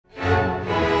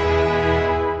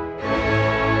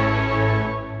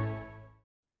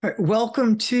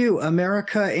Welcome to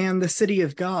America and the City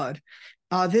of God.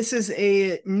 This is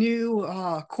a new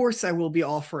course I will be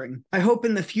offering. I hope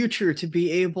in the future to be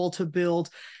able to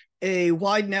build a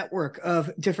wide network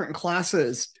of different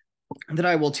classes that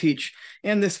I will teach.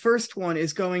 And this first one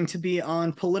is going to be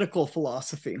on political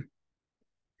philosophy.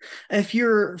 If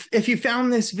you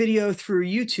found this video through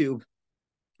YouTube,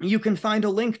 you can find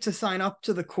a link to sign up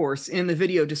to the course in the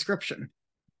video description.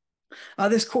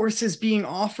 This course is being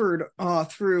offered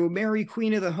through Mary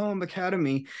Queen of the Home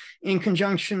Academy in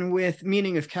conjunction with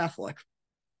Meaning of Catholic.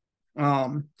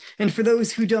 And for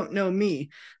those who don't know me,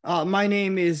 my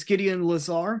name is Gideon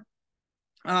Lazar.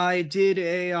 I did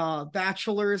a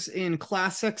bachelor's in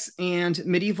classics and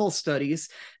medieval studies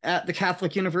at the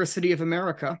Catholic University of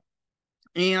America.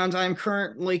 And I'm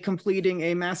currently completing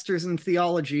a master's in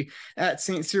theology at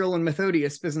St. Cyril and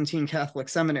Methodius Byzantine Catholic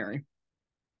Seminary.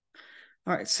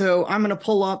 All right, so I'm going to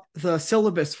pull up the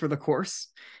syllabus for the course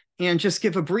and just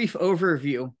give a brief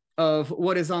overview of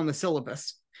what is on the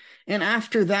syllabus. And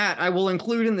after that, I will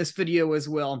include in this video as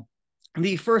well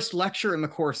the first lecture in the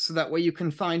course, so that way you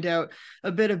can find out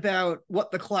a bit about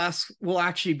what the class will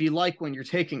actually be like when you're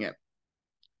taking it.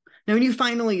 Now, when you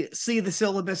finally see the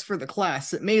syllabus for the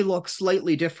class, it may look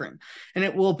slightly different, and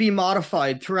it will be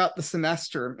modified throughout the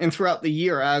semester and throughout the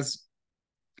year as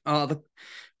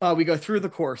we go through the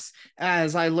course,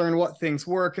 as I learn what things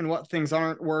work and what things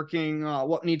aren't working,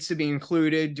 what needs to be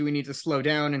included, do we need to slow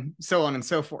down, and so on and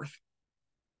so forth.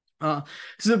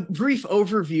 So a brief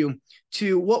overview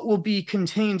to what will be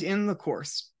contained in the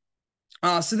course.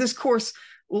 So this course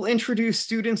will introduce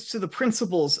students to the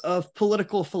principles of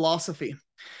political philosophy.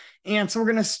 And so we're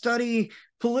going to study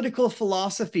political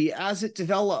philosophy as it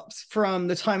develops from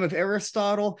the time of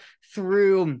Aristotle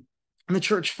through the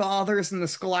Church Fathers and the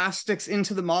Scholastics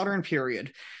into the modern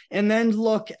period, and then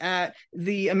look at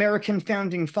the American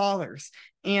Founding Fathers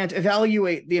and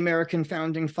evaluate the American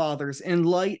Founding Fathers in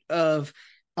light of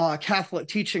Catholic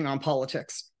teaching on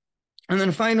politics. And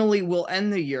then finally, we'll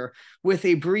end the year with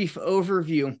a brief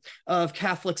overview of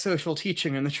Catholic social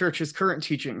teaching and the Church's current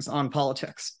teachings on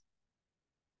politics.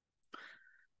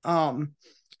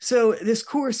 So this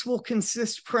course will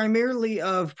consist primarily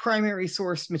of primary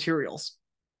source materials.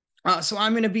 So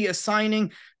I'm going to be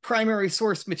assigning primary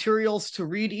source materials to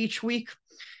read each week,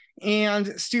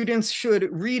 and students should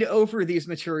read over these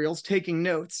materials, taking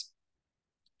notes.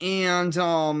 And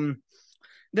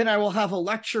then I will have a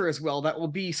lecture as well that will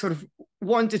be sort of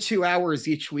 1 to 2 hours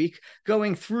each week,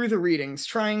 going through the readings,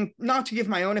 trying not to give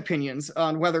my own opinions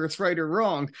on whether it's right or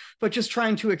wrong, but just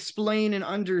trying to explain and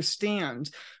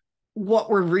understand what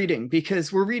we're reading,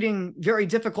 because we're reading very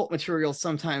difficult materials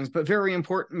sometimes, but very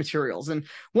important materials. And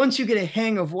once you get a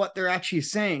hang of what they're actually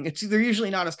saying, they're usually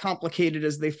not as complicated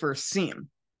as they first seem.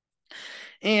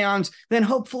 And then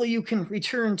hopefully you can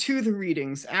return to the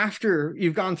readings after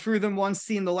you've gone through them once,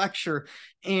 seen the lecture,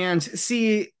 and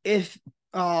see if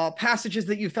passages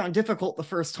that you found difficult the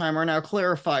first time are now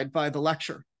clarified by the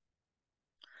lecture.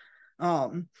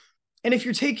 And if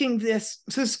you're taking this,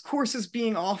 so this course is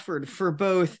being offered for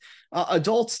both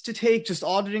adults to take, just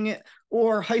auditing it,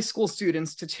 or high school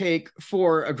students to take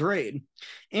for a grade.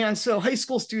 And so high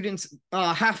school students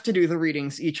have to do the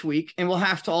readings each week, and will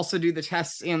have to also do the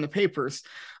tests and the papers.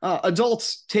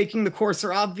 Adults taking the course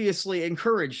are obviously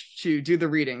encouraged to do the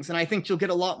readings, and I think you'll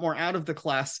get a lot more out of the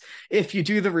class if you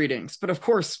do the readings. But of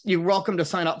course, you're welcome to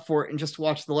sign up for it and just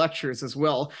watch the lectures as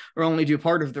well, or only do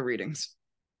part of the readings.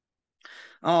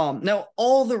 Now,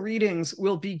 all the readings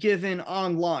will be given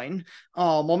online.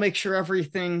 I'll make sure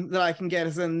everything that I can get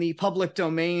is in the public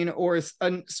domain, or is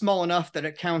small enough that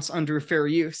it counts under fair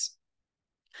use.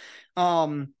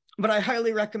 But I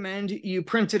highly recommend you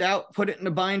print it out, put it in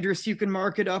a binder so you can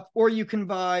mark it up, or you can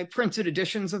buy printed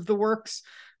editions of the works.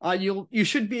 You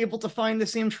should be able to find the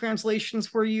same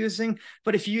translations we're using,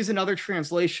 but if you use another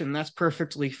translation, that's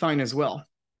perfectly fine as well.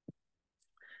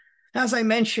 As I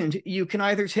mentioned, you can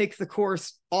either take the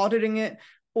course auditing it,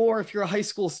 or if you're a high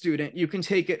school student, you can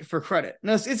take it for credit.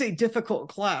 Now, this is a difficult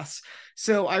class,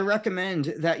 so I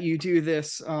recommend that you do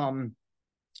this for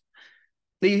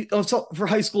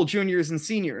high school juniors and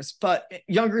seniors, but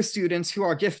younger students who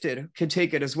are gifted can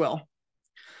take it as well.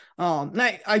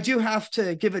 I do have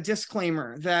to give a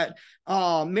disclaimer that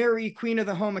Mary Queen of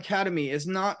the Home Academy is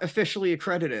not officially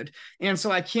accredited, and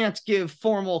so I can't give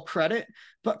formal credit,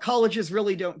 but colleges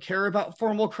really don't care about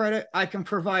formal credit. I can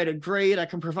provide a grade, I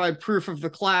can provide proof of the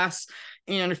class,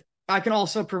 and I can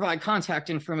also provide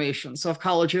contact information. So if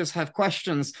colleges have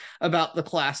questions about the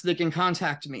class, they can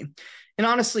contact me. And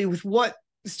honestly, with what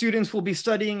students will be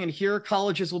studying in here,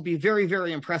 colleges will be very,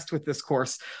 very impressed with this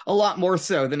course, a lot more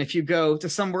so than if you go to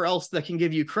somewhere else that can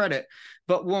give you credit,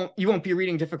 but you won't be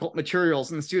reading difficult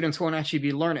materials and the students won't actually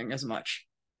be learning as much.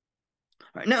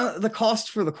 All right, now, the cost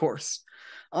for the course.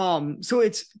 So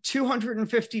it's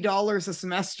 $250 a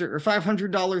semester, or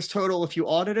 $500 total if you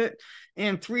audit it,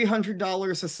 and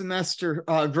 $300 a semester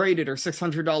graded, or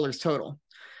 $600 total.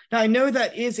 Now, I know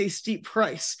that is a steep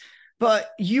price, but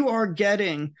you are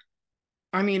getting,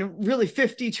 I mean, really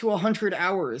 50 to 100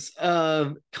 hours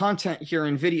of content here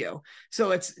in video.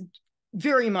 So it's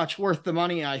very much worth the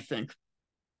money, I think.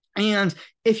 And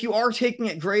if you are taking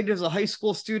it graded as a high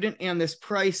school student and this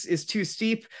price is too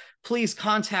steep, please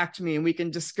contact me and we can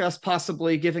discuss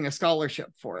possibly giving a scholarship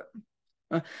for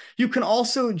it. You can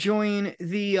also join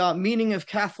the Meaning of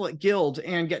Catholic Guild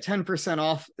and get 10%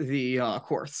 off the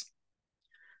course.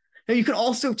 Now, you can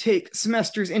also take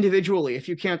semesters individually if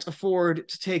you can't afford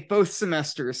to take both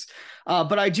semesters,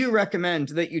 but I do recommend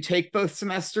that you take both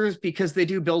semesters because they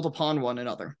do build upon one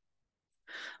another.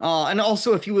 And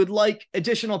also, if you would like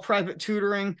additional private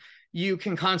tutoring, you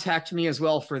can contact me as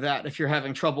well for that if you're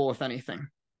having trouble with anything.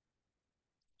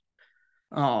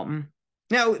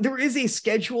 Now, there is a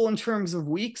schedule in terms of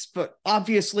weeks, but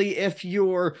obviously, if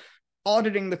you're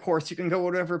auditing the course, you can go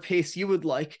whatever pace you would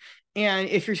like. And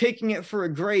if you're taking it for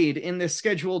a grade and this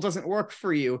schedule doesn't work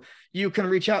for you, you can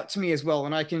reach out to me as well,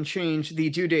 and I can change the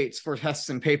due dates for tests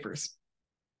and papers.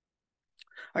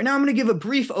 All right, now I'm going to give a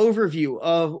brief overview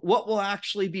of what will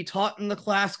actually be taught in the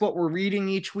class, what we're reading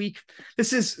each week.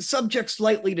 This is subject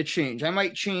slightly to change. I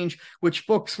might change which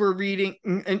books we're reading,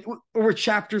 or which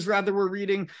chapters rather we're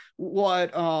reading,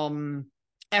 what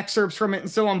excerpts from it,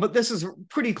 and so on, but this is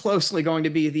pretty closely going to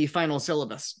be the final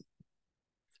syllabus.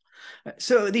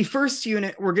 So the first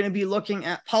unit, we're going to be looking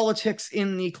at politics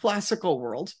in the classical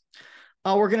world.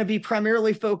 We're going to be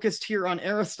primarily focused here on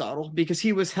Aristotle because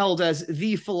he was held as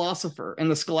the philosopher in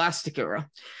the scholastic era.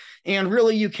 And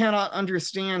really, you cannot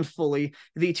understand fully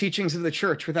the teachings of the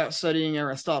church without studying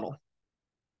Aristotle.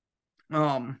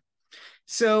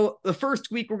 So the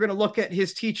first week, we're going to look at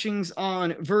his teachings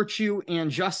on virtue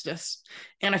and justice.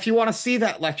 And if you want to see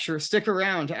that lecture, stick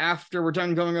around after we're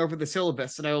done going over the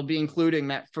syllabus, and I will be including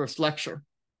that first lecture.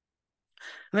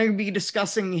 And I'm going to be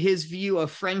discussing his view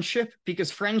of friendship,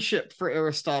 because friendship for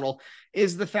Aristotle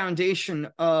is the foundation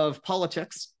of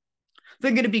politics.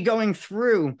 They're going to be going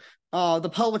through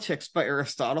the Politics by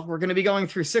Aristotle. We're going to be going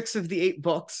through 6 of the 8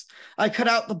 books. I cut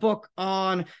out the book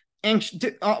on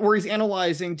where he's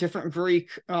analyzing different Greek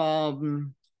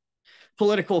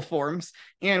political forms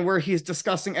and where he's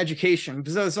discussing education,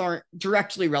 because those aren't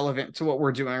directly relevant to what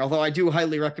we're doing, although I do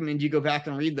highly recommend you go back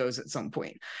and read those at some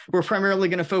point. We're primarily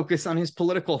going to focus on his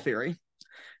political theory.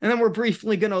 And then we're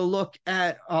briefly going to look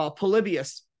at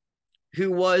Polybius,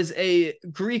 who was a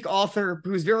Greek author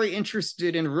who was very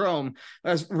interested in Rome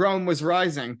as Rome was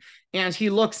rising. And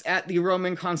he looks at the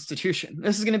Roman constitution.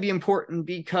 This is going to be important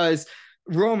because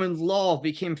Roman law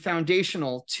became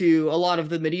foundational to a lot of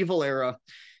the medieval era.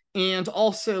 And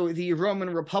also the Roman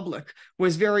Republic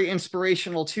was very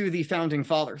inspirational to the founding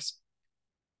fathers.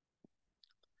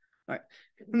 All right.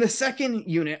 In the second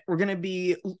unit, we're going to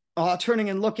be turning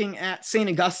and looking at St.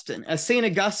 Augustine, as St.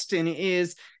 Augustine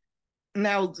sees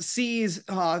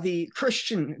the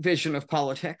Christian vision of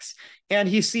politics, and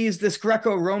he sees this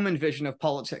Greco-Roman vision of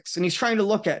politics, and he's trying to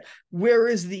look at where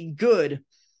is the good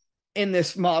in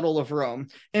this model of Rome,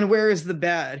 and where is the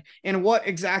bad, and what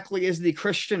exactly is the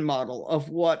Christian model of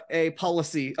what a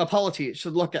polity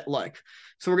should look at like.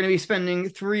 So we're going to be spending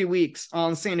 3 weeks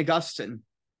on St. Augustine,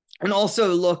 and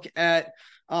also look at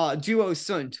Duo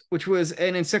Sunt, which was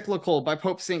an encyclical by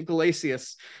Pope St.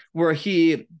 Gelasius, where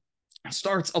he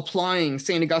starts applying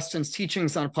St. Augustine's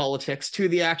teachings on politics to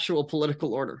the actual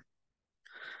political order.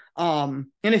 And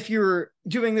if you're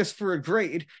doing this for a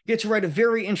grade, you get to write a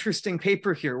very interesting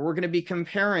paper here. We're going to be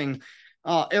comparing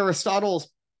Aristotle's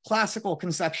classical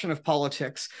conception of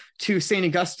politics to St.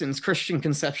 Augustine's Christian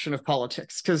conception of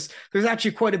politics, because there's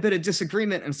actually quite a bit of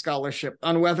disagreement in scholarship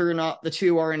on whether or not the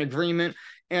two are in agreement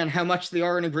and how much they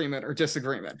are in agreement or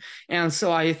disagreement. And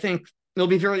so I think it'll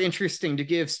be very interesting to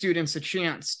give students a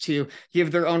chance to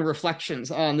give their own reflections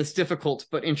on this difficult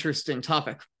but interesting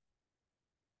topic.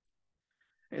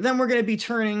 Then we're going to be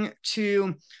turning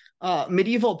to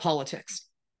medieval politics.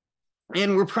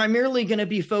 And we're primarily going to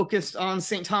be focused on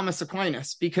St. Thomas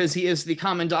Aquinas, because he is the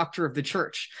common doctor of the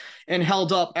church and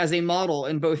held up as a model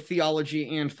in both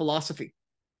theology and philosophy.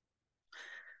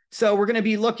 So we're going to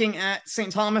be looking at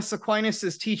St. Thomas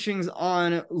Aquinas' teachings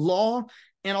on law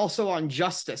and also on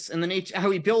justice, and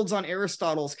how he builds on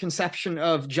Aristotle's conception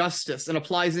of justice and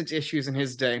applies it to issues in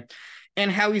his day.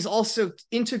 and how he's also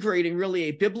integrating really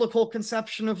a biblical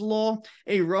conception of law,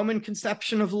 a Roman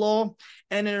conception of law,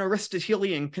 and an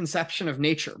Aristotelian conception of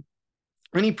nature.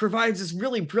 And he provides this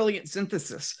really brilliant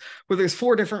synthesis where there's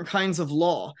 4 different kinds of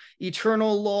law: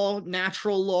 eternal law,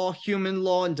 natural law, human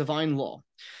law, and divine law.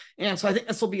 And so I think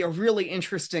this will be a really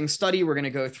interesting study we're going to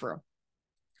go through.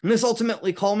 And this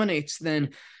ultimately culminates then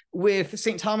with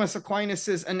St. Thomas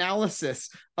Aquinas' analysis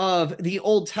of the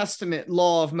Old Testament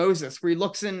law of Moses, where he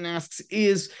looks in and asks,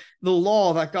 is the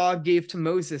law that God gave to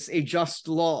Moses a just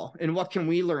law? And what can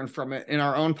we learn from it in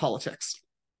our own politics?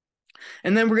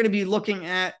 And then we're going to be looking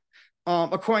at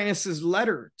Aquinas'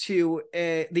 letter to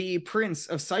the Prince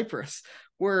of Cyprus,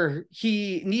 where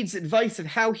he needs advice of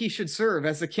how he should serve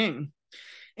as a king.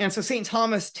 And so St.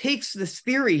 Thomas takes this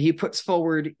theory he puts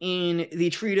forward in the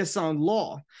treatise on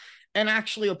law and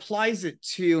actually applies it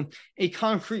to a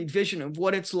concrete vision of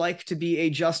what it's like to be a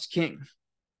just king.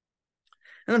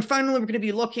 And then finally, we're going to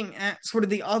be looking at sort of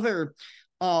the other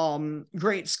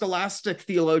great scholastic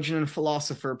theologian and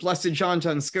philosopher, Blessed John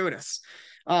Duns Scotus.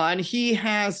 And he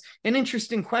has an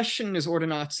interesting question in his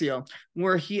Ordinatio,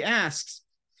 where he asks,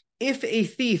 if a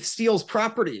thief steals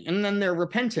property and then they're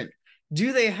repentant,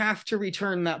 do they have to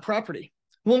return that property?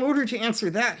 Well, in order to answer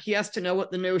that, he has to know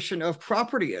what the notion of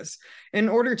property is. In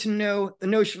order to know the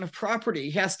notion of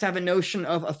property, he has to have a notion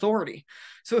of authority.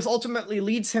 So this ultimately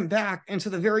leads him back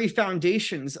into the very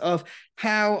foundations of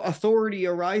how authority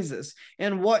arises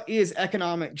and what is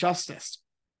economic justice.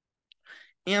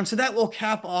 And so that will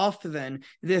cap off then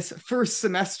this first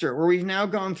semester, where we've now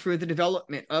gone through the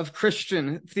development of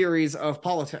Christian theories of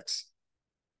politics.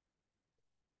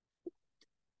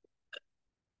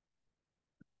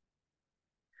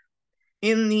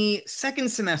 In the second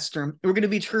semester, we're going to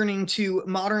be turning to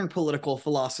modern political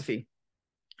philosophy.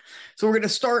 So we're going to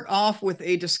start off with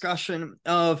a discussion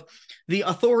of the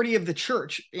authority of the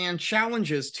church and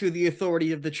challenges to the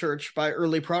authority of the church by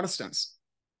early Protestants.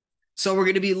 So we're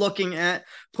going to be looking at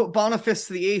Pope Boniface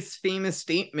VIII's famous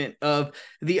statement of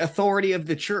the authority of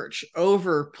the church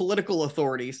over political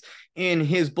authorities in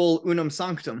his bull Unum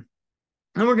Sanctum.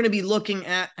 And we're going to be looking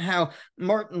at how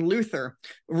Martin Luther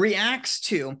reacts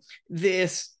to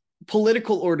this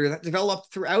political order that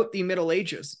developed throughout the Middle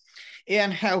Ages,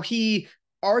 and how he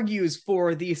argues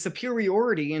for the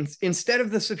superiority, instead of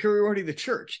the superiority of the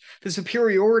church, the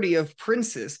superiority of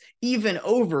princes even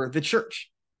over the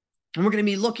church. And we're going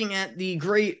to be looking at the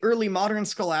great early modern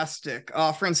scholastic,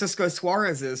 Francisco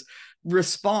Suarez's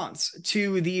response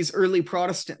to these early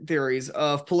Protestant theories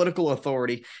of political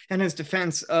authority and his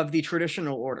defense of the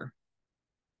traditional order.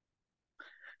 I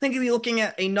think we'll be looking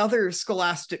at another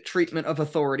scholastic treatment of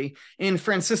authority in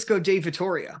Francisco de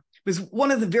Vitoria, because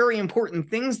one of the very important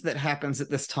things that happens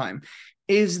at this time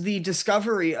is the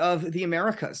discovery of the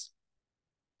Americas.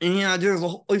 And there's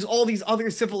all these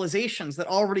other civilizations that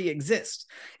already exist,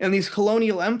 and these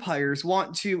colonial empires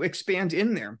want to expand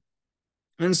in there.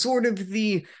 And sort of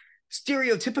the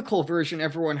stereotypical version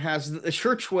everyone has, that the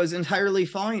church was entirely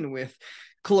fine with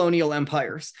colonial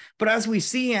empires. But as we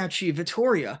see, actually,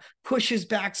 Vitoria pushes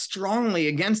back strongly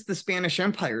against the Spanish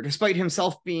Empire, despite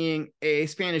himself being a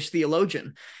Spanish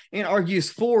theologian, and argues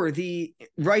for the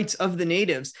rights of the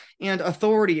natives and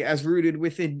authority as rooted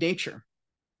within nature.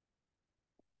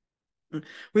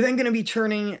 We're then going to be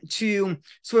turning to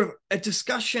sort of a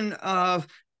discussion of,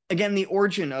 again, the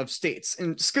origin of states.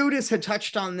 And Scotus had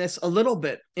touched on this a little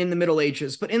bit in the Middle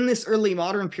Ages, but in this early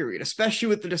modern period, especially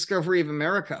with the discovery of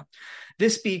America,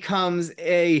 this becomes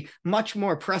a much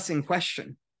more pressing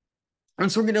question.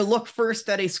 And so we're going to look first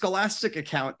at a scholastic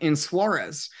account in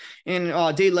Suarez, in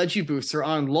De Legibus, or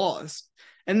On Laws.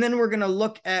 And then we're going to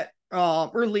look at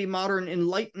early modern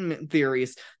Enlightenment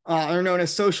theories are known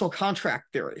as social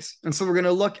contract theories. And so we're going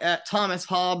to look at Thomas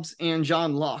Hobbes and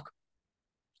John Locke.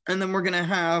 And then we're going to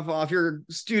have, if you're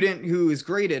a student who is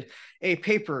graded, a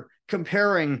paper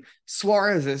comparing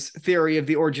Suarez's theory of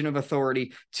the origin of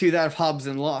authority to that of Hobbes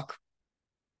and Locke.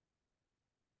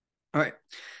 All right.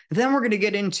 Then we're going to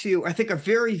get into, I think, a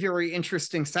very, very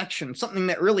interesting section, something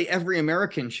that really every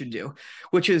American should do,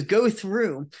 which is go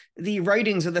through the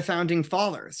writings of the Founding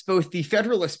Fathers, both the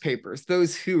Federalist Papers,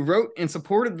 those who wrote and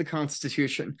supported the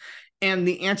Constitution, and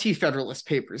the Anti-Federalist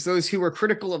Papers, those who were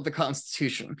critical of the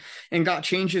Constitution and got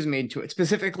changes made to it,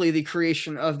 specifically the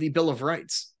creation of the Bill of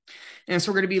Rights. And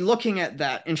so we're going to be looking at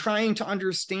that and trying to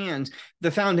understand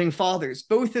the Founding Fathers,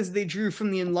 both as they drew from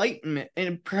the Enlightenment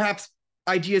and perhaps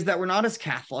ideas that were not as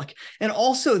Catholic, and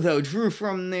also, though, drew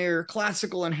from their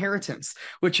classical inheritance,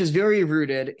 which is very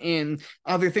rooted in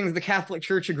other things the Catholic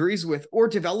Church agrees with, or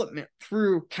development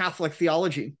through Catholic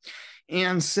theology.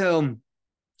 And so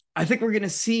I think we're going to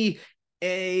see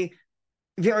a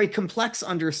very complex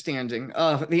understanding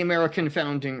of the American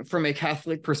founding from a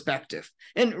Catholic perspective.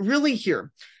 And really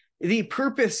here, the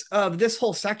purpose of this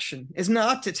whole section is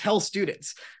not to tell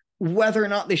students whether or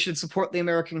not they should support the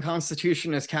American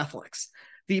Constitution as Catholics.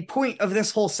 The point of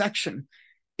this whole section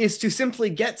is to simply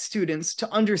get students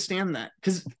to understand that,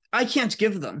 because I can't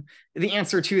give them the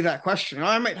answer to that question.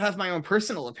 I might have my own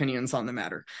personal opinions on the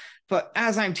matter, but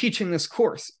as I'm teaching this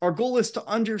course, our goal is to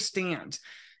understand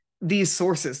these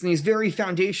sources, these very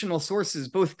foundational sources,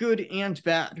 both good and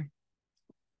bad.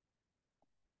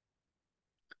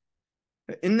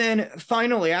 And then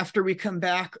finally, after we come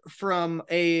back from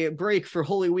a break for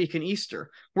Holy Week and Easter,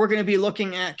 we're going to be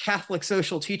looking at Catholic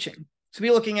social teaching. So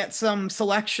we'll be looking at some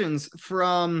selections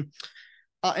from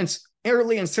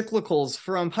early encyclicals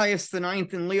from Pius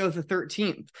IX and Leo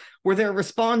XIII, where they're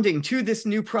responding to this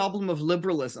new problem of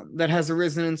liberalism that has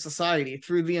arisen in society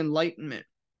through the Enlightenment.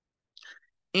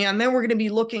 And then we're going to be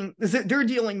looking, they're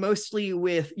dealing mostly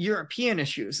with European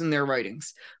issues in their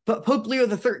writings, but Pope Leo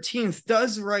XIII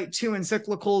does write 2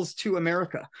 encyclicals to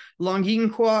America,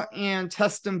 Longinqua and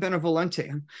Testem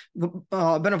Benevolentiae.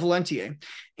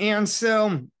 And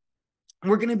so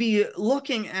we're going to be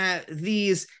looking at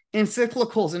these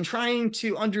encyclicals and trying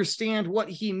to understand what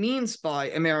he means by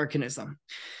Americanism.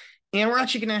 And we're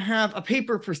actually going to have a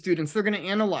paper for students. They're going to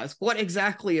analyze what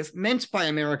exactly is meant by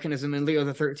Americanism in Leo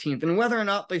XIII and whether or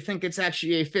not they think it's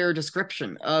actually a fair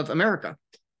description of America.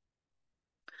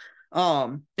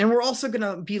 And we're also going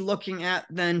to be looking at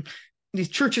then the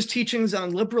church's teachings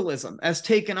on liberalism as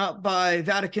taken up by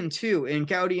Vatican II in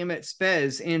Gaudium et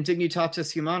Spes and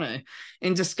Dignitatis Humanae,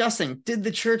 and discussing, did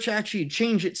the church actually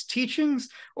change its teachings,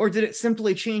 or did it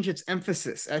simply change its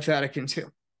emphasis at Vatican II?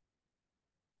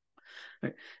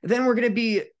 Then we're going to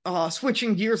be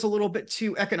switching gears a little bit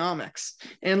to economics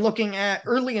and looking at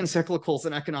early encyclicals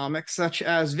in economics, such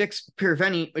as Vix Per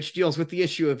Venit, which deals with the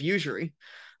issue of usury,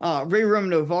 Rerum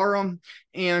Novarum,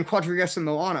 and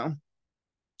Quadragesimo Anno.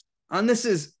 And this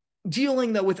is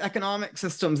dealing, though, with economic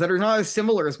systems that are not as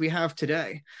similar as we have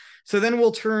today. So then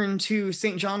we'll turn to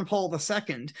St. John Paul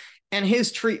II and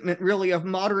his treatment, really, of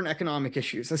modern economic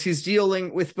issues, as he's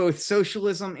dealing with both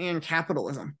socialism and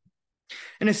capitalism.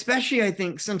 And especially, I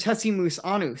think, Centesimus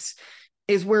Annus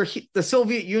is where the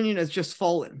Soviet Union has just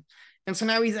fallen. And so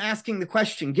now he's asking the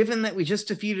question, given that we just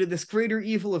defeated this greater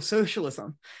evil of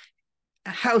socialism,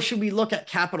 how should we look at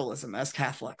capitalism as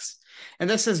Catholics? And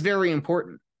this is very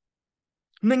important.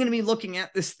 I'm going to be looking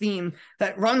at this theme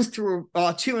that runs through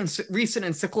 2 recent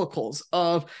encyclicals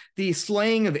of the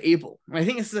slaying of Abel. And I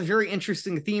think this is a very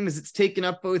interesting theme, as it's taken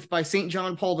up both by St.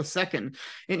 John Paul II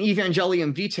in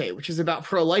Evangelium Vitae, which is about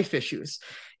pro-life issues,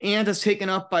 and is taken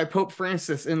up by Pope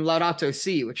Francis in Laudato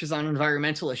Si, which is on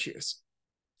environmental issues.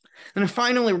 And then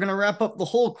finally, we're going to wrap up the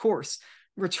whole course,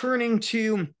 returning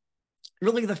to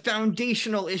really the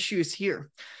foundational issues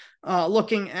here,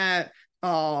 looking at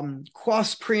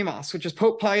Quas Primas, which is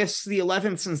Pope Pius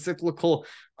XI's encyclical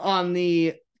on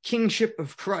the kingship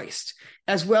of Christ,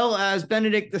 as well as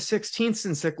Benedict XVI's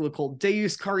encyclical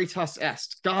Deus Caritas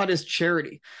Est, God is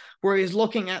charity, where he's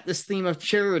looking at this theme of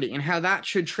charity and how that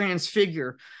should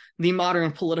transfigure the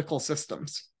modern political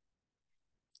systems.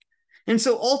 And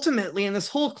so ultimately, in this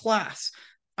whole class,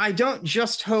 I don't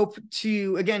just hope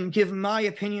to, again, give my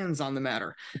opinions on the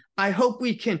matter. I hope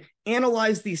we can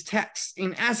analyze these texts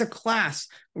and, as a class,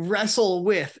 wrestle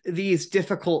with these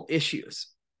difficult issues.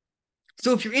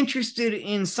 So if you're interested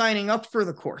in signing up for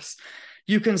the course,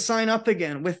 you can sign up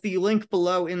again with the link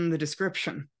below in the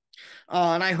description.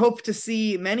 And I hope to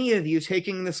see many of you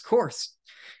taking this course.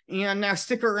 And now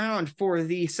stick around for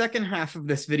the second half of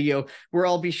this video, where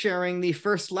I'll be sharing the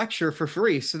first lecture for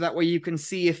free, so that way you can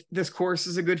see if this course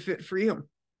is a good fit for you.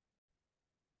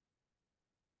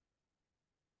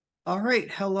 All right,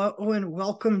 hello and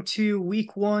welcome to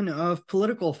week 1 of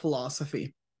political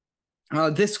philosophy.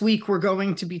 This week we're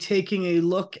going to be taking a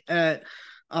look at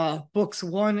books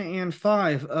 1 and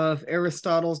 5 of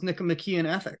Aristotle's Nicomachean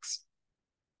Ethics.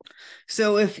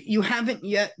 So if you haven't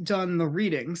yet done the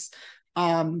readings,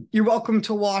 you're welcome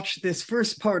to watch this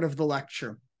first part of the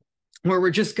lecture, where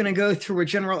we're just going to go through a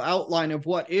general outline of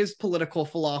what is political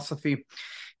philosophy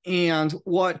and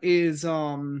what is,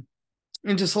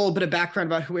 and just a little bit of background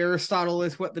about who Aristotle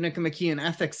is, what the Nicomachean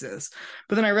Ethics is.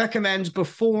 But then I recommend,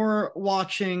 before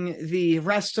watching the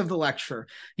rest of the lecture,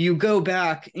 you go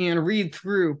back and read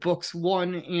through books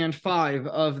 1 and 5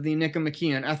 of the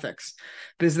Nicomachean Ethics,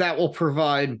 because that will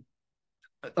provide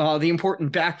the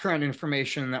important background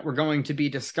information that we're going to be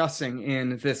discussing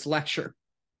in this lecture.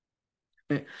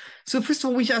 So first of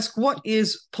all, we ask, what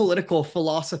is political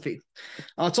philosophy?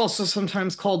 It's also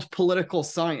sometimes called political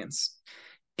science.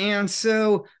 And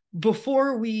so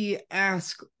before we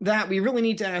ask that, we really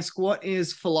need to ask, what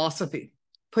is philosophy?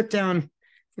 Put down,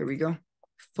 here we go,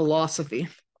 philosophy.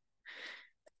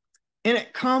 And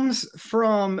it comes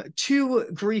from two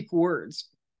Greek words,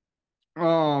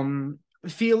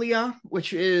 philia,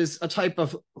 which is a type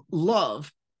of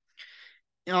love,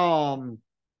 and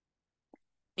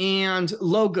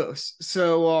logos,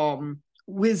 so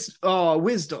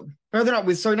wisdom. Or they're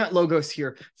not, sorry, not logos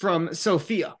here, from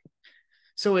Sophia.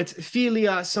 So it's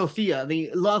philia Sophia,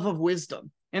 the love of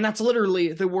wisdom. And that's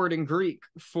literally the word in Greek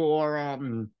for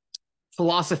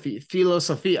philosophy,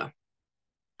 philosophia.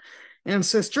 And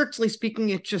so strictly speaking,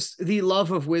 it's just the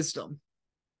love of wisdom.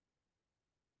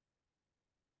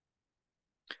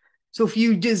 So if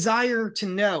you desire to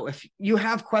know, if you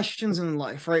have questions in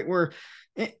life, right, where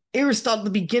Aristotle,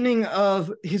 the beginning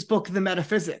of his book, The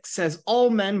Metaphysics, says all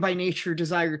men by nature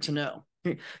desire to know.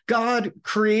 God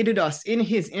created us in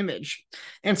his image.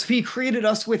 And so he created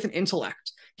us with an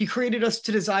intellect. He created us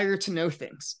to desire to know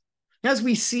things. As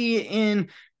we see in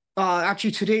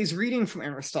actually today's reading from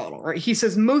Aristotle, right? He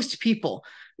says most people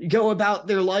go about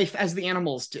their life as the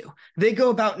animals do. They go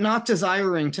about not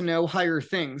desiring to know higher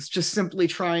things, just simply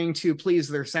trying to please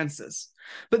their senses.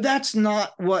 But that's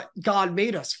not what God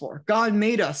made us for. God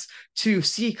made us to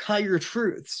seek higher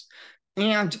truths.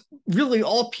 And really,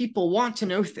 all people want to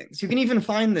know things. You can even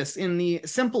find this in the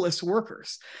simplest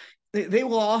workers. They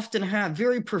will often have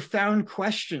very profound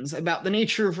questions about the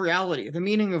nature of reality, the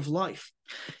meaning of life.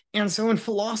 And so in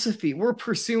philosophy, we're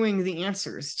pursuing the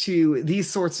answers to these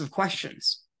sorts of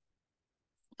questions.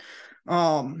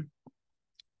 And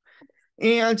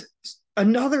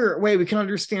another way we can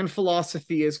understand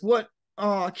philosophy is what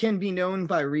can be known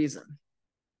by reason.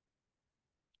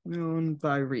 Known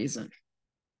by reason.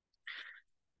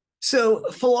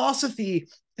 So philosophy,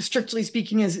 strictly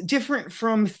speaking, is different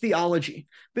from theology,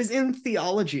 because in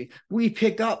theology, we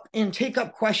pick up and take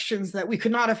up questions that we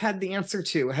could not have had the answer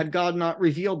to had God not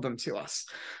revealed them to us.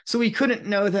 So we couldn't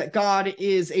know that God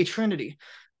is a Trinity,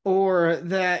 or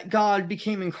that God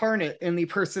became incarnate in the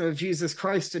person of Jesus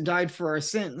Christ and died for our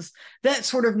sins. That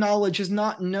sort of knowledge is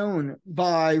not known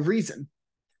by reason.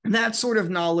 That sort of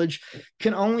knowledge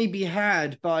can only be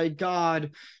had by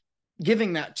God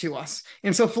giving that to us.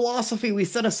 And so philosophy, we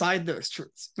set aside those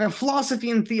truths. Now,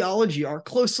 philosophy and theology are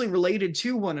closely related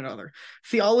to one another.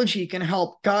 Theology can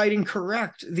help guide and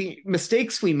correct the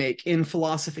mistakes we make in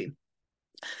philosophy.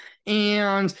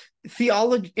 And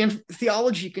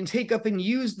theology can take up and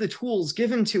use the tools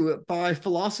given to it by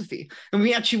philosophy. And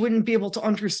we actually wouldn't be able to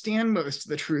understand most of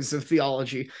the truths of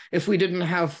theology if we didn't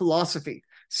have philosophy.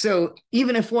 So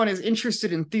even if one is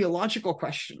interested in theological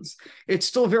questions, it's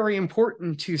still very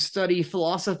important to study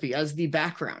philosophy as the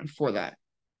background for that.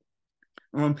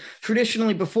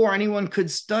 Traditionally, before anyone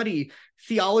could study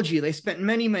theology, they spent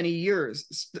many, many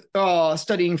years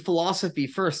studying philosophy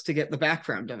first to get the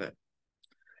background of it.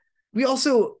 We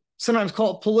also sometimes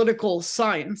call it political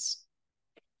science.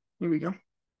 Here we go.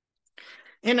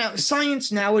 And now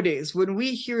science nowadays, when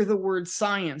we hear the word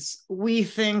science, we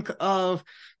think of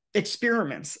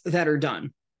experiments that are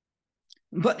done.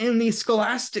 But in the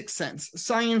scholastic sense,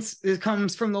 science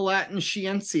comes from the Latin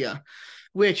scientia,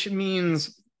 which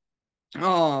means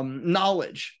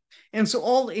knowledge. And so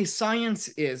all a science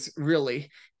is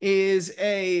really is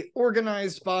a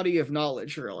organized body of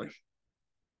knowledge, really.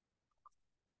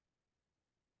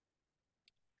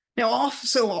 Now,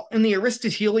 also in the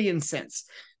Aristotelian sense,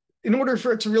 in order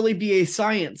for it to really be a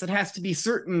science, it has to be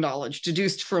certain knowledge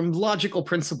deduced from logical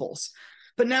principles.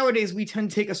 But nowadays, we tend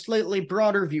to take a slightly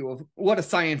broader view of what a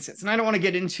science is. And I don't want to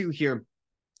get into here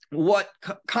what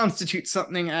constitutes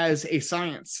something as a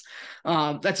science.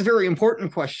 That's a very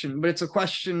important question, but it's a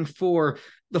question for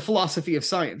the philosophy of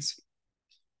science.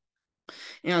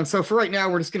 And so for right now,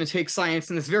 we're just going to take science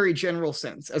in this very general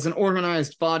sense as an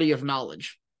organized body of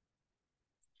knowledge.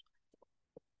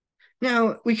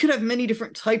 Now, we could have many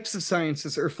different types of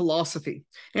sciences or philosophy,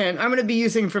 and I'm going to be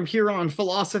using from here on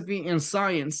philosophy and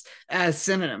science as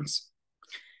synonyms.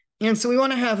 And so we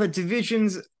want to have a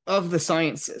divisions of the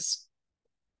sciences,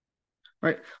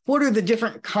 right? What are the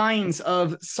different kinds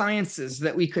of sciences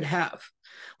that we could have?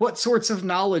 What sorts of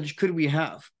knowledge could we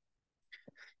have?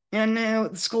 And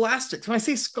now scholastics, when I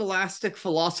say scholastic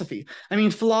philosophy, I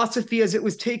mean philosophy as it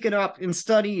was taken up and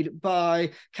studied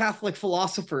by Catholic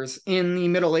philosophers in the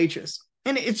Middle Ages.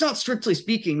 And it's not strictly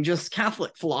speaking just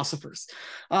Catholic philosophers.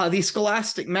 The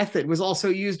scholastic method was also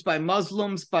used by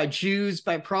Muslims, by Jews,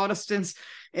 by Protestants,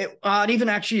 and even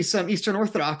actually some Eastern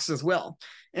Orthodox as well.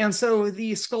 And so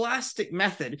the scholastic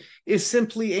method is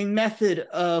simply a method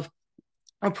of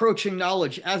approaching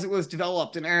knowledge as it was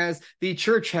developed and as the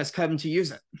church has come to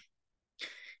use it.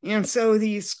 And so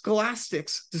the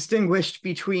scholastics distinguished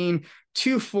between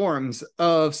two forms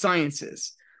of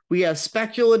sciences. We have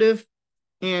speculative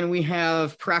and we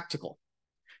have practical.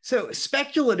 So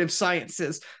speculative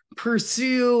sciences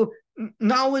pursue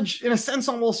knowledge in a sense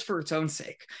almost for its own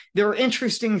sake. There are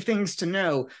interesting things to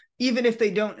know, even if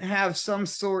they don't have some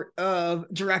sort of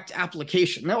direct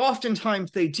application. Now,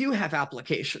 oftentimes they do have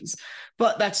applications,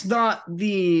 but that's not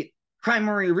the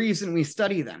primary reason we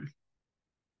study them.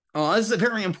 This is a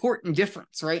very important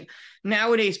difference, right?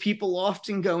 Nowadays, people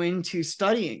often go into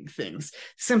studying things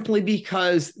simply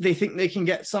because they think they can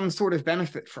get some sort of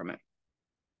benefit from it.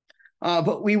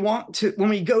 But we want to, when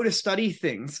we go to study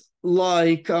things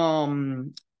like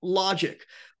logic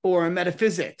or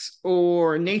metaphysics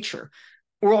or nature,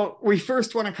 well, we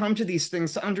first want to come to these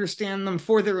things to understand them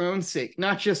for their own sake,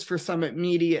 not just for some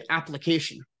immediate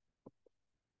application.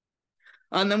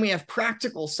 And then we have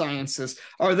practical sciences,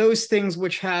 are those things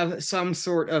which have some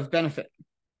sort of benefit.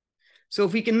 So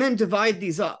if we can then divide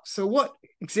these up, so what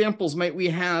examples might we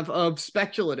have of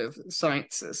speculative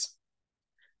sciences?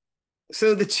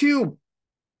 So the two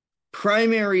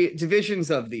primary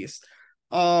divisions of these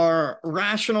are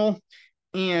rational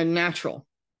and natural.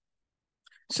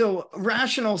 So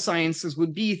rational sciences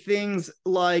would be things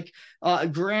like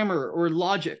grammar or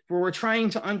logic, where we're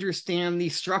trying to understand the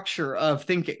structure of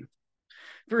thinking.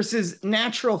 Versus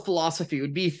natural philosophy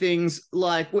would be things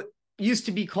like what used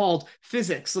to be called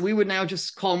physics. So we would now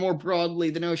just call more broadly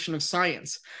the notion of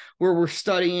science, where we're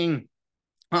studying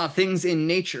things in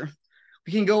nature.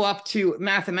 We can go up to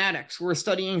mathematics, where we're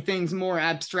studying things more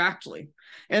abstractly.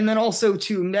 And then also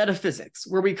to metaphysics,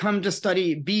 where we come to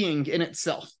study being in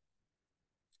itself.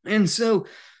 And so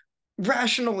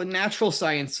rational and natural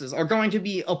sciences are going to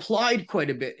be applied quite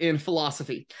a bit in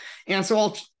philosophy. And so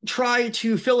I'll try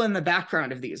to fill in the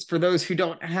background of these for those who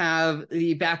don't have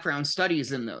the background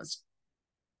studies in those.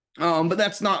 But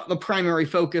that's not the primary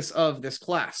focus of this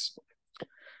class.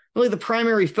 Really, the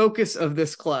primary focus of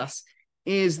this class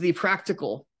is the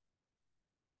practical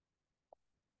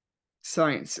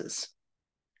sciences.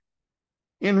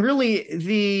 And really,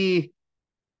 here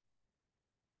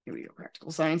we go,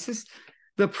 practical sciences.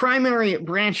 The primary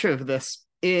branch of this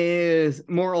is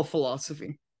moral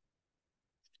philosophy.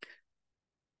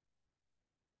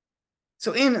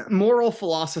 So in moral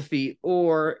philosophy,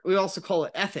 or we also call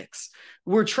it ethics,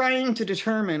 we're trying to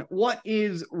determine what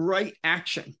is right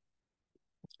action.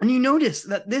 And you notice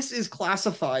that this is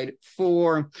classified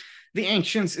for the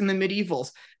ancients and the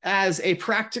medievals as a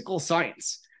practical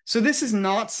science. So this is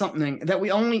not something that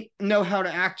we only know how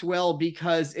to act well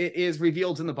because it is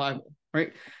revealed in the Bible,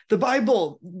 right? The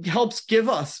Bible helps give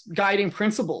us guiding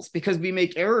principles because we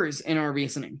make errors in our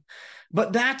reasoning.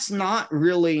 But that's not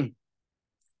really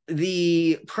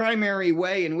the primary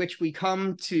way in which we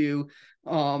come to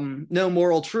know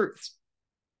moral truths.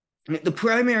 The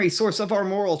primary source of our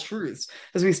moral truths,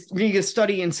 as we need to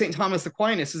study in St. Thomas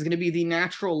Aquinas, is going to be the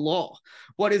natural law.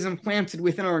 What is implanted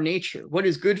within our nature? What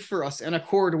is good for us in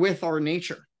accord with our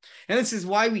nature? And this is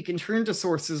why we can turn to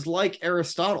sources like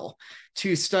Aristotle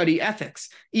to study ethics,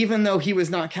 even though he was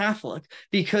not Catholic,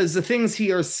 because the things he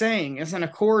is saying is in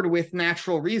accord with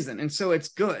natural reason. And so it's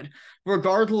good,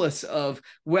 regardless of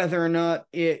whether or not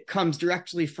it comes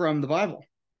directly from the Bible.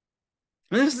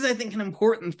 And this is, I think, an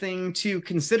important thing to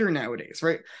consider nowadays,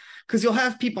 right? Because you'll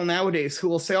have people nowadays who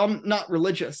will say, I'm not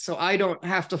religious, so I don't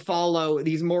have to follow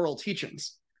these moral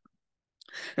teachings.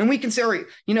 And we can say, all right,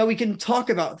 we can talk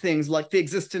about things like the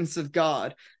existence of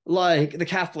God, like the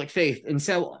Catholic faith, and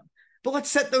so on. But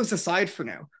let's set those aside for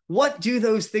now. What do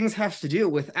those things have to do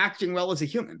with acting well as a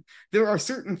human? There are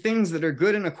certain things that are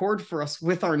good in accord for us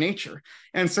with our nature,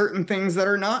 and certain things that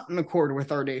are not in accord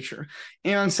with our nature.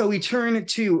 And so we turn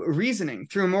to reasoning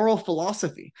through moral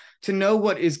philosophy to know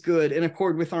what is good in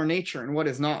accord with our nature and what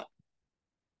is not.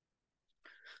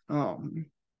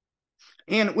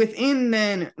 And within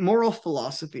then moral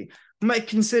philosophy, we might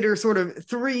consider sort of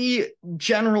three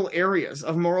general areas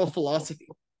of moral philosophy.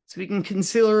 So we can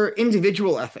consider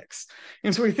individual ethics.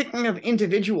 And so we're thinking of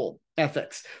individual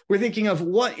ethics. We're thinking of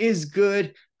what is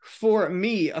good for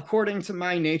me according to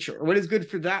my nature, or what is good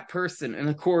for that person in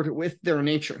accord with their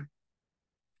nature.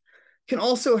 Can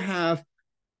also have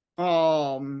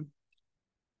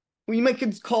we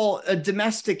might call a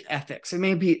domestic ethics. It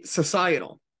may be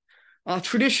societal.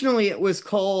 Traditionally, it was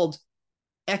called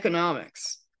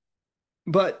economics.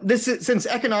 But this is, since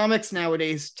economics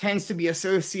nowadays tends to be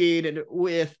associated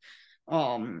with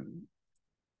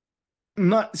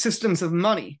systems of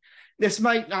money, this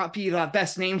might not be the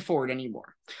best name for it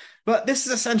anymore. But this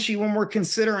is essentially when we're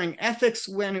considering ethics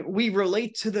when we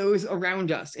relate to those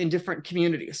around us in different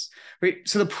communities, right?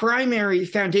 So the primary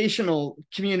foundational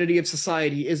community of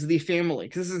society is the family,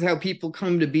 because this is how people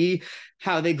come to be,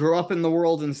 how they grow up in the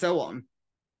world, and so on.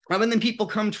 And then people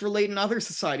come to relate in other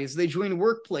societies. They join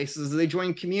workplaces, they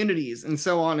join communities, and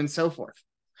so on and so forth.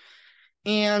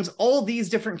 And all these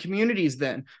different communities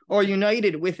then are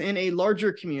united within a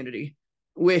larger community,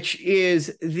 which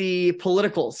is the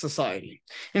political society.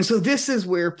 And so this is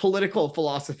where political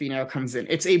philosophy now comes in.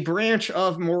 It's a branch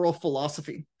of moral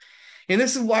philosophy. And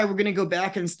this is why we're going to go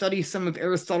back and study some of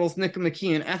Aristotle's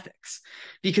Nicomachean Ethics,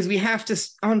 because we have to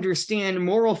understand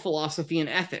moral philosophy and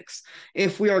ethics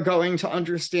if we are going to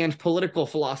understand political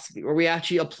philosophy, where we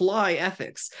actually apply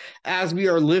ethics as we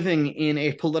are living in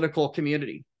a political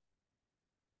community.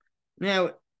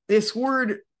 Now, this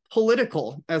word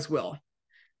political as well,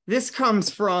 this comes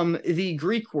from the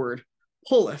Greek word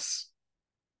polis,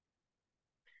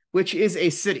 which is a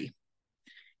city.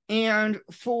 And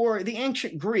for the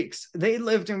ancient Greeks, they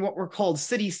lived in what were called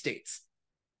city-states.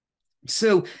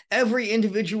 So every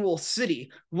individual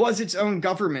city was its own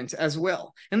government as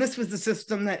well. And this was the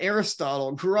system that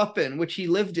Aristotle grew up in, which he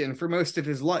lived in for most of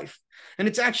his life. And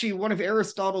it's actually one of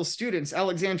Aristotle's students,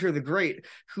 Alexander the Great,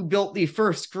 who built the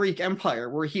first Greek empire,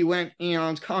 where he went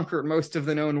and conquered most of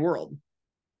the known world.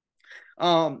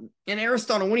 And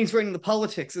Aristotle, when he's writing the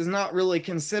Politics, is not really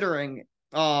considering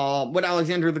what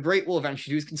Alexander the Great will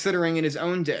eventually do. He's considering in his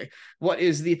own day what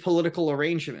is the political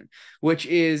arrangement, which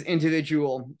is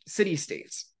individual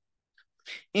city-states.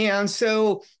 And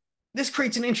so this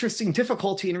creates an interesting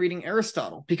difficulty in reading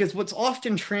Aristotle, because what's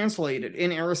often translated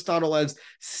in Aristotle as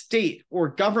state or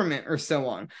government or so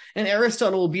on, in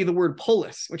Aristotle will be the word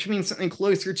polis, which means something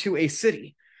closer to a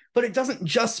city. But it doesn't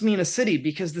just mean a city,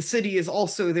 because the city is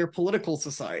also their political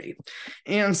society.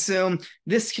 And so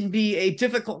this can be a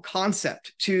difficult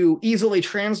concept to easily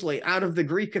translate out of the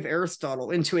Greek of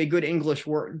Aristotle into a good English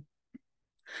word.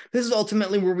 This is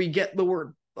ultimately where we get the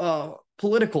word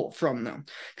political from, though,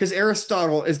 because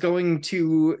Aristotle is going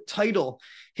to title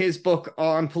his book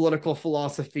on political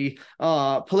philosophy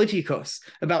Politikos,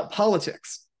 about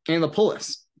politics and the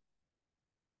polis.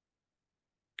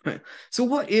 Right. So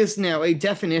what is now a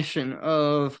definition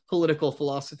of political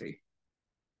philosophy?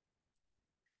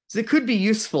 So it could be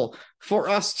useful for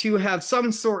us to have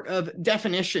some sort of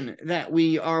definition that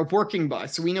we are working by,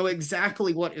 so we know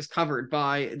exactly what is covered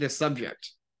by this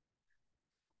subject.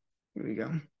 Here we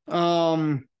go.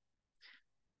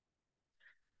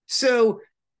 So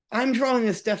I'm drawing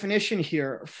this definition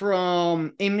here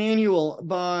from a manual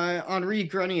by Henri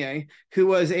Grenier, who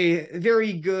was a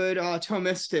very good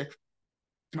Thomistic.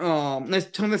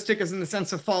 Thomistic is in the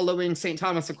sense of following St.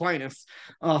 Thomas Aquinas,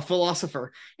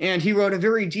 philosopher, and he wrote a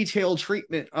very detailed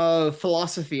treatment of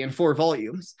philosophy in 4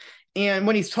 volumes. And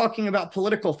when he's talking about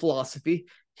political philosophy,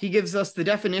 he gives us the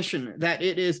definition that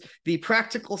it is the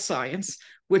practical science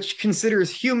which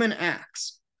considers human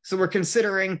acts. So we're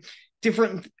considering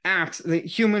different acts that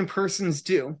human persons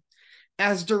do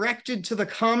as directed to the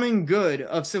common good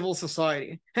of civil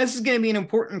society. This is going to be an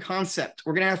important concept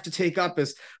we're going to have to take up,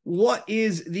 is what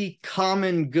is the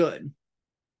common good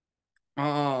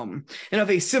and of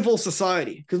a civil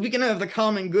society? Because we can have the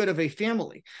common good of a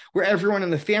family where everyone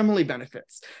in the family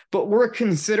benefits, but we're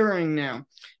considering now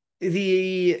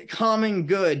the common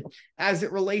good as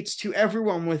it relates to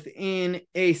everyone within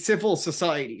a civil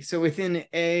society, so within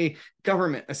a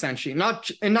government, essentially, not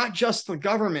just the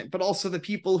government, but also the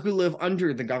people who live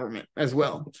under the government as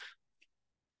well.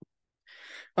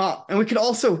 And we could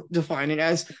also define it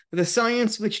as the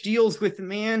science which deals with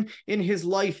man in his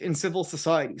life in civil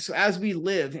society. So as we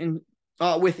live in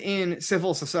within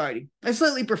civil society, I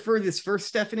slightly prefer this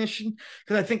first definition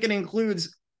because I think it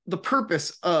includes the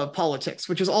purpose of politics,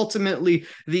 which is ultimately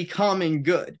the common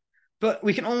good. But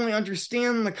we can only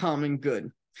understand the common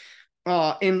good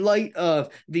in light of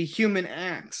the human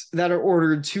acts that are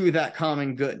ordered to that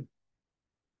common good.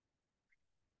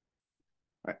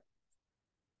 All right.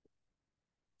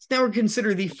 So now we're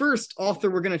consider the first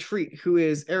author we're going to treat, who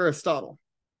is Aristotle.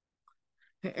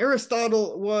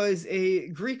 Aristotle was a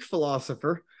Greek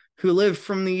philosopher who lived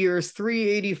from the years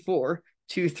 384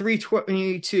 to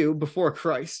 322 before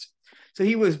Christ. So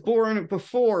he was born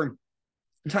before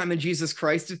the time of Jesus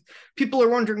Christ. If people are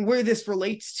wondering where this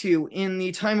relates to in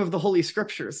the time of the Holy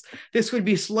Scriptures, this would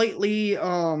be slightly,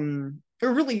 or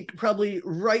really probably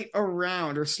right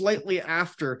around or slightly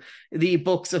after the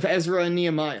books of Ezra and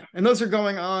Nehemiah. And those are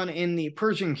going on in the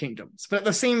Persian kingdoms. But at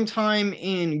the same time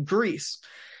in Greece,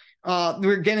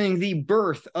 we're getting the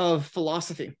birth of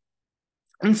philosophy.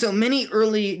 And so many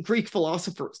early Greek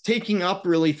philosophers, taking up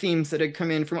really themes that had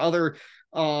come in from other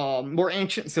more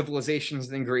ancient civilizations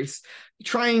than Greece,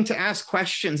 trying to ask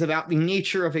questions about the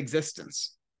nature of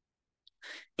existence.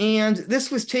 And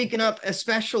this was taken up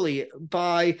especially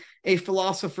by a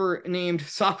philosopher named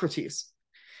Socrates.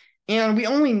 And we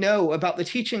only know about the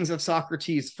teachings of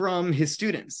Socrates from his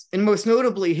students, and most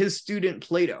notably his student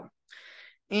Plato.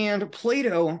 And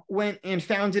Plato went and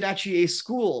founded actually a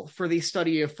school for the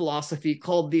study of philosophy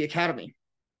called the Academy.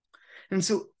 And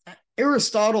so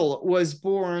Aristotle was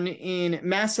born in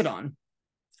Macedon,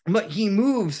 but he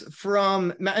moves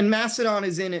from, and Macedon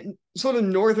is in sort of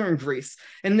northern Greece,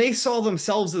 and they saw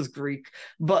themselves as Greek,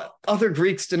 but other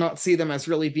Greeks did not see them as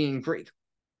really being Greek.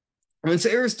 And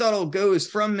so Aristotle goes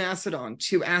from Macedon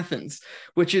to Athens,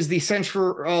 which is the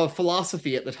center of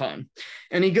philosophy at the time.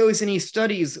 And he goes and he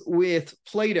studies with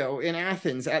Plato in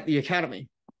Athens at the Academy.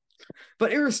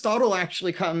 But Aristotle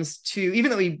actually comes to, even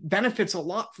though he benefits a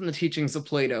lot from the teachings of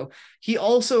Plato, he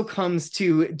also comes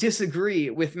to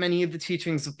disagree with many of the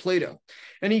teachings of Plato.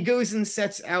 And he goes and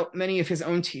sets out many of his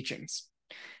own teachings.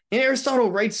 And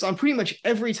Aristotle writes on pretty much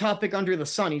every topic under the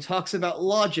sun. He talks about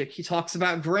logic, he talks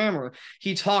about grammar,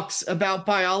 he talks about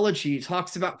biology, he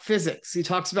talks about physics, he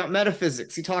talks about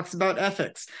metaphysics, he talks about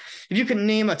ethics. If you can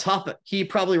name a topic, he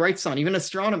probably writes on, even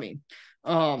astronomy.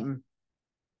 And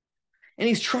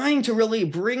he's trying to really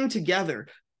bring together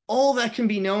all that can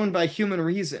be known by human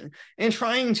reason and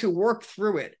trying to work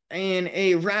through it in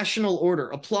a rational order,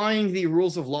 applying the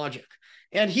rules of logic.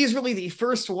 And he's really the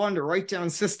first one to write down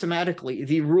systematically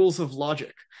the rules of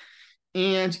logic.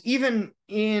 And even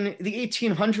in the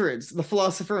 1800s, the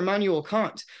philosopher Immanuel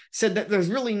Kant said that there's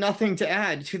really nothing to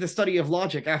add to the study of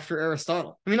logic after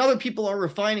Aristotle. I mean, other people are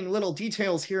refining little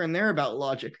details here and there about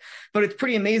logic, but it's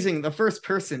pretty amazing the first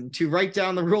person to write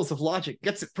down the rules of logic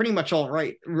gets it pretty much all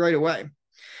right away.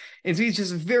 And so he's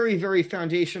just very, very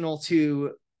foundational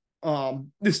to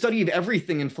the study of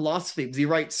everything in philosophy because he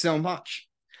writes so much.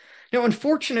 Now,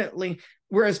 unfortunately,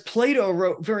 whereas Plato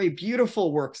wrote very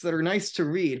beautiful works that are nice to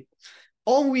read,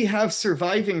 all we have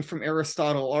surviving from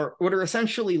Aristotle are what are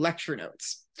essentially lecture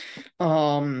notes.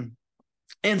 And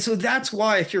so that's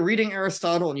why if you're reading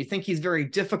Aristotle and you think he's very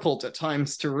difficult at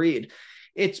times to read,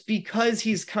 it's because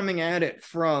he's coming at it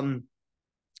from,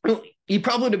 well, he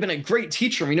probably would have been a great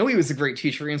teacher. We know he was a great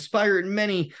teacher. He inspired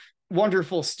many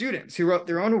wonderful students who wrote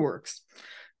their own works.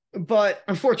 But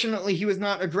unfortunately, he was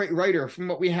not a great writer from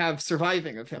what we have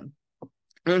surviving of him.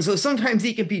 And so sometimes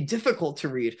he can be difficult to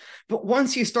read. But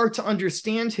once you start to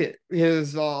understand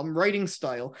his writing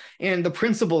style and the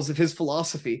principles of his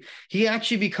philosophy, he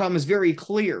actually becomes very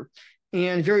clear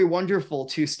and very wonderful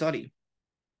to study.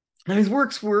 And his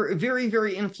works were very,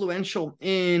 very influential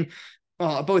in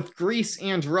both Greece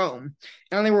and Rome.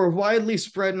 And they were widely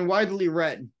spread and widely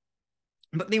read.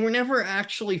 But they were never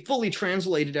actually fully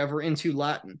translated ever into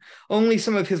Latin. Only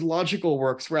some of his logical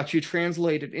works were actually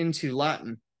translated into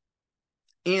Latin.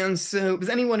 And so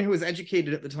anyone who was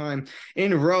educated at the time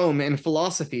in Rome and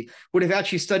philosophy would have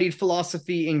actually studied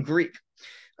philosophy in Greek.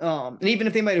 And even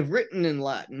if they might have written in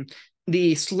Latin,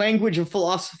 the language of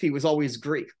philosophy was always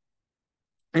Greek.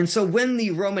 And so when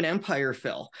the Roman Empire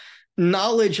fell,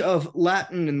 knowledge of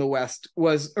Latin in the West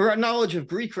was, or knowledge of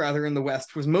Greek rather in the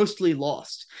West was mostly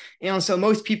lost. And so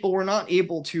most people were not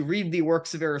able to read the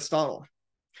works of Aristotle.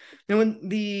 Now, when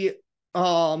the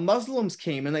Muslims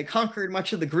came and they conquered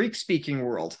much of the Greek-speaking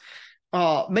world,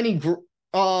 many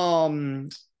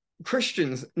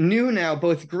Christians knew now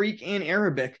both Greek and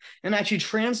Arabic and actually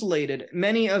translated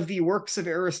many of the works of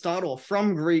Aristotle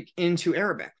from Greek into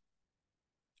Arabic.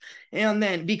 And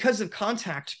then because of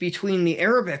contact between the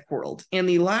Arabic world and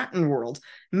the Latin world,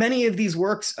 many of these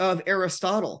works of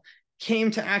Aristotle came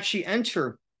to actually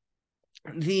enter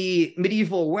the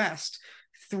medieval West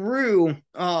through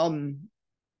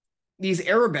these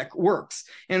Arabic works.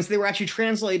 And so they were actually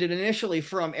translated initially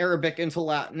from Arabic into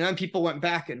Latin. And then people went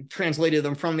back and translated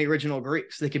them from the original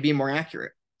Greek so they could be more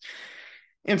accurate.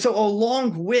 And so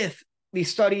along with the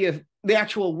study of the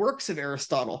actual works of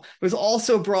Aristotle was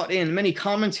also brought in many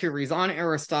commentaries on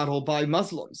Aristotle by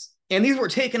Muslims. And these were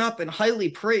taken up and highly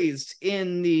praised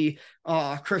in the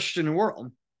Christian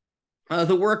world.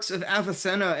 The works of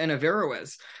Avicenna and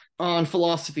Averroes on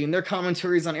philosophy and their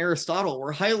commentaries on Aristotle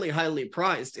were highly, highly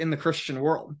prized in the Christian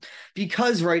world.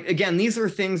 Because, right, again, these are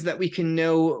things that we can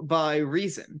know by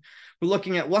reason. We're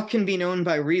looking at what can be known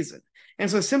by reason. And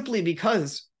so simply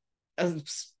because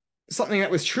something that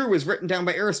was true was written down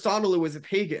by Aristotle, who was a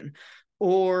pagan,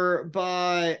 or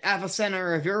by Avicenna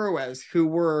or Averroes, who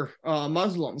were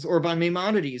Muslims, or by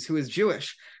Maimonides, who is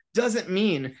Jewish, doesn't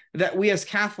mean that we as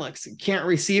Catholics can't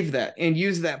receive that and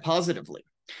use that positively.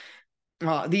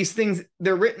 these things,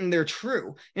 they're written, they're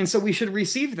true. And so we should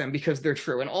receive them because they're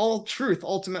true. And all truth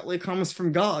ultimately comes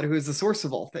from God, who is the source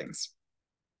of all things.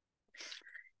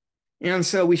 And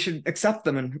so we should accept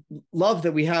them and love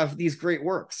that we have these great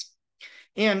works.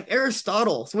 And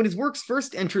Aristotle, so when his works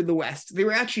first entered the West, they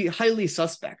were actually highly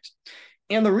suspect.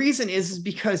 And the reason is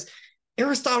because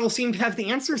Aristotle seemed to have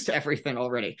the answers to everything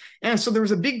already. And so there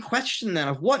was a big question then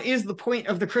of what is the point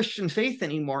of the Christian faith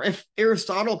anymore if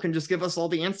Aristotle can just give us all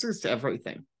the answers to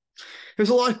everything? There's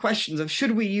a lot of questions of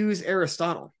should we use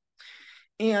Aristotle?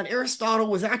 And Aristotle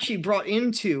was actually brought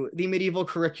into the medieval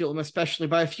curriculum, especially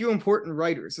by a few important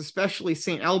writers, especially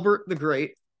St. Albert the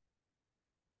Great,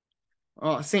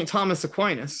 St. Thomas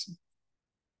Aquinas,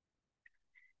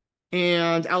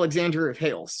 and Alexander of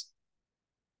Hales.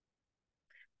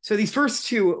 So these first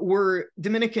two were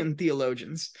Dominican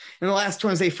theologians, and the last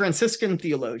one is a Franciscan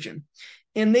theologian.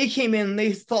 And they came in,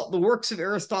 they thought the works of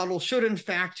Aristotle should in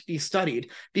fact be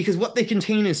studied because what they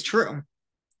contain is true.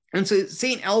 And so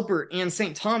St. Albert and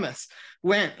St. Thomas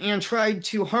went and tried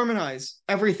to harmonize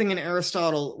everything in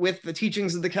Aristotle with the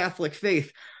teachings of the Catholic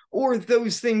faith, or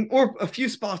those things, or a few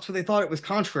spots where they thought it was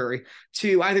contrary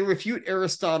to either refute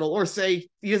Aristotle or say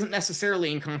he isn't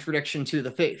necessarily in contradiction to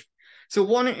the faith. So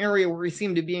one area where he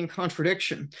seemed to be in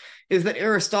contradiction is that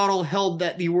Aristotle held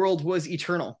that the world was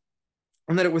eternal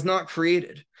and that it was not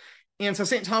created. And so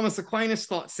St. Thomas Aquinas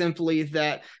thought simply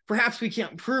that perhaps we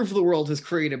can't prove the world is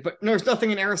created, but there's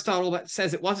nothing in Aristotle that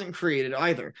says it wasn't created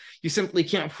either. You simply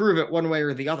can't prove it one way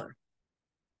or the other.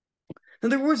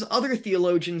 And there was other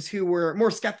theologians who were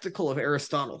more skeptical of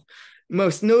Aristotle,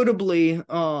 most notably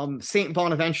St.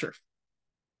 Bonaventure.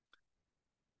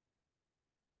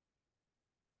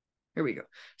 Here we go.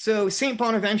 So St.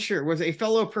 Bonaventure was a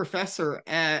fellow professor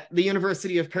at the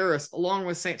University of Paris, along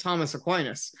with St. Thomas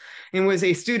Aquinas, and was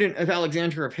a student of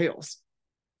Alexander of Hales.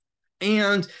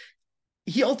 And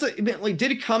he ultimately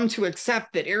did come to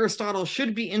accept that Aristotle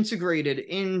should be integrated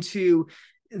into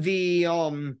the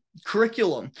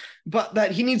curriculum, but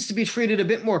that he needs to be treated a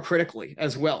bit more critically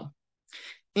as well.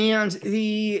 And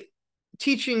the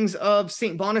teachings of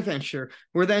St. Bonaventure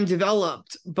were then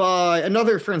developed by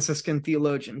another Franciscan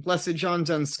theologian, Blessed John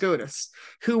Duns Scotus,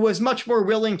 who was much more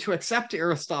willing to accept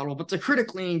Aristotle, but to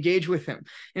critically engage with him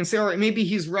and say, all right, maybe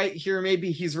he's right here,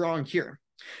 maybe he's wrong here.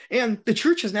 And the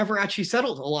church has never actually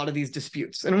settled a lot of these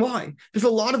disputes. And why? Because a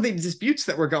lot of the disputes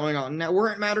that were going on now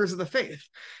weren't matters of the faith.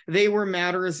 They were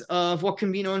matters of what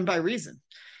can be known by reason.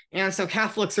 And so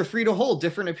Catholics are free to hold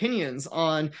different opinions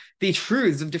on the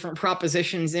truths of different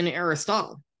propositions in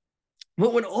Aristotle.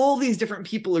 But what all these different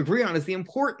people agree on is the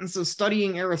importance of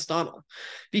studying Aristotle,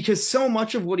 because so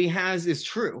much of what he has is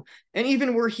true. And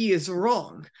even where he is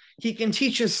wrong, he can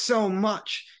teach us so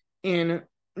much in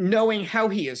knowing how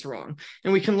he is wrong.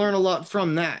 And we can learn a lot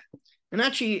from that. And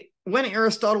actually, when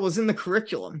Aristotle was in the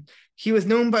curriculum, he was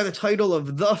known by the title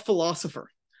of the philosopher.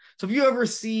 So if you ever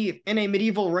see in a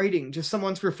medieval writing just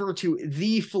someone's referred to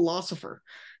the philosopher,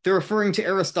 they're referring to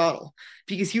Aristotle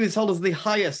because he was held as the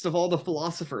highest of all the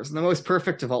philosophers and the most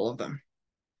perfect of all of them.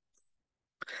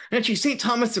 And actually, St.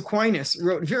 Thomas Aquinas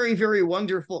wrote very, very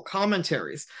wonderful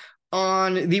commentaries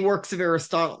on the works of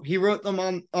Aristotle. He wrote them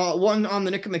on one on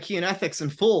the Nicomachean Ethics in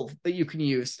full that you can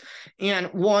use, and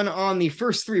one on the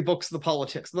first three books of the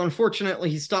Politics. Though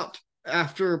unfortunately, he stopped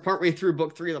after partway through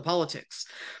book 3 of the Politics.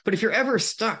 But if you're ever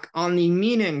stuck on the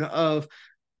meaning of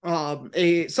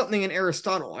something in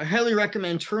Aristotle, I highly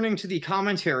recommend turning to the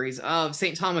commentaries of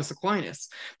St. Thomas Aquinas,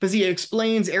 because he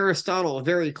explains Aristotle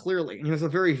very clearly, and he was a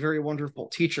very, very wonderful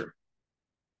teacher.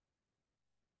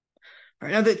 All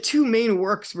right, now the two main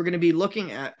works we're going to be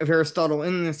looking at of Aristotle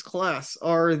in this class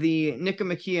are the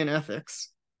Nicomachean Ethics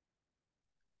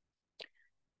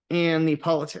and the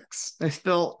Politics. I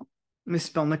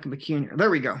misspell Nicomachean here. There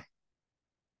we go.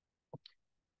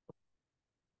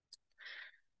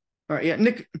 All right, yeah,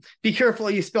 be careful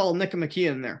you spell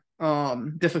Nicomachean there.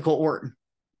 Difficult word.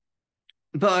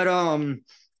 But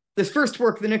this first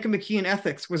work, the Nicomachean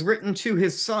Ethics, was written to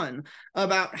his son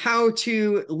about how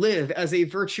to live as a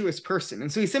virtuous person.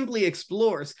 And so he simply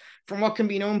explores, from what can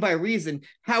be known by reason,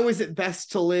 how is it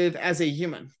best to live as a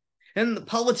human? And in the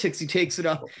Politics, he takes it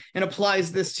up and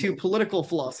applies this to political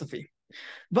philosophy.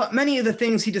 But many of the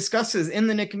things he discusses in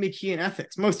the Nicomachean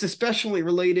Ethics, most especially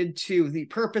related to the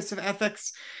purpose of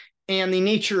ethics and the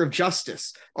nature of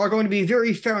justice, are going to be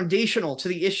very foundational to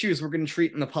the issues we're going to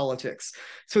treat in the Politics.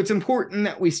 So it's important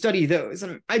that we study those.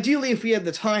 And ideally, if we had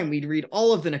the time, we'd read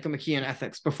all of the Nicomachean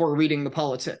Ethics before reading the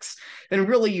Politics. And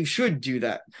really, you should do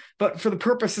that. But for the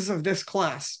purposes of this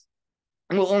class,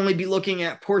 we'll only be looking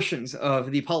at portions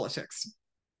of the Politics.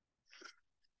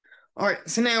 All right,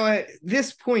 so now at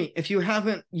this point, if you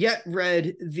haven't yet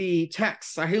read the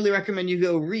texts, I highly recommend you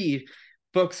go read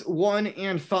books 1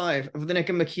 and 5 of the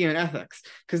Nicomachean Ethics,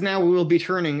 because now we will be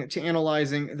turning to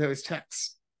analyzing those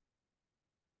texts.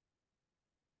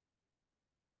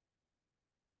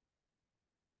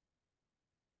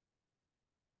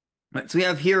 Right, so we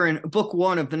have here in book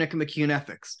 1 of the Nicomachean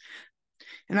Ethics.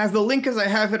 And as the link as I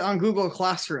have it on Google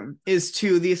Classroom is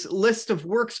to this list of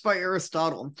works by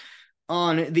Aristotle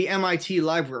on the MIT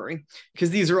library,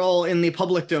 because these are all in the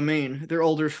public domain. They're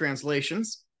older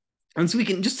translations. And so we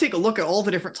can just take a look at all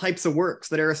the different types of works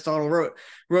that Aristotle wrote.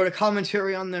 Wrote a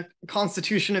commentary on the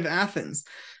Constitution of Athens,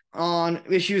 on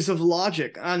issues of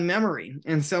logic, on memory,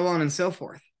 and so on and so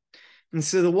forth. And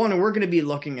so the one we're going to be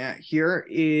looking at here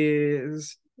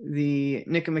is the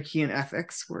Nicomachean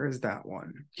Ethics. Where is that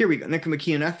one? Here we go,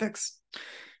 Nicomachean Ethics.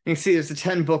 You can see there's a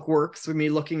 10-book work, so we're going to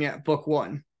be looking at book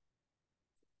 1.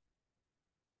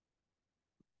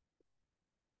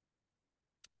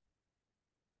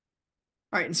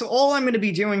 All right, and so all I'm going to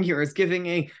be doing here is giving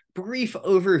a brief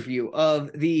overview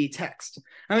of the text.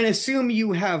 I'm going to assume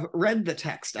you have read the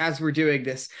text as we're doing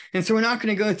this, and so we're not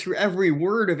going to go through every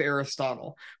word of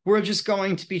Aristotle. We're just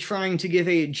going to be trying to give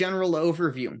a general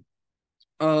overview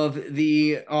of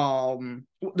the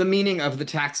meaning of the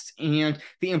text and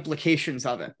the implications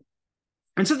of it.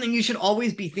 And something you should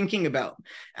always be thinking about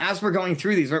as we're going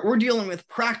through these, right? We're dealing with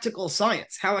practical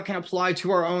science, how it can apply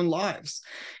to our own lives.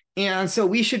 And so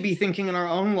we should be thinking in our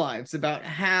own lives about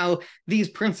how these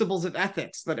principles of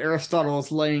ethics that Aristotle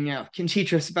is laying out can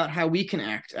teach us about how we can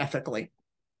act ethically.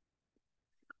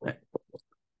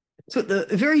 So at the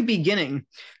very beginning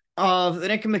of the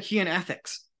Nicomachean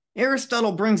Ethics,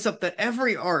 Aristotle brings up that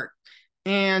every art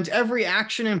and every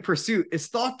action and pursuit is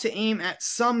thought to aim at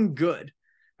some good.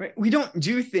 Right? We don't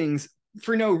do things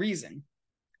for no reason.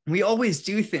 We always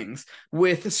do things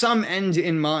with some end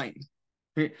in mind.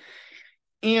 Right?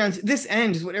 And this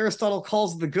end is what Aristotle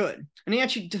calls the good. And he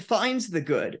actually defines the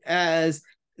good as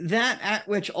that at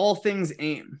which all things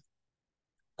aim.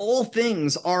 All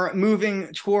things are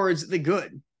moving towards the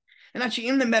good. And actually,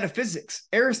 in the Metaphysics,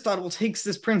 Aristotle takes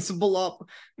this principle up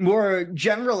more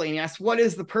generally and asks, what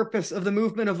is the purpose of the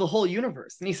movement of the whole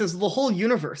universe? And he says the whole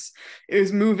universe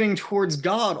is moving towards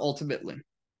God ultimately.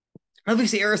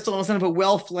 Obviously, Aristotle doesn't have a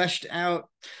well-fleshed out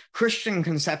Christian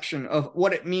conception of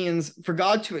what it means for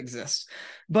God to exist,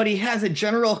 but he has a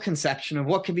general conception of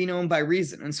what can be known by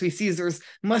reason. And so he sees there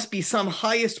must be some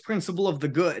highest principle of the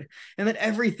good, and that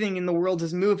everything in the world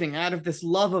is moving out of this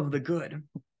love of the good.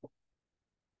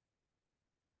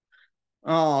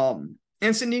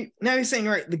 And so now he's saying,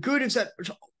 all right, the good is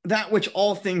that which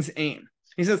all things aim.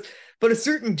 He says, but a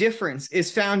certain difference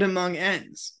is found among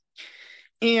ends.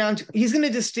 And he's going to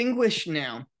distinguish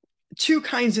now two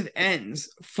kinds of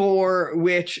ends for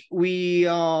which we,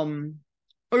 or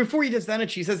before he does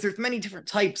that, he says there's many different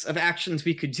types of actions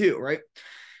we could do, right?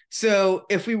 So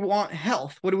if we want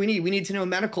health, what do we need? We need to know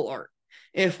medical art.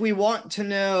 If we want to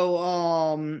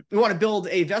know, we want to build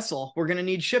a vessel, we're going to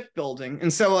need shipbuilding,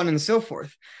 and so on and so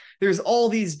forth. There's all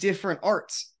these different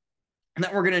arts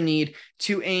that we're going to need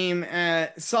to aim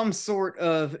at some sort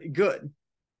of good.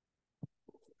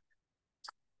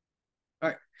 All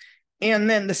right. And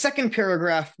then the second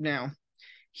paragraph now,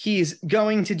 he's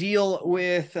going to deal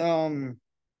with the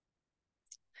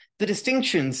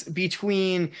distinctions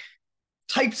between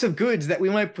types of goods that we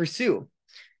might pursue.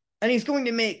 And he's going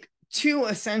to make two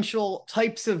essential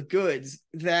types of goods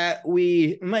that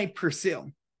we might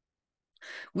pursue.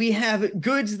 We have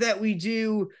goods that we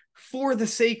do for the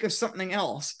sake of something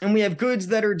else, and we have goods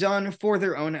that are done for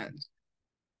their own end.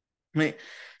 Right?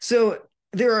 So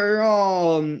there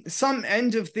are some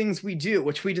end of things we do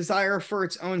which we desire for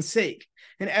its own sake,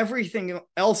 and everything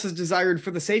else is desired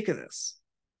for the sake of this.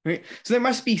 Right? So there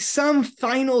must be some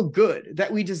final good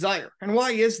that we desire. And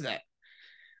why is that?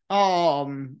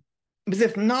 Because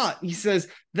if not, he says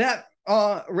that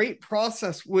rate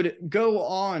process would go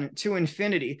on to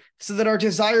infinity, so that our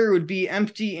desire would be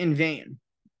empty and vain.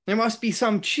 There must be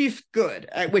some chief good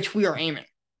at which we are aiming.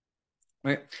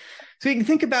 Right? So you can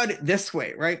think about it this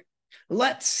way, right?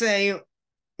 Let's say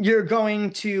you're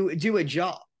going to do a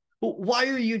job. Well, why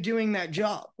are you doing that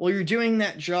job? Well, you're doing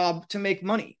that job to make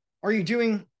money. Are you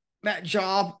doing that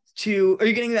job are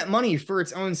you getting that money for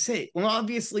its own sake? Well,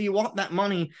 obviously you want that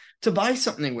money to buy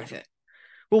something with it.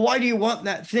 Well, why do you want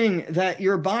that thing that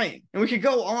you're buying? And we could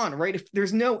go on, right? If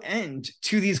there's no end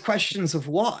to these questions of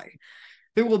why,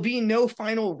 there will be no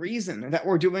final reason that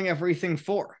we're doing everything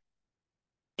for.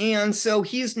 And so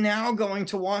he's now going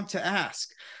to want to ask,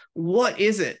 what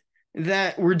is it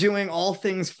that we're doing all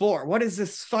things for? What is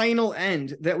this final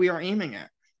end that we are aiming at?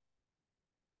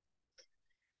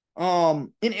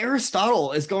 And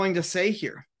Aristotle is going to say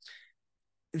here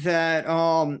that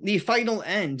the final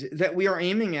end that we are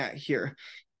aiming at here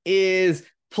is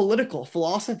political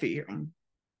philosophy.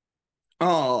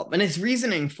 And his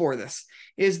reasoning for this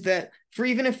is that for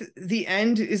even if the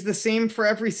end is the same for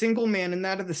every single man and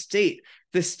that of the state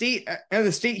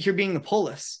here being the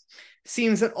polis,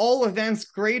 seems that all events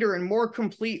greater and more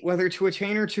complete, whether to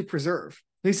attain or to preserve.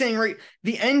 He's saying, right,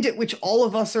 the end at which all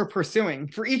of us are pursuing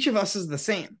for each of us is the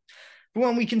same. But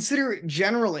when we consider it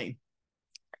generally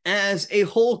as a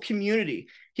whole community,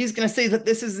 he's going to say that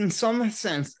this is in some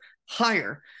sense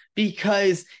higher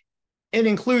because it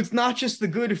includes not just the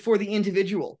good for the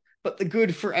individual, but the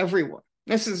good for everyone.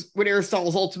 This is what Aristotle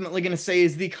is ultimately going to say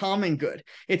is the common good.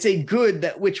 It's a good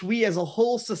that which we as a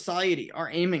whole society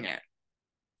are aiming at.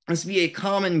 This be a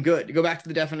common good, to go back to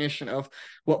the definition of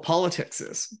what politics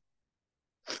is.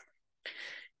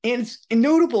 And it's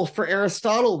notable for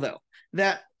Aristotle, though,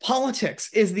 that politics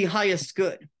is the highest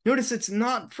good. Notice it's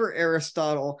not for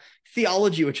Aristotle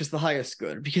theology, which is the highest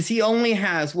good, because he only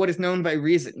has what is known by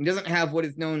reason. He doesn't have what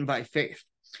is known by faith.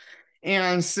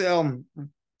 And so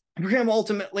for him,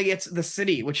 ultimately, it's the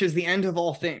city, which is the end of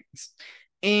all things.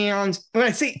 And when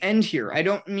I say end here, I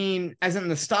don't mean as in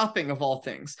the stopping of all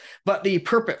things, but the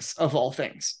purpose of all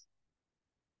things.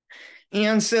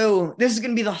 And so this is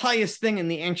going to be the highest thing in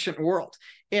the ancient world.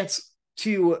 It's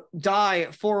to die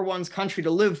for one's country,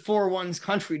 to live for one's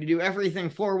country, to do everything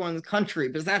for one's country,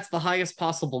 because that's the highest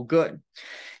possible good.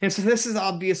 And so this is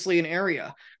obviously an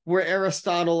area where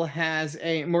Aristotle has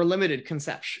a more limited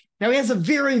conception. Now, he has a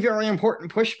very, very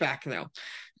important pushback, though,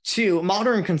 to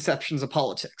modern conceptions of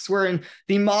politics, wherein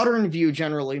the modern view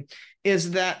generally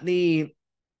is that the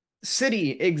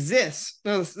city exists,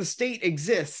 the state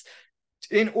exists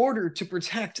in order to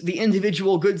protect the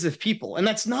individual goods of people. And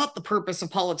that's not the purpose of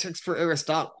politics for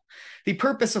Aristotle. The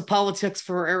purpose of politics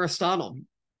for Aristotle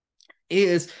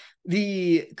is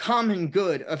the common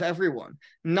good of everyone,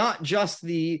 not just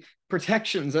the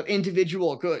protections of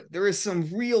individual good. There is some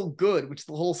real good which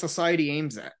the whole society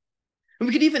aims at. And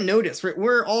we could even notice, right,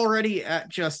 we're already at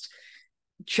just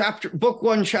book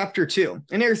 1, chapter 2.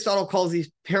 And Aristotle calls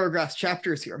these paragraphs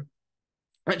chapters here.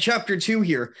 At chapter 2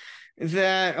 here,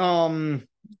 that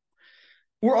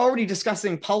we're already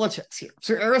discussing politics here.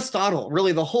 So Aristotle,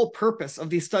 really the whole purpose of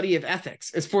the study of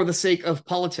ethics is for the sake of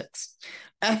politics.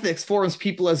 Ethics forms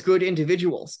people as good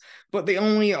individuals, but they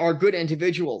only are good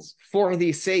individuals for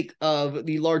the sake of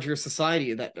the larger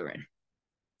society that they're in.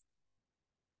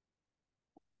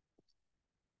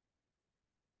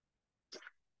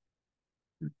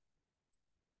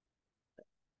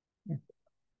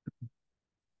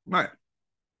 All right.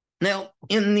 Now,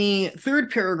 in the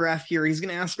third paragraph here, he's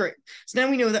going to ask, right, so now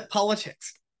we know that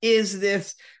politics is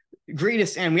this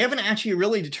greatest end. We haven't actually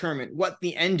really determined what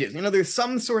the end is. You know, there's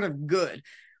some sort of good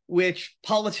which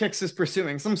politics is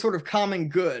pursuing, some sort of common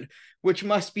good, which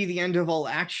must be the end of all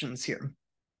actions here.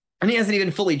 And he hasn't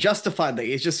even fully justified that.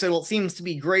 He's just said, well, it seems to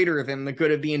be greater than the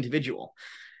good of the individual.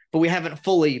 But we haven't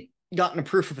fully gotten a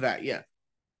proof of that yet.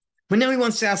 But now he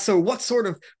wants to ask, so what sort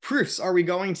of proofs are we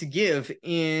going to give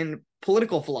in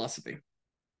political philosophy?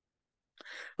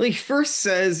 Well, he first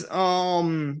says,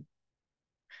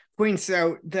 points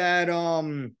out that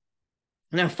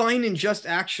now fine and just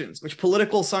actions, which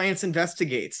political science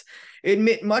investigates,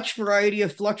 admit much variety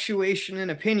of fluctuation in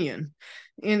opinion,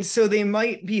 and so they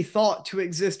might be thought to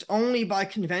exist only by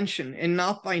convention and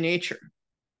not by nature.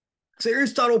 So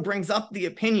Aristotle brings up the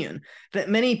opinion that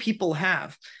many people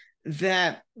have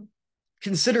that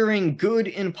considering good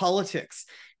in politics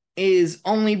is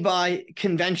only by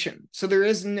convention. So there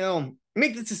is no,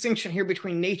 make this distinction here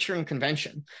between nature and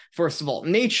convention. First of all,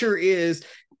 nature is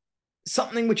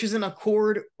something which is in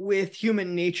accord with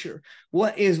human nature,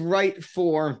 what is right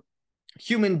for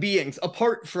human beings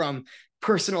apart from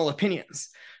personal opinions,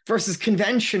 versus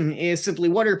convention is simply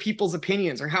what are people's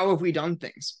opinions or how have we done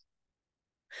things.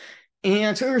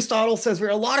 And so Aristotle says where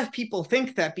a lot of people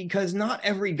think that because not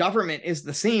every government is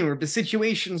the same or the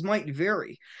situations might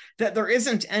vary, that there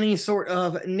isn't any sort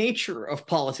of nature of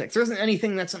politics. There isn't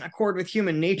anything that's in accord with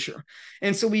human nature.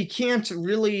 And so we can't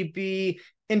really be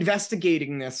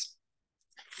investigating this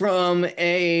from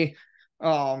a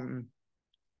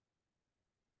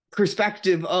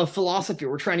perspective of philosophy.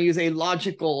 We're trying to use a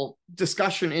logical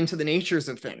discussion into the natures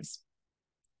of things.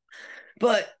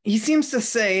 But he seems to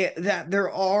say that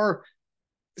there are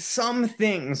some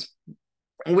things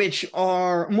which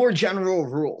are more general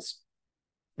rules.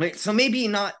 Right? So maybe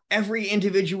not every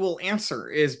individual answer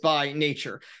is by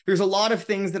nature. There's a lot of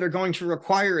things that are going to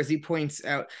require, as he points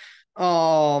out,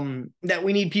 that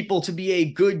we need people to be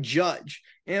a good judge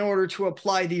in order to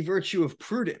apply the virtue of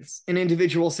prudence in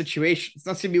individual situations.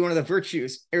 That's going to be one of the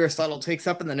virtues Aristotle takes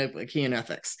up in the Nicomachean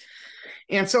Ethics.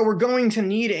 And so we're going to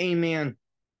need a man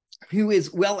who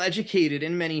is well educated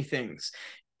in many things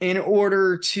in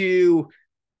order to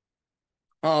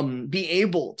be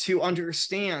able to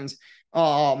understand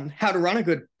how to run a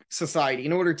good society,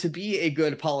 in order to be a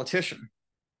good politician.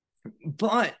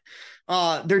 But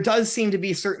there does seem to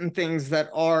be certain things that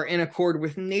are in accord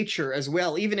with nature as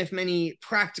well, even if many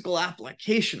practical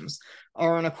applications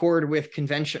are in accord with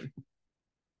convention.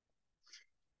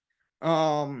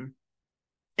 And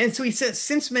so he says,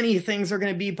 since many things are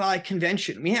going to be by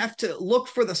convention, we have to look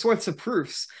for the sorts of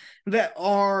proofs that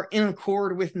are in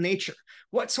accord with nature.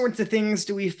 What sorts of things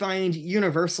do we find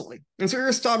universally? And so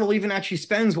Aristotle even actually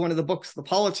spends one of the books, The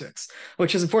Politics,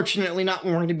 which is unfortunately not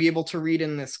one we're going to be able to read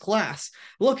in this class,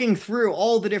 looking through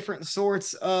all the different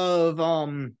sorts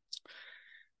of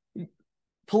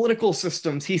political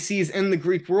systems he sees in the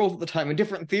Greek world at the time, and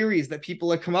different theories that people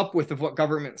had come up with of what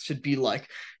governments should be like,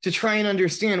 to try and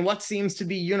understand what seems to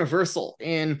be universal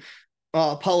in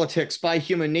politics by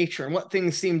human nature, and what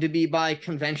things seem to be by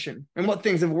convention, and what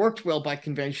things have worked well by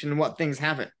convention, and what things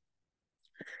haven't.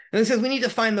 And it says we need to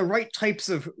find the right types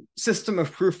of system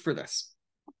of proof for this.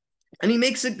 And he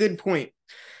makes a good point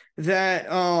that,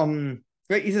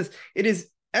 right, he says, it is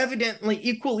evidently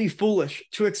equally foolish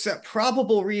to accept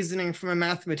probable reasoning from a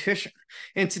mathematician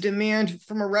and to demand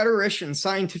from a rhetorician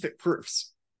scientific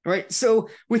proofs, right? So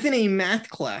within a math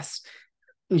class,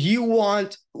 you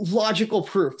want logical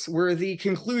proofs where the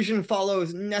conclusion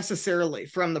follows necessarily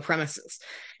from the premises.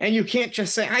 And you can't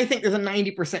just say, I think there's a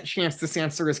 90% chance this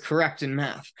answer is correct in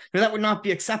math. Now, that would not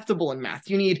be acceptable in math.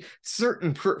 You need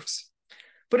certain proofs.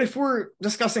 But if we're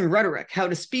discussing rhetoric, how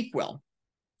to speak well,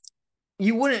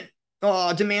 you wouldn't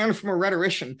demand from a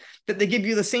rhetorician that they give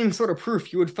you the same sort of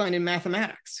proof you would find in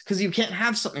mathematics, because you can't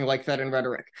have something like that in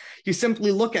rhetoric. You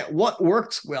simply look at what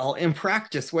works well in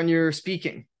practice when you're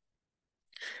speaking.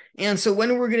 And so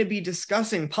when we're going to be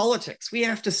discussing politics, we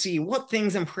have to see what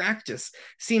things in practice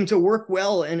seem to work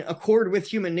well and accord with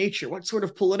human nature, what sort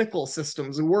of political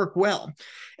systems work well.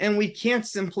 And we can't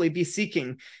simply be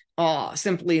seeking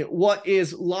simply what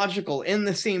is logical in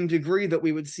the same degree that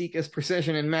we would seek as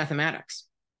precision in mathematics.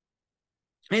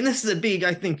 And this is a big,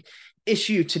 I think,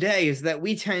 issue today, is that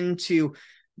we tend to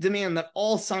demand that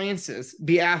all sciences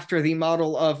be after the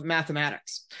model of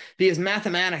mathematics, because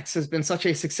mathematics has been such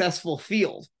a successful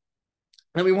field,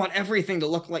 and we want everything to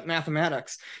look like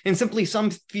mathematics. And simply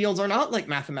some fields are not like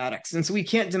mathematics, and so we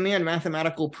can't demand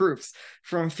mathematical proofs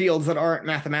from fields that aren't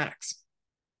mathematics.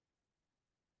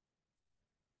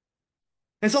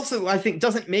 This also, I think,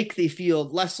 doesn't make the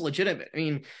field less legitimate. I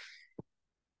mean,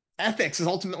 ethics is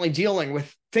ultimately dealing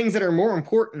with things that are more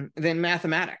important than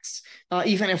mathematics,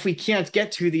 even if we can't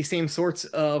get to the same sorts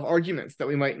of arguments that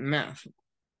we might in math.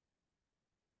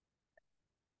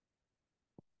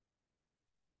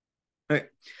 All right.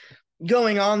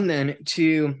 Going on then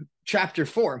to chapter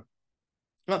 4.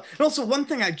 And also, one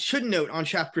thing I should note on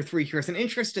chapter 3 here is an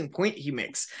interesting point he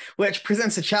makes, which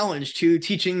presents a challenge to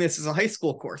teaching this as a high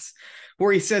school course,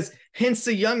 where he says, hence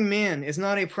a young man is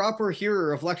not a proper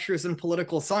hearer of lectures in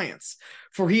political science,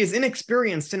 for he is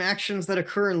inexperienced in actions that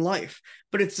occur in life,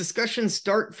 but its discussions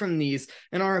start from these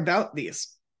and are about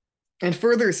these. And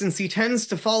further, since he tends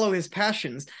to follow his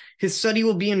passions, his study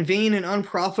will be in vain and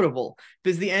unprofitable,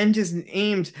 because the end is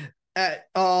aimed at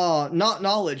not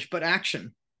knowledge, but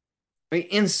action. Right?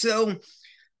 And so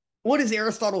what is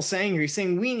Aristotle saying here? He's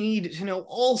saying we need to know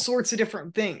all sorts of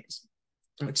different things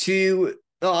to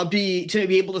be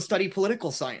able to study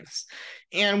political science.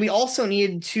 And we also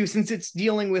need to, since it's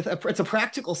dealing with it's a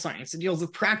practical science, it deals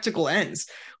with practical ends,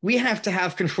 we have to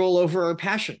have control over our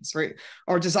passions, right?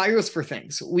 Our desires for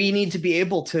things. We need to be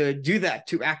able to do that,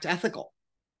 to act ethical.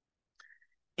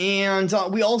 And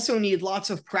we also need lots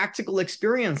of practical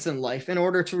experience in life in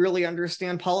order to really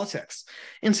understand politics.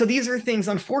 And so these are things,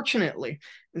 unfortunately,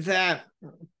 that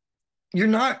you're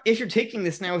not, if you're taking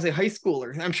this now as a high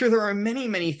schooler, I'm sure there are many,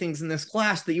 many things in this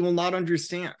class that you will not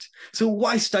understand. So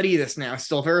why study this now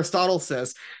still? If Aristotle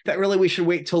says that really we should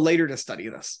wait till later to study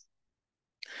this.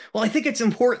 Well, I think it's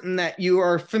important that you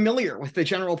are familiar with the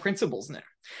general principles now,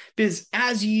 because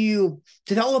as you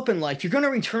develop in life, you're going to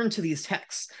return to these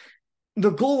texts.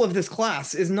 The goal of this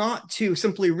class is not to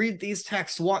simply read these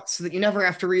texts once so that you never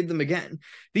have to read them again.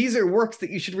 These are works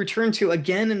that you should return to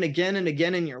again and again and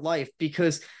again in your life,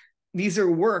 because these are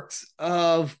works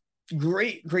of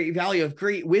great, great value, of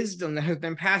great wisdom that have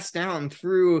been passed down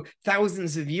through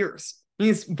thousands of years.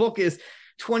 This book is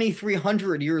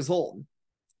 2,300 years old.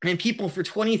 And people for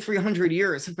 2,300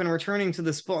 years have been returning to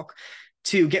this book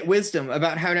to get wisdom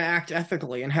about how to act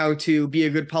ethically and how to be a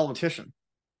good politician.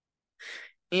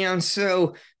 And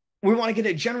so we want to get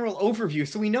a general overview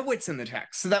so we know what's in the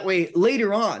text. So that way,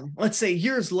 later on, let's say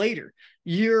years later,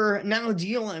 you're now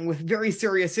dealing with very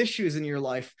serious issues in your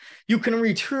life. You can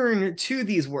return to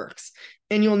these works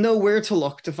and you'll know where to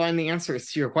look to find the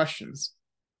answers to your questions.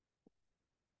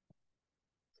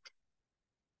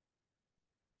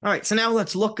 All right, so now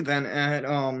let's look then at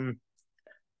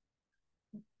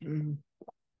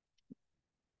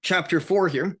chapter 4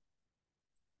 here.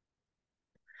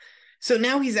 So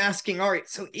now he's asking, all right,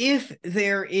 so if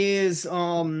there is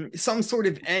some sort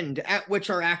of end at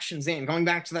which our actions end, going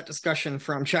back to that discussion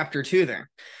from chapter 2 there,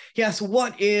 he asks,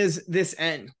 what is this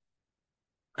end?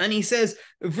 And he says,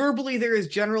 verbally, there is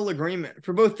general agreement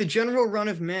for both the general run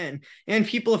of men and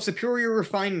people of superior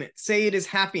refinement, say it is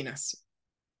happiness,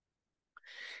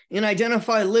 and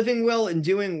identify living well and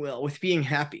doing well with being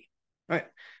happy. All right.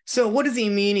 So what does he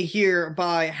mean here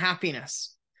by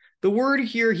happiness? The word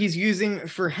here he's using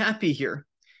for happy here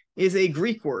is a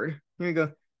Greek word. Here we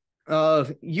go,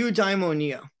 of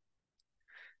eudaimonia.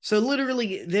 So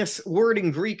literally, this word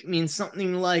in Greek means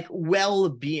something like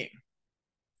well-being,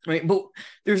 right? But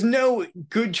there's no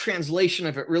good translation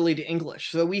of it really to English.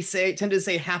 So we tend to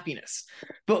say happiness,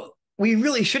 but we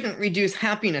really shouldn't reduce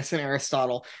happiness in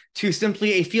Aristotle to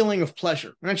simply a feeling of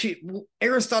pleasure. And actually,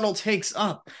 Aristotle takes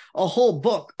up a whole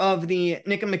book of the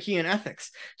Nicomachean Ethics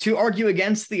to argue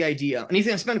against the idea, and he's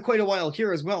going to spend quite a while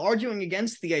here as well, arguing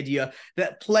against the idea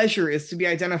that pleasure is to be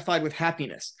identified with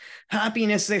happiness.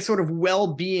 Happiness is a sort of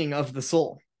well-being of the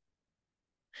soul.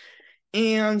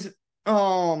 And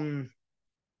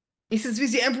he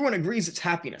says, everyone agrees it's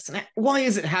happiness. And why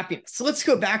is it happiness? So let's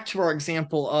go back to our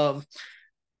example of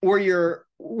where you're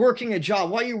working a job.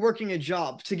 Why are you working a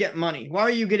job? To get money. Why are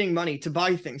you getting money? To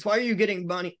buy things. Why are you getting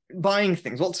money buying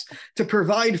things? Well, it's to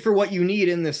provide for what you need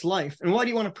in this life. And why do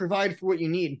you want to provide for what you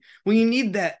need? Well, you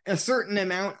need that a certain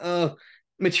amount of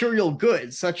material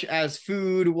goods, such as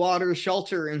food, water,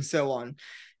 shelter, and so on,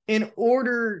 in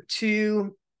order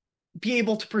to be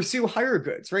able to pursue higher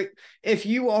goods, right? If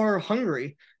you are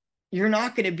hungry, you're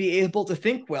not going to be able to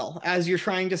think well as you're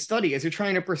trying to study, as you're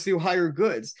trying to pursue higher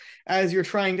goods, as you're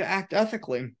trying to act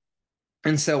ethically,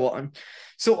 and so on.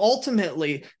 So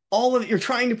ultimately, you're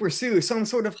trying to pursue some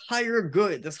sort of higher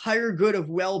good, this higher good of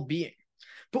well-being.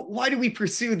 But why do we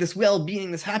pursue this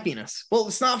well-being, this happiness? Well,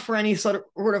 it's not for any sort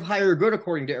of higher good,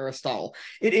 according to Aristotle.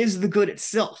 It is the good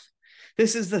itself.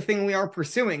 This is the thing we are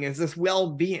pursuing, is this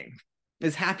well-being,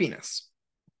 is happiness.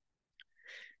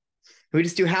 We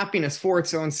just do happiness for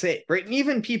its own sake, right? And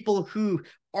even people who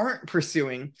aren't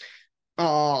pursuing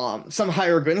some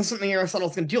higher good, and something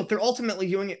Aristotle's going to deal with, they're ultimately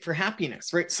doing it for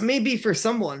happiness, right? So maybe for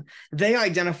someone, they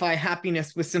identify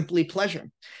happiness with simply pleasure,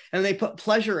 and they put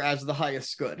pleasure as the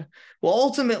highest good. Well,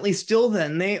 ultimately, still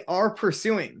then, they are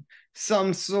pursuing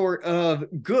some sort of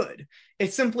good.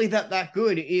 It's simply that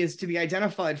good is to be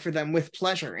identified for them with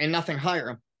pleasure and nothing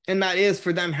higher, and that is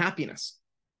for them happiness.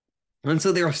 And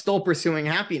so they're still pursuing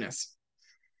happiness.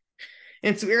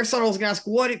 And so Aristotle's going to ask,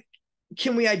 what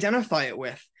can we identify it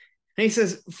with? And he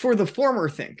says, for the former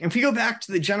thing. And if you go back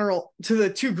to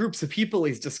the two groups of people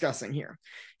he's discussing here,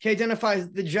 he identifies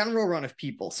the general run of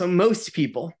people, so most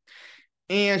people,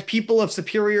 and people of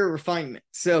superior refinement,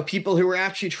 so people who are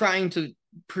actually trying to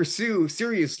pursue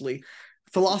seriously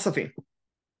philosophy.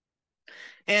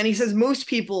 And he says most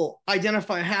people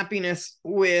identify happiness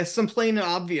with some plain and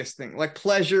obvious thing, like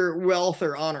pleasure, wealth,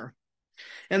 or honor.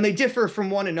 And they differ from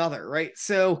one another, right?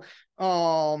 So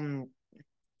when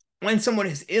someone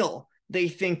is ill, they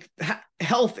think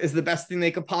health is the best thing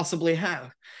they could possibly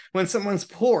have. When someone's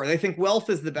poor, they think wealth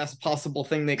is the best possible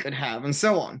thing they could have, and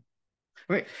so on.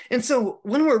 Right. And so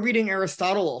when we're reading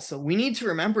Aristotle also, we need to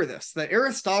remember this, that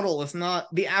Aristotle is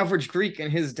not the average Greek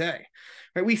in his day.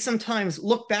 Right? We sometimes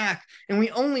look back and we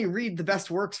only read the best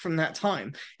works from that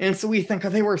time. And so we think, oh,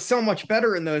 they were so much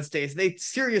better in those days. They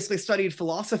seriously studied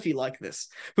philosophy like this.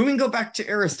 But we can go back to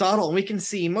Aristotle and we can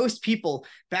see most people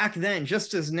back then,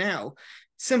 just as now,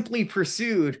 simply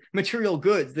pursued material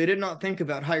goods. They did not think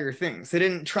about higher things. They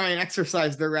didn't try and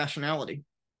exercise their rationality.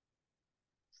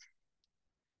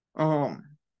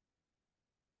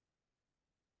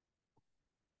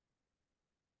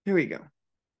 Here we go.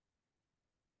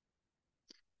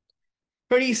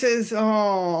 But he says, they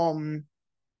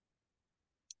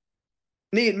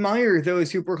admire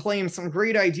those who proclaim some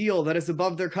great ideal that is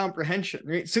above their comprehension,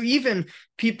 right? So even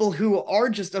people who are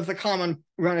just of the common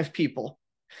run of people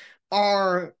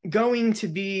are going to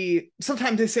be,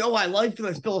 sometimes they say, oh, I like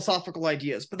those philosophical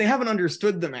ideas, but they haven't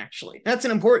understood them actually. That's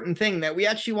an important thing, that we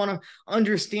actually want to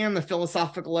understand the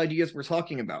philosophical ideas we're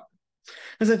talking about.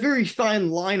 There's a very fine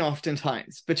line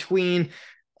oftentimes between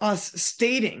us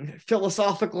stating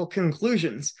philosophical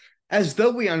conclusions as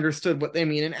though we understood what they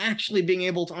mean and actually being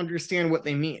able to understand what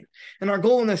they mean. And our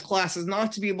goal in this class is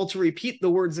not to be able to repeat the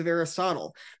words of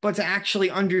Aristotle, but to actually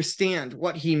understand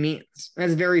what he means.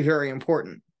 That's very, very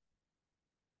important.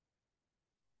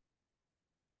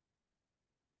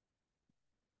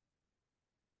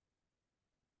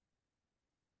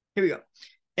 Here we go.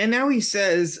 And now he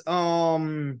says,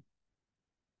 right,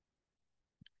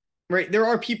 there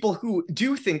are people who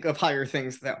do think of higher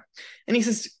things, though. And he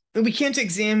says, we can't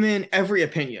examine every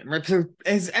opinion, right? So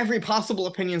as every possible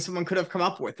opinion someone could have come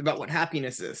up with about what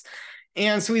happiness is.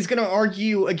 And so he's going to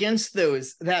argue against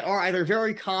those that are either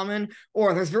very common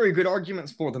or there's very good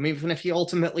arguments for them, even if he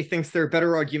ultimately thinks there are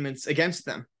better arguments against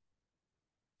them.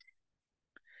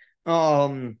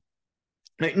 Now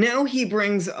he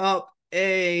brings up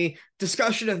a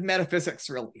discussion of metaphysics,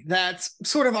 really. That's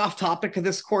sort of off topic of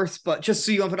this course, but just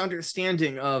so you have an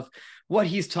understanding of what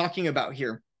he's talking about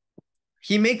here.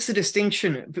 He makes a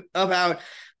distinction about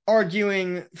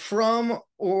arguing from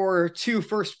or to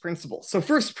first principles. So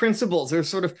first principles are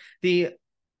sort of the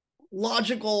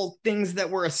logical things that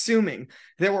we're assuming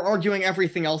that we're arguing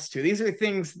everything else to. These are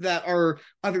things that are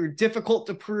either difficult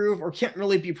to prove or can't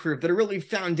really be proved, that are really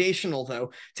foundational,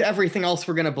 though, to everything else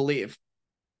we're going to believe.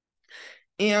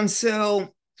 And so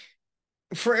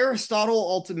for Aristotle,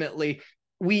 ultimately,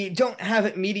 we don't have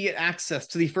immediate access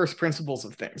to the first principles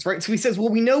of things, right? So he says, well,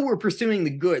 we know we're pursuing the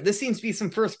good. This seems to be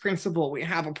some first principle we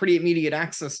have a pretty immediate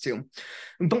access to,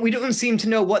 but we don't seem to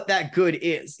know what that good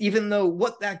is, even though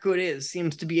what that good is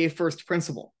seems to be a first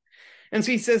principle. And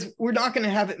so he says, we're not going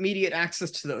to have immediate access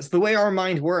to those. The way our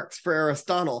mind works for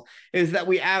Aristotle is that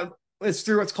we have, it's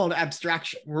through what's called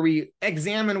abstraction, where we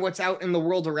examine what's out in the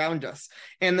world around us,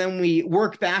 and then we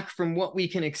work back from what we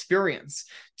can experience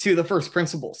to the first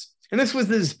principles. And this was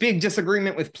this big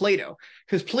disagreement with Plato,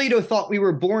 because Plato thought we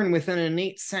were born with an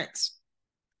innate sense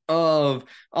of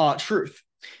truth.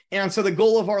 And so the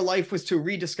goal of our life was to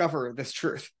rediscover this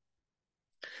truth.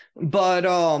 But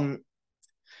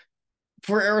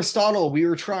for Aristotle, we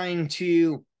were trying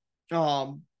to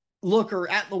look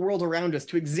at the world around us,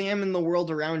 to examine the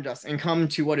world around us and come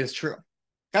to what is true.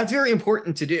 That's very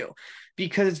important to do,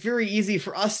 because it's very easy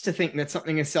for us to think that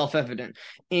something is self-evident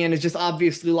and is just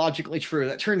obviously logically true.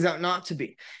 That turns out not to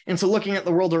be. And so looking at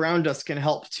the world around us can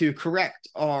help to correct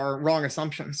our wrong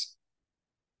assumptions.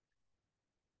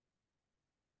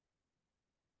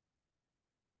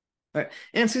 Right.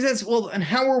 And so he says, well, and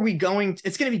how are we going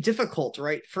it's going to be difficult,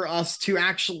 right, for us to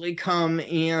actually come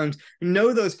and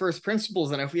know those first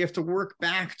principles, and if we have to work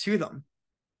back to them.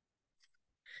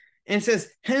 And it says,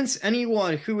 hence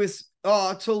anyone who is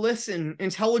to listen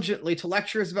intelligently to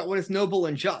lectures about what is noble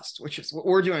and just, which is what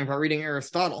we're doing by reading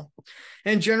Aristotle,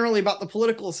 and generally about the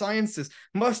political sciences,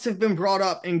 must have been brought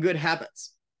up in good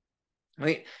habits,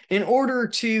 right? In order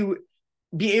to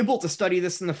be able to study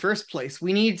this in the first place,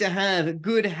 we need to have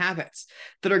good habits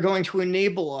that are going to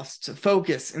enable us to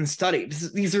focus and study.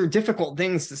 These are difficult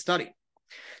things to study.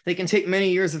 They can take many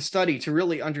years of study to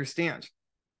really understand.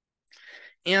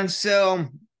 And so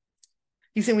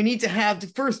he's saying we need to have to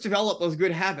first develop those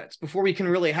good habits before we can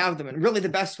really have them. And really the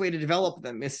best way to develop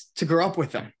them is to grow up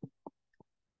with them.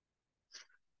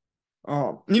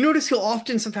 You notice he'll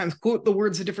often sometimes quote the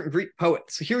words of different Greek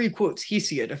poets. So here he quotes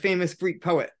Hesiod, a famous Greek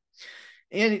poet.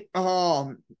 And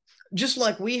just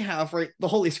like we have, right, the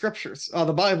Holy Scriptures,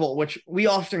 the Bible, which we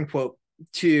often quote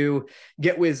to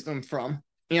get wisdom from,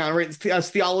 right, as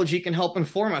theology can help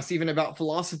inform us even about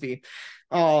philosophy.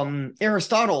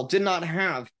 Aristotle did not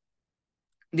have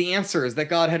the answers that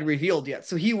God had revealed yet,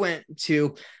 so he went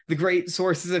to the great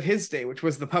sources of his day, which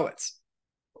was the poets.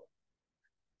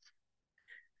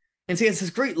 And so he has this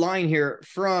great line here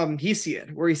from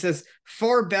Hesiod, where he says,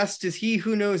 far best is he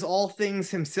who knows all things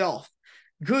himself.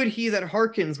 Good he that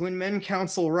hearkens when men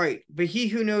counsel right, but he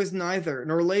who knows neither,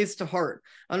 nor lays to heart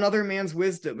another man's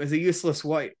wisdom is a useless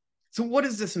wight. So what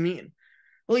does this mean?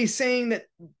 Well, he's saying that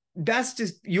best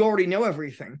is you already know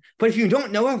everything. But if you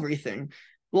don't know everything,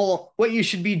 well, what you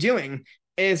should be doing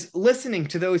is listening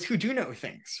to those who do know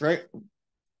things, right?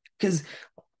 Because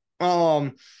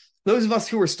those of us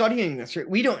who are studying this, right,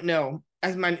 we don't know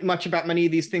as much about many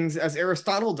of these things as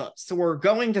Aristotle does. So we're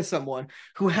going to someone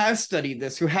who has studied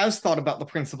this, who has thought about the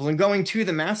principles, and going to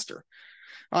the master.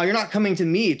 You're not coming to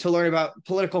me to learn about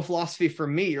political philosophy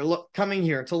from me. You're coming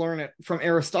here to learn it from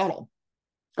Aristotle.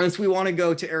 And so we want to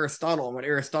go to Aristotle and what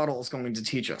Aristotle is going to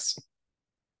teach us.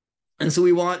 And so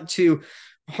we want to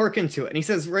hearken to it. And he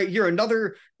says right here,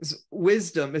 another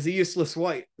wisdom is a useless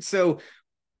wight. So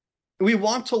we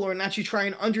want to learn, actually try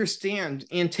and understand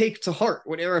and take to heart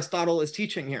what Aristotle is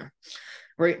teaching here,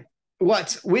 right?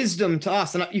 What's wisdom to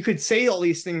us? And you could say all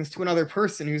these things to another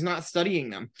person who's not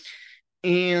studying them,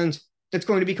 and it's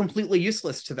going to be completely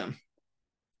useless to them.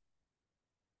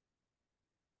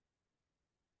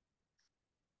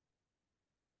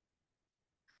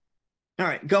 All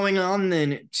right, going on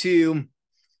then to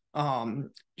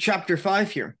chapter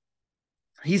 5 here.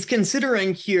 He's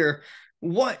considering here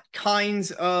what kinds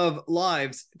of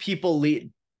lives people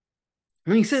lead.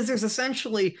 And he says there's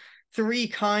essentially 3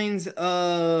 kinds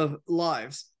of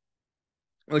lives,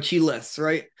 which he lists,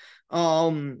 right?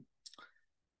 And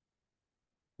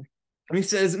he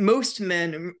says most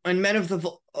men and men of the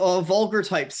vulgar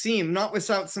type seem, not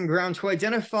without some ground, to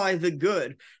identify the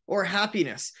good or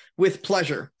happiness with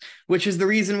pleasure, which is the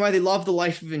reason why they love the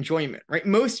life of enjoyment, right?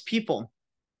 Most people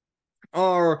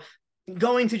are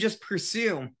going to just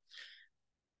pursue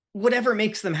whatever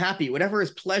makes them happy, whatever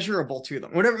is pleasurable to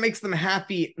them, whatever makes them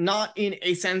happy, not in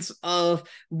a sense of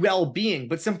well-being,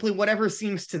 but simply whatever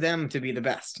seems to them to be the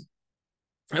best,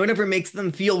 whatever makes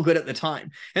them feel good at the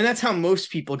time. And that's how most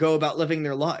people go about living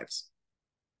their lives.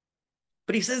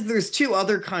 But he says there's 2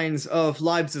 other kinds of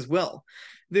lives as well.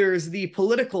 There's the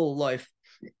political life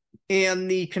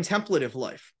and the contemplative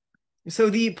life. So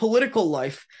the political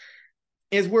life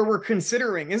is where we're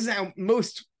considering, this is how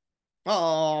most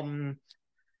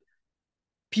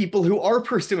people who are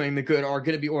pursuing the good are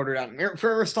going to be ordered out. For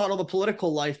Aristotle, the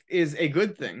political life is a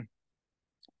good thing.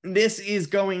 This is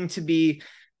going to be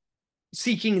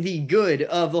seeking the good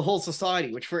of the whole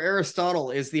society, which for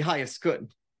Aristotle is the highest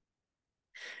good.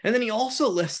 And then he also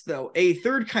lists, though, a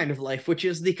 3rd kind of life, which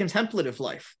is the contemplative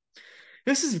life.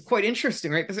 This is quite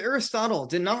interesting, right? Because Aristotle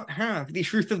did not have the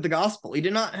truth of the gospel. He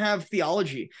did not have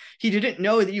theology. He didn't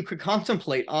know that you could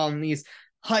contemplate on these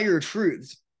higher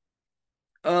truths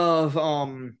of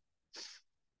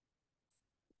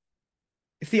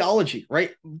theology,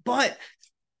 right? But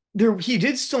he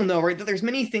did still know, right, that there's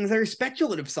many things that are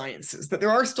speculative sciences, that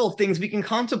there are still things we can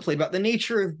contemplate about the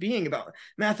nature of being, about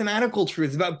mathematical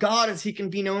truths, about God as he can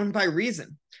be known by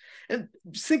reason. And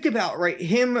think about, right,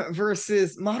 him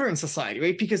versus modern society,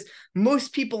 right? Because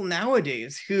most people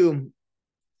nowadays who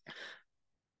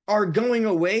are going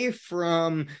away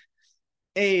from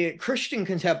a Christian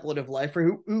contemplative life,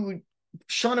 or who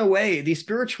shun away the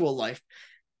spiritual life,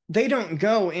 they don't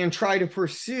go and try to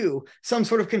pursue some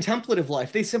sort of contemplative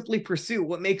life. They simply pursue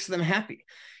what makes them happy.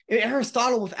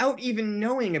 Aristotle, without even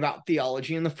knowing about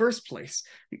theology in the first place,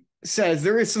 says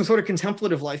there is some sort of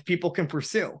contemplative life people can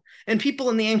pursue. And people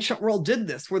in the ancient world did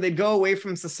this, where they'd go away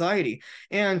from society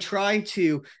and try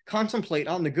to contemplate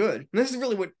on the good. And this is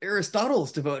really what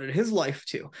Aristotle's devoted his life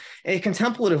to, a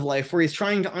contemplative life where he's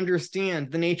trying to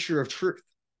understand the nature of truth.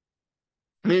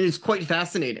 I mean, it's quite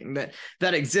fascinating that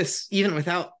that exists even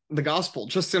without the gospel,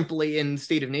 just simply in the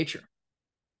state of nature.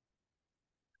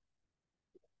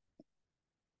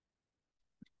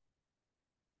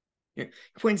 He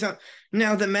points out,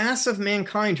 now the mass of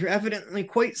mankind are evidently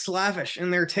quite slavish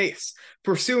in their tastes,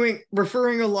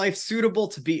 preferring a life suitable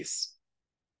to beasts.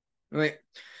 Right?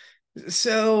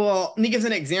 So he gives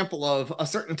an example of a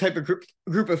certain type of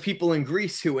group of people in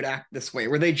Greece who would act this way,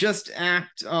 where they just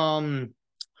act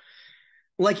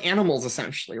like animals,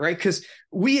 essentially, right? Because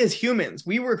we as humans,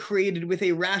 we were created with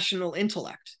a rational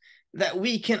intellect, that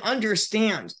we can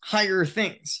understand higher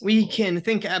things. We can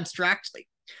think abstractly.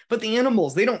 But the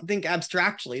animals, they don't think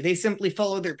abstractly. They simply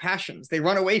follow their passions. They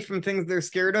run away from things they're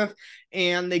scared of,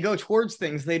 and they go towards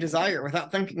things they desire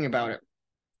without thinking about it.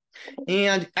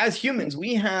 And as humans,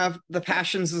 we have the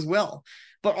passions as well.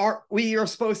 But we are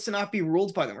supposed to not be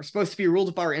ruled by them. We're supposed to be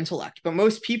ruled by our intellect. But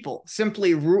most people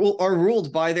simply are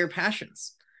ruled by their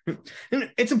passions.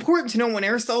 And it's important to know, when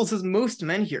Aristotle says most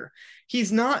men here,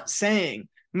 he's not saying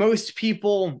most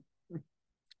people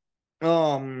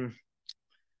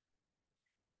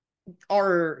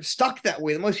are stuck that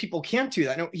way, that most people can't do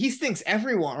that. No, he thinks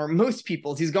everyone, or most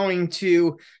people, he's going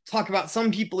to talk about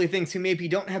some people he thinks who maybe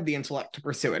don't have the intellect to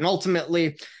pursue it. And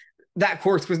ultimately, that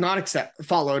course was not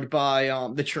followed by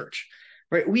the church.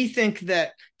 Right? We think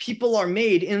that people are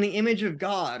made in the image of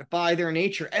God by their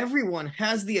nature. Everyone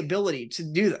has the ability to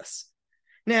do this.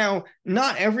 Now,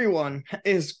 not everyone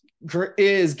is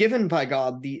given by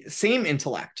God the same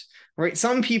intellect. Right?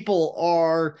 Some people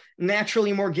are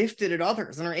naturally more gifted at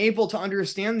others and are able to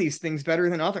understand these things better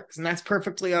than others. And that's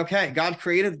perfectly okay. God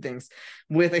created things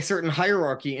with a certain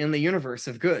hierarchy in the universe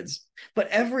of goods. But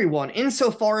everyone,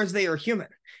 insofar as they are human,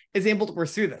 is able to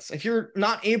pursue this. If you're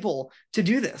not able to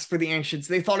do this for the ancients,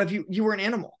 they thought of you were an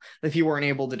animal if you weren't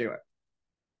able to do it.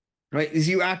 Right? As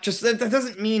you act, just that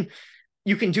doesn't mean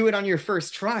you can do it on your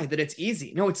first try, that it's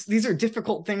easy. No, these are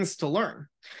difficult things to learn.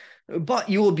 But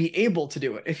you will be able to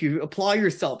do it if you apply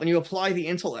yourself and you apply the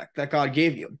intellect that God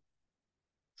gave you.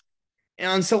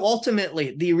 And so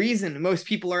ultimately, the reason most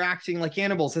people are acting like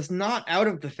animals is not out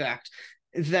of the fact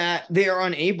that they are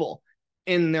unable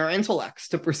in their intellects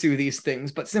to pursue these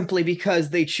things, but simply because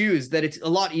they choose that it's a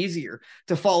lot easier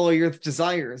to follow your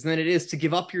desires than it is to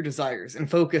give up your desires and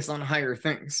focus on higher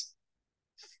things.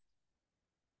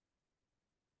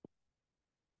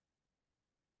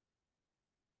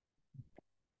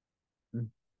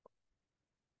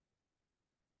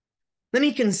 Then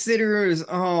he considers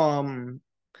the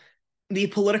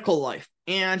political life.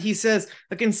 And he says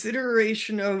a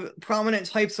consideration of prominent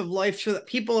types of life show that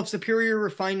people of superior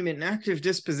refinement and active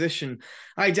disposition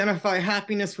identify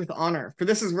happiness with honor. For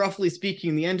this is, roughly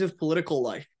speaking, the end of political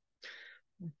life.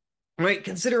 Right?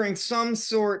 Considering some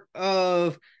sort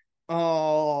of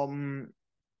good,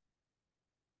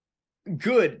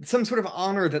 some sort of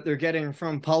honor that they're getting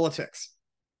from politics.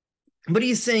 But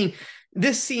he's saying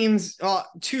this seems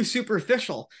too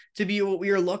superficial to be what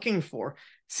we are looking for,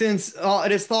 since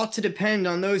it is thought to depend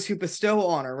on those who bestow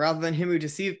honor rather than him who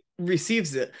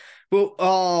receives it. But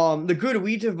the good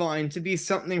we divine to be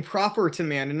something proper to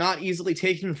man and not easily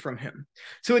taken from him.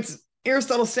 So it's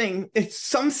Aristotle saying in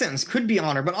some sense could be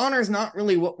honor, but honor is not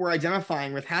really what we're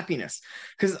identifying with happiness,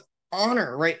 because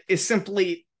honor, right, is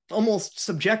simply almost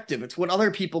subjective. It's what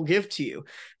other people give to you.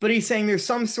 But he's saying there's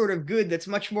some sort of good that's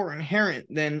much more inherent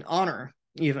than honor,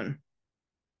 even.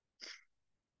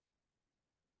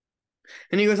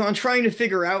 And he goes on trying to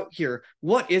figure out here,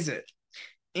 what is it?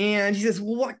 And he says,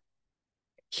 well, what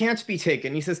can't be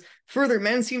taken? He says, further,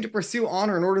 men seem to pursue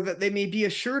honor in order that they may be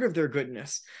assured of their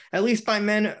goodness, at least by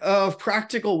men of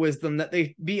practical wisdom, that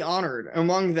they be honored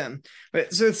among them.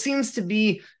 But so it seems to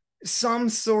be some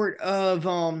sort of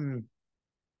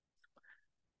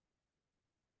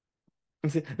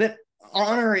that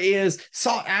honor is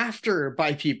sought after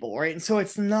by people, right? And so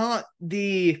it's not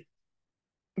the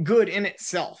good in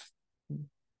itself.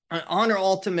 Honor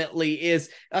ultimately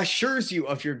assures you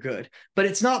of your good, but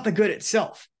it's not the good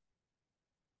itself.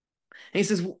 And he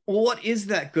says, well, what is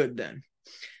that good then?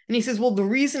 And he says, well, the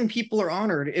reason people are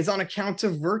honored is on account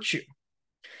of virtue.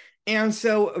 And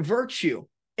so virtue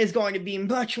is going to be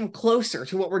much closer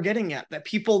to what we're getting at, that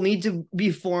people need to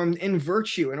be formed in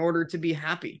virtue in order to be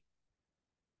happy.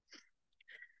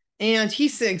 And he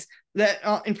thinks that,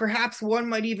 and perhaps one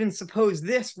might even suppose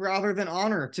this rather than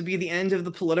honor to be the end of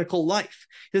the political life.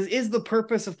 This is the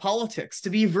purpose of politics, to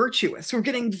be virtuous. So we're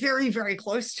getting very, very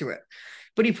close to it.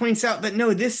 But he points out that,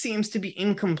 no, this seems to be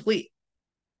incomplete.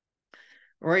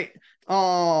 Right?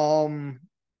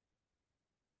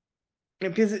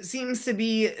 Because it seems to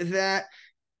be that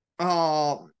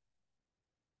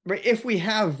right, if we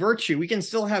have virtue, we can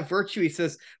still have virtue, he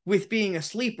says, with being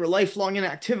asleep or lifelong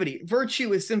inactivity.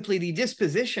 Virtue is simply the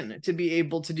disposition to be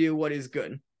able to do what is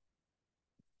good.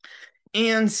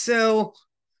 And so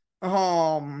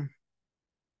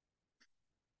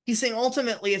he's saying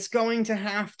ultimately it's going to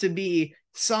have to be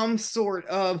some sort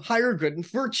of higher good, and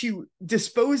virtue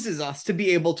disposes us to be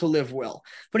able to live well.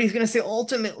 But he's going to say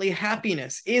ultimately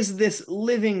happiness is this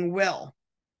living well.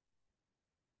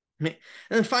 And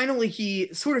then finally,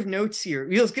 he sort of notes here,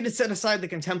 he's going to set aside the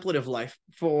contemplative life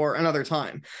for another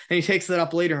time. And he takes that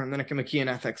up later in the Nicomachean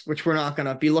Ethics, which we're not going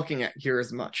to be looking at here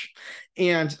as much.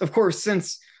 And of course,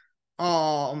 since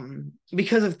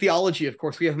because of theology, of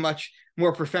course, we have much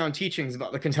more profound teachings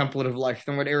about the contemplative life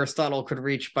than what Aristotle could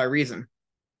reach by reason.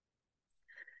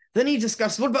 Then he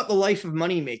discussed, what about the life of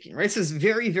money making, right? This is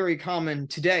very, very common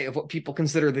today of what people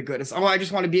consider the good. It's, I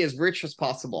just want to be as rich as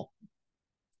possible.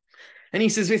 And he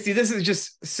says, basically, this is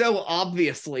just so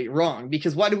obviously wrong,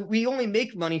 because why do we only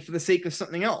make money for the sake of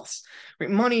something else? Right?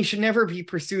 Money should never be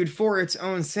pursued for its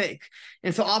own sake.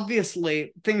 And so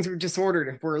obviously things are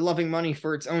disordered if we're loving money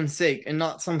for its own sake and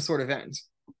not some sort of end.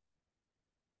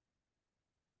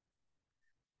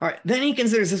 All right, then he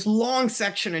considers this long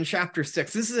section in chapter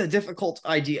 6. This is a difficult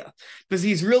idea because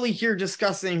he's really here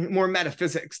discussing more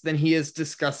metaphysics than he is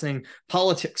discussing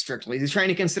politics strictly. He's trying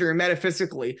to consider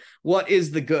metaphysically what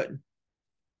is the good.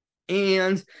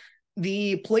 And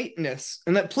the Platonists,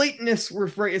 and that Platonists were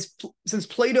since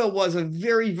Plato was a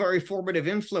very, very formative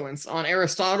influence on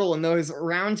Aristotle and those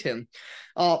around him,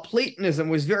 Platonism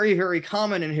was very, very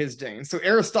common in his day. And so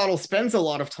Aristotle spends a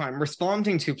lot of time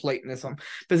responding to Platonism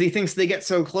because he thinks they get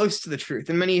so close to the truth,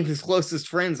 and many of his closest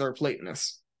friends are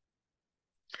Platonists.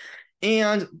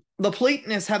 And the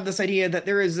Platonists have this idea that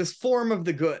there is this form of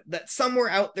the good, that somewhere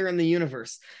out there in the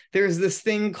universe, there's this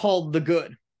thing called the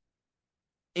good.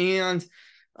 And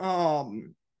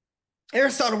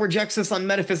Aristotle rejects this on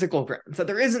metaphysical grounds, that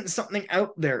there isn't something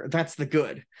out there that's the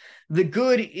good. The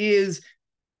good is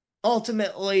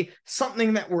ultimately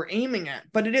something that we're aiming at,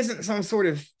 but it isn't some sort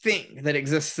of thing that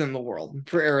exists in the world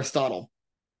for Aristotle.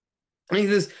 And he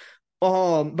says,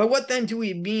 but what then do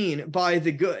we mean by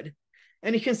the good?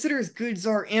 And he considers goods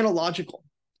are analogical,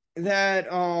 that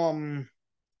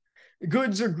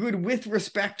goods are good with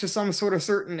respect to some sort of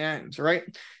certain ends, right?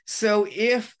 So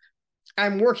if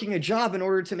I'm working a job in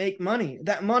order to make money,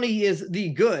 that money is the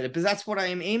good, because that's what I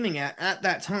am aiming at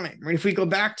that time, right? If we go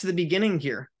back to the beginning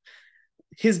here,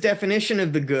 his definition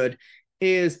of the good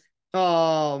is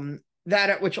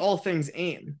that at which all things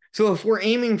aim. So if we're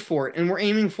aiming for it, and we're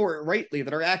aiming for it rightly,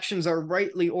 that our actions are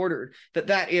rightly ordered,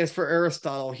 that is for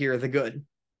Aristotle here the good.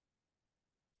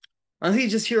 I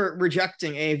think just here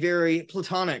rejecting a very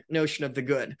Platonic notion of the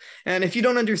good. And if you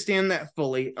don't understand that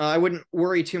fully, I wouldn't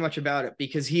worry too much about it,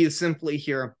 because he is simply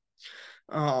here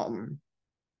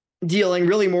dealing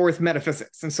really more with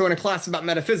metaphysics. And so in a class about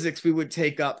metaphysics, we would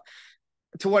take up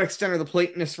to what extent are the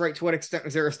Platonists right, to what extent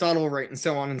is Aristotle right, and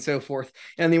so on and so forth,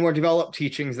 and the more developed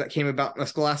teachings that came about in the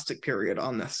scholastic period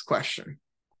on this question.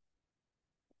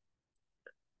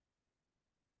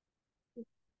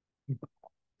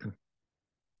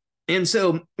 And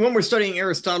so when we're studying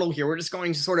Aristotle here, we're just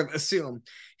going to sort of assume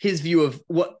his view of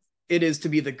what it is to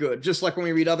be the good. Just like when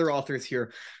we read other authors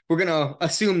here, we're going to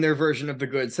assume their version of the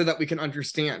good so that we can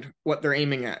understand what they're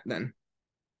aiming at then.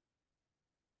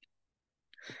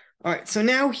 All right, so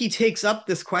now he takes up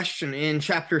this question in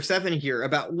chapter 7 here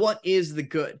about what is the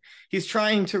good. He's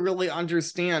trying to really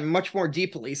understand much more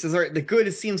deeply. He says, all right, the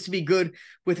good seems to be good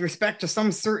with respect to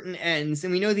some certain ends,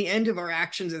 and we know the end of our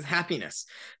actions is happiness.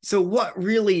 So what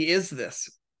really is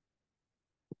this?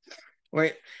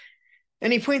 Right?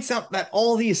 And he points out that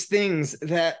all these things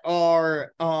that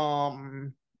are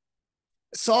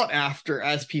sought after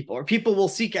as people, or people will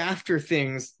seek after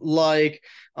things like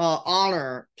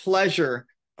honor, pleasure,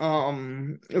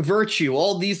 virtue,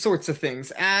 all these sorts of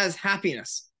things as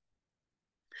happiness.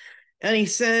 And he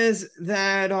says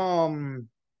that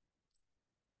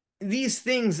these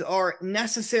things are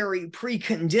necessary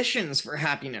preconditions for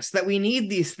happiness, that we need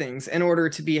these things in order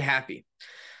to be happy.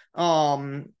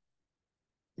 But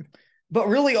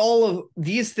really all of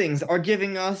these things are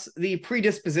giving us the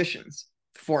predispositions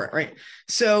for it, right?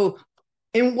 So,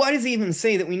 and why does he even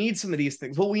say that we need some of these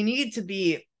things? Well, we need to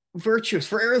be virtuous.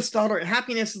 For Aristotle,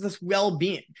 happiness is this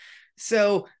well-being.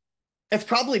 So it's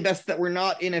probably best that we're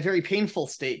not in a very painful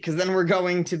state, because then we're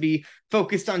going to be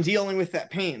focused on dealing with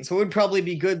that pain. So it would probably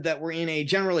be good that we're in a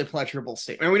generally pleasurable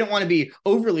state. And we don't want to be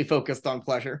overly focused on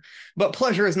pleasure, but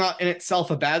pleasure is not in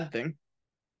itself a bad thing.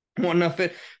 One of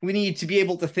it, we need to be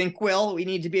able to think well. We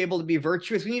need to be able to be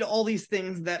virtuous. We need all these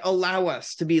things that allow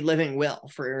us to be living well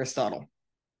for Aristotle.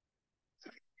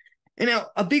 And now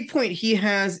a big point he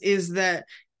has is that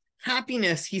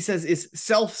happiness, he says, is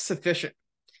self-sufficient.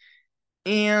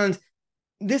 And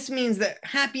this means that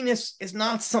happiness is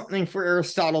not something for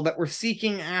Aristotle that we're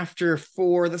seeking after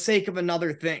for the sake of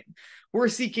another thing. We're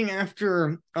seeking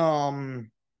after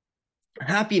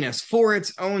happiness for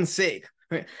its own sake.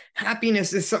 Right?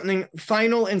 Happiness is something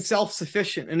final and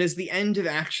self-sufficient and is the end of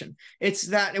action. It's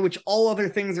that at which all other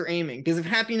things are aiming. Because if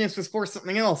happiness was for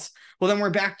something else, well, then we're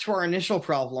back to our initial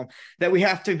problem, that we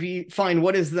have to find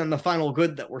what is then the final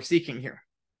good that we're seeking here.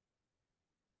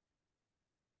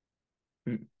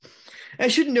 I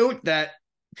should note that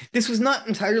this was not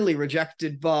entirely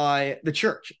rejected by the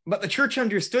church, but the church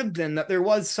understood then that there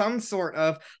was some sort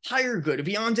of higher good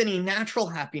beyond any natural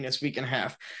happiness we can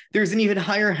have. There's an even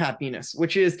higher happiness,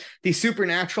 which is the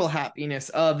supernatural happiness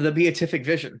of the beatific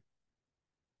vision.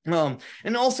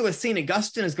 And also, as St.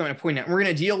 Augustine is going to point out, and we're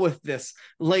going to deal with this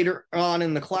later on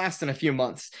in the class in a few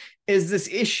months, is this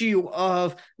issue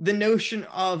of the notion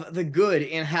of the good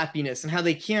and happiness and how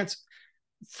they can't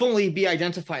fully be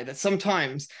identified, that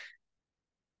sometimes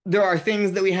there are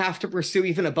things that we have to pursue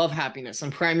even above happiness,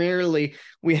 and primarily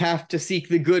we have to seek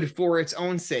the good for its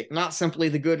own sake, not simply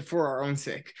the good for our own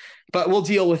sake. But we'll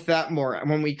deal with that more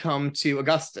when we come to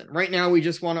Augustine. Right now, we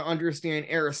just want to understand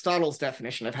Aristotle's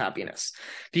definition of happiness,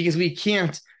 because we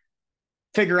can't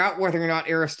figure out whether or not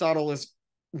Aristotle is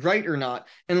right or not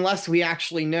unless we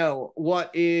actually know what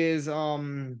is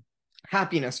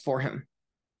happiness for him.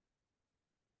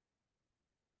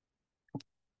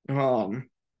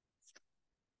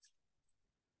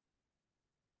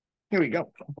 Here we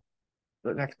go.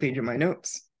 The next page of my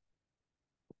notes.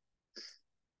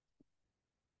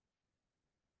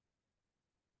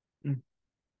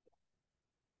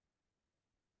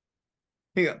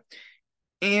 Here you go.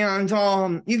 And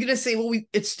you can just say, well,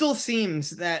 it still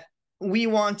seems that we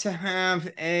want to have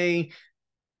a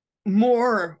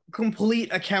more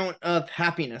complete account of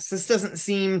happiness. This doesn't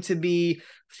seem to be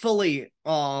fully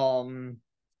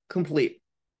complete.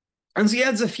 And so he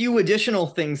adds a few additional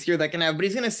things here that can have, but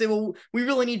he's going to say, well, we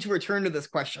really need to return to this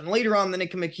question. Later on, the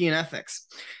Nicomachean Ethics,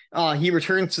 he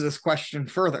returns to this question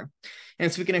further, and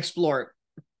so we can explore it.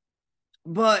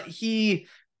 But he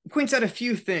points out a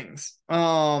few things.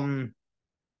 And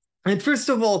first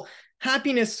of all,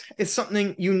 happiness is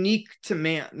something unique to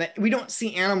man, that we don't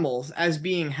see animals as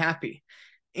being happy.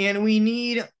 And we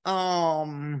need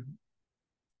some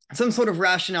sort of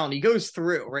rationality. He goes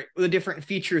through, right, the different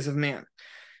features of man.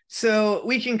 So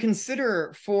we can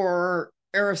consider for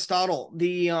Aristotle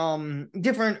the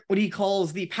different, what he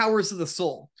calls the powers of the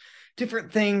soul,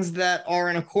 different things that are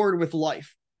in accord with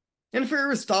life. And for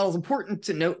Aristotle, it's important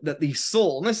to note that the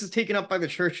soul, and this is taken up by the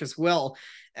church as well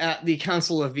at the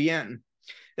Council of Vienne,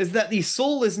 is that the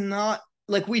soul is not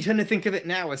like we tend to think of it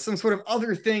now as some sort of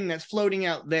other thing that's floating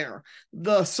out there.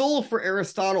 The soul for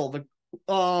Aristotle,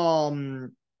 I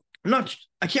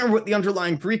can't remember what the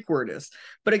underlying Greek word is,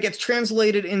 but it gets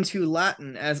translated into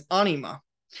Latin as anima,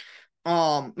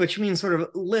 which means sort of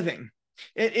living.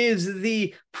 It is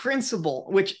the principle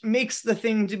which makes the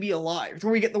thing to be alive. It's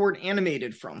where we get the word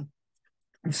animated from.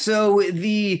 So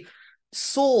the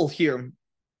soul here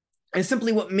is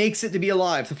simply what makes it to be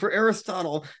alive. So for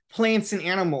Aristotle, plants and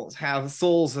animals have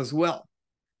souls as well.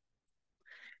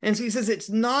 And so he says it's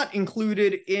not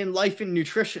included in life and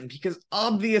nutrition because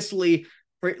obviously,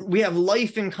 right, we have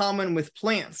life in common with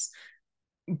plants,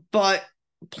 but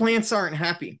plants aren't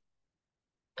happy.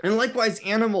 And likewise,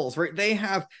 animals, right? They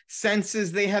have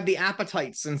senses, they have the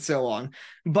appetites and so on.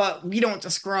 But we don't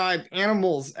describe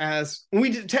animals as,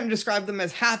 we tend to describe them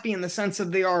as happy in the sense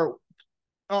of they are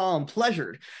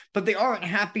pleasured, but they aren't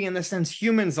happy in the sense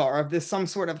humans are, of this some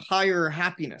sort of higher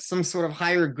happiness, some sort of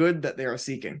higher good that they are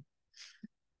seeking.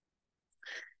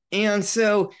 And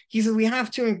so he says we have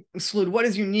to exclude what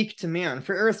is unique to man.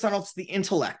 For Aristotle, it's the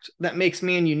intellect that makes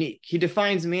man unique. He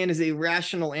defines man as a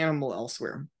rational animal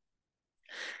elsewhere.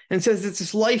 And says it's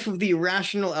this life of the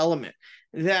rational element,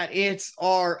 that it's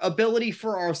our ability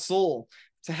for our soul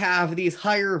to have these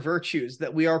higher virtues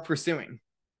that we are pursuing.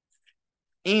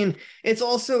 And it's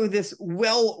also this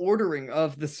well ordering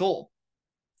of the soul,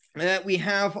 that we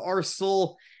have our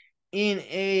soul in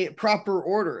a proper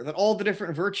order, that all the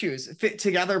different virtues fit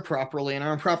together properly and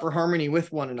are in proper harmony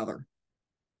with one another.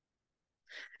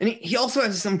 And he also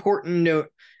has this important note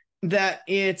that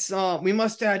it's we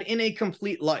must add in a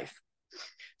complete life.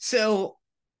 So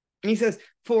he says,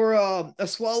 for a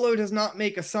swallow does not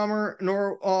make a summer,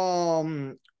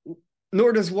 nor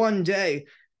does one day.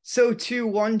 So too,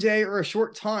 one day or a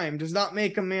short time does not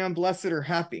make a man blessed or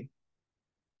happy.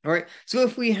 All right. So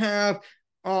if we have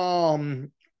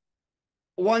one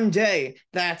day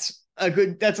that's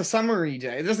a summery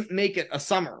day, it doesn't make it a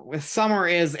summer. With summer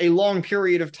is a long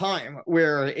period of time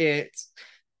where it's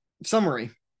summery.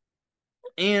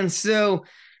 And so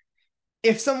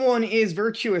if someone is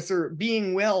virtuous or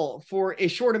being well for a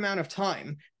short amount of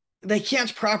time, they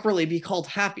can't properly be called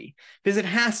happy because it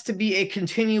has to be a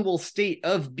continual state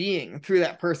of being through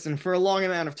that person for a long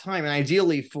amount of time, and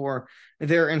ideally for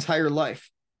their entire life.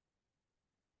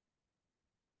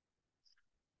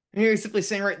 And here he's simply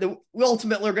saying, right, that we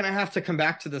ultimately are going to have to come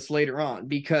back to this later on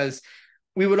because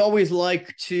we would always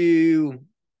like to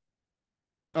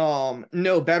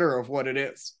know better of what it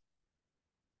is.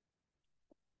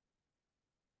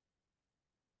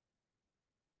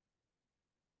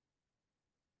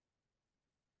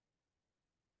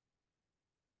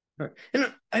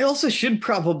 And I also should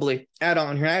probably add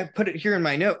on here, I put it here in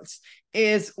my notes,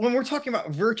 is when we're talking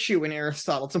about virtue in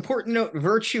Aristotle, it's important to note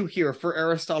virtue here for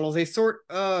Aristotle is a sort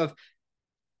of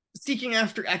seeking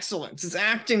after excellence. It's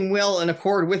acting well in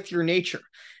accord with your nature,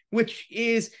 which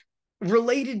is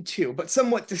related to, but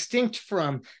somewhat distinct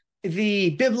from,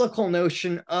 the biblical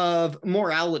notion of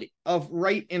morality, of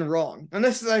right and wrong. And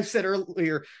this, as I said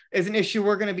earlier, is an issue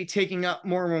we're going to be taking up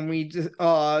more when we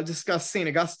discuss St.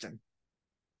 Augustine.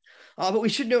 But we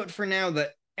should note for now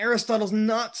that Aristotle's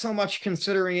not so much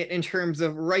considering it in terms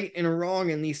of right and wrong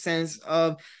in the sense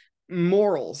of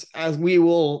morals, as we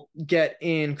will get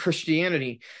in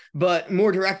Christianity, but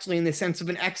more directly in the sense of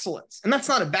an excellence. And that's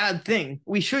not a bad thing.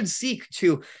 We should seek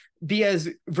to be as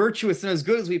virtuous and as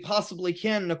good as we possibly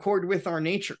can in accord with our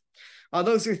nature.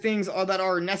 Those are things that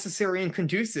are necessary and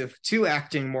conducive to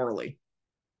acting morally.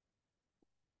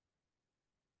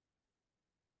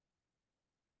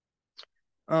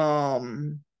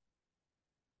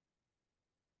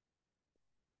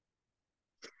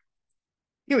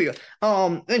 here we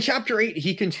go. In chapter 8,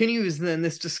 he continues then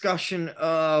this discussion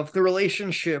of the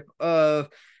relationship of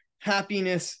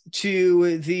happiness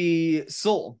to the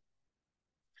soul.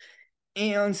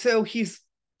 And so he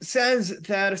says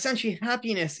that essentially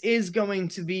happiness is going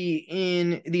to be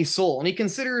in the soul. And he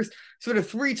considers sort of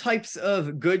three types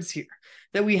of goods here.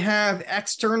 That we have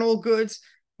external goods,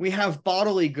 we have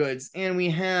bodily goods, and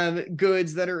we have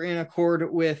goods that are in accord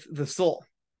with the soul.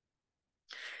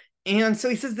 And so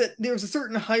he says that there's a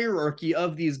certain hierarchy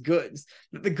of these goods.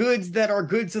 That the goods that are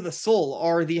goods of the soul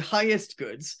are the highest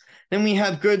goods. Then we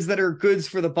have goods that are goods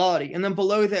for the body. And then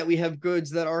below that, we have goods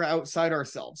that are outside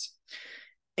ourselves.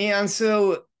 And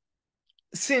so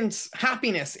since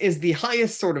happiness is the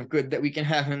highest sort of good that we can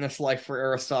have in this life for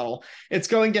Aristotle, it's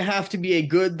going to have to be a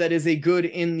good that is a good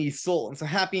in the soul. And so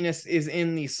happiness is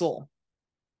in the soul.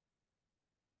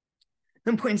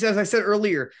 Then points, as I said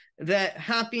earlier, that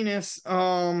happiness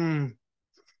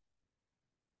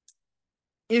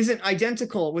isn't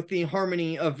identical with the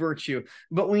harmony of virtue,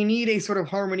 but we need a sort of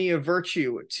harmony of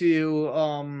virtue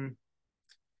to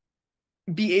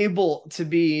be able to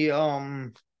be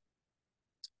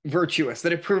virtuous,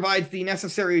 that it provides the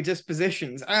necessary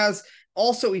dispositions, as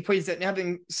also he points at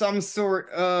having some sort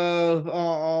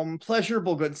of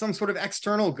pleasurable goods, some sort of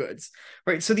external goods,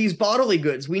 right? So these bodily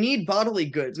goods, we need bodily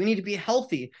goods. We need to be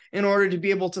healthy in order to be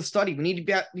able to study. We need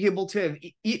to be able to have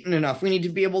eaten enough. We need to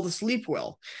be able to sleep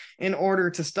well in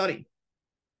order to study.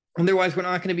 Otherwise, we're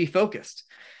not going to be focused.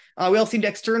 We also need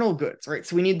external goods, right?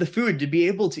 So we need the food to be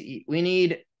able to eat. We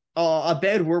need a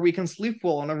bed where we can sleep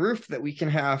well and a roof that we can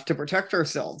have to protect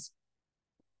ourselves.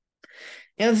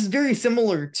 And this is very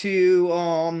similar to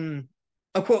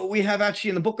a quote we have actually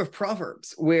in the book of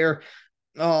Proverbs, where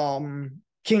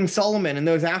King Solomon and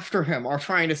those after him are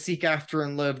trying to seek after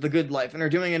and live the good life, and are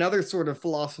doing another sort of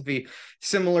philosophy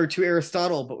similar to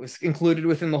Aristotle, but was included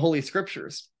within the Holy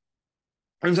Scriptures.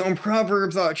 And so in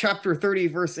Proverbs chapter 30,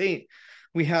 verse 8,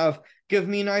 we have, "Give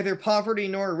me neither poverty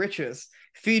nor riches.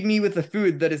 Feed me with the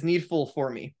food that is needful for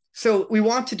me." So we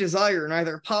want to desire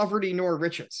neither poverty nor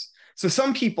riches. So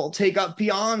some people take up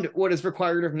beyond what is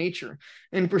required of nature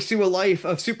and pursue a life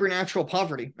of supernatural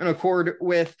poverty in accord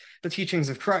with the teachings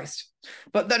of Christ.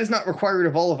 But that is not required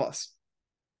of all of us.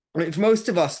 For most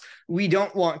of us, we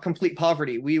don't want complete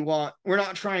poverty. We're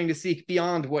not trying to seek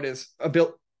beyond what is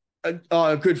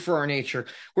good for our nature.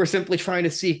 We're simply trying to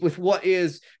seek with what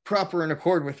is proper in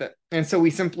accord with it. And so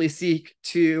we simply seek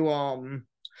to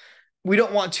we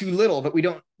don't want too little that we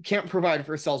can't provide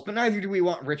for ourselves, but neither do we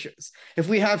want riches. If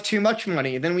we have too much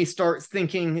money, then we start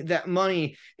thinking that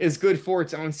money is good for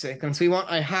its own sake. And so we want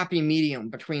a happy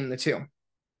medium between the two.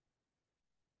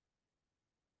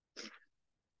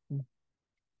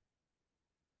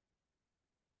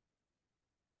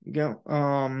 Go.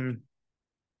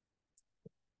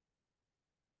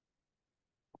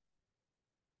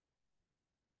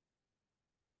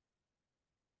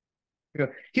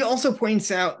 He also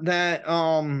points out that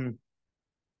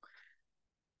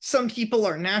some people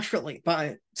are naturally,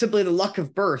 by simply the luck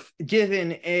of birth,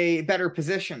 given a better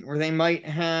position where they might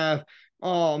have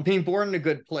being born in a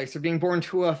good place, or being born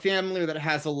to a family that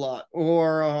has a lot,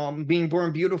 or being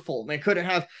born beautiful. They could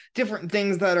have different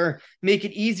things that make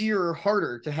it easier or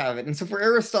harder to have it. And so for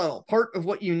Aristotle, part of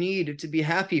what you need to be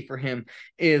happy for him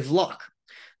is luck.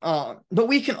 But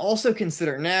we can also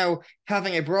consider now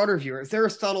having a broader view, as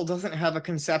Aristotle doesn't have a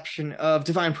conception of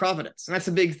divine providence. And that's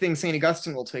a big thing St.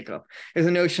 Augustine will take up, is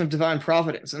a notion of divine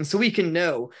providence. And so we can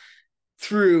know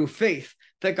through faith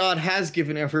that God has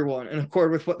given everyone in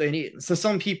accord with what they need. So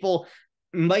some people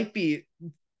might be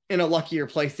in a luckier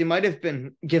place. They might have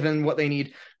been given what they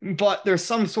need, but there's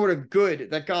some sort of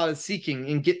good that God is seeking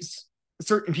and gets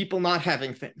certain people not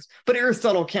having things. But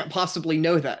Aristotle can't possibly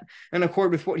know that in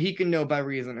accord with what he can know by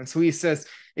reason. And so he says,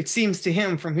 it seems to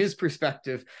him from his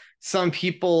perspective, some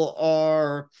people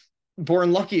are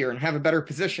born luckier and have a better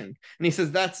position. And he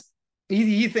says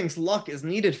he thinks luck is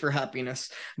needed for happiness,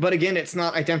 but again, it's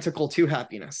not identical to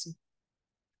happiness.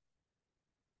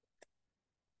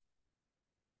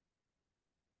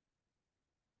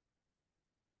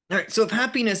 All right, so if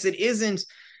happiness, it's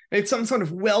some sort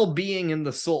of well-being in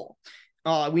the soul.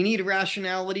 We need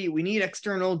rationality, we need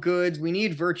external goods, we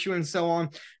need virtue and so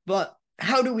on. But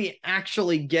how do we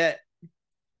actually get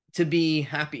to be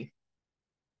happy?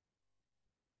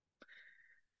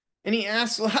 And he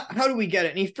asks, well, how do we get it?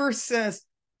 And he first says,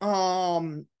 we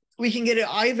can get it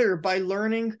either by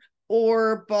learning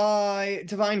or by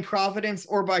divine providence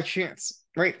or by chance,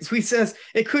 right? So he says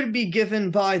it could be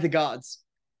given by the gods.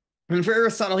 And for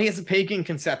Aristotle, he has a pagan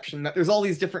conception that there's all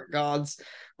these different gods.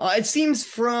 It seems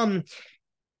from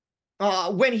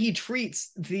when he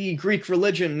treats the Greek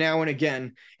religion now and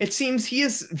again, it seems he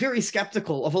is very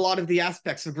skeptical of a lot of the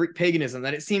aspects of Greek paganism,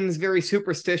 that it seems very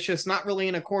superstitious, not really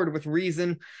in accord with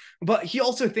reason. But he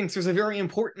also thinks there's a very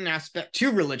important aspect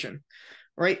to religion,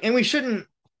 right? And we shouldn't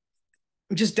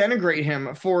just denigrate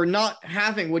him for not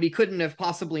having what he couldn't have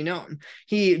possibly known.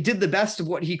 He did the best of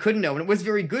what he could know, and it was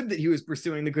very good that he was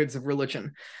pursuing the goods of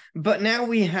religion. But now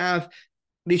we have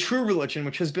the true religion,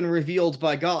 which has been revealed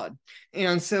by God.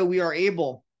 And so we are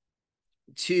able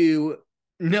to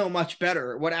know much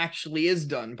better what actually is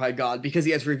done by God because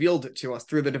he has revealed it to us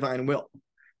through the divine will.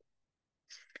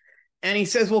 And he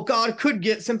says, well, God could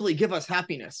simply give us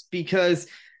happiness because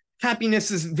happiness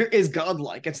is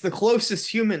godlike. It's the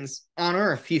closest humans on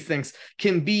earth, he thinks,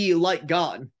 can be like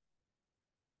God.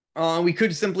 We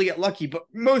could simply get lucky, but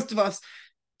most of us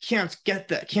can't get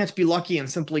that, can't be lucky and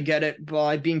simply get it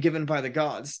by being given by the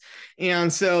gods.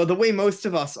 And so the way most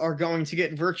of us are going to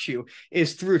get virtue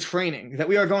is through training, that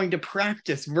we are going to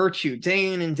practice virtue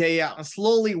day in and day out and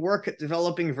slowly work at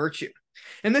developing virtue.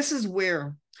 And this is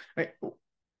where, right,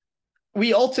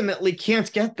 we ultimately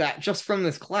can't get that just from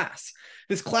this class.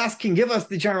 This class can give us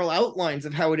the general outlines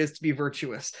of how it is to be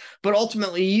virtuous, but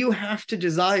ultimately you have to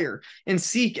desire and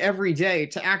seek every day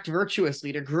to act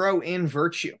virtuously, to grow in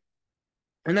virtue.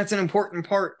 And that's an important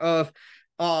part of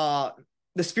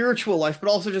the spiritual life, but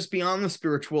also just beyond the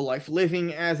spiritual life,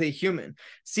 living as a human,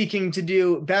 seeking to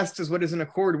do best as what is in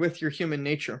accord with your human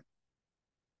nature.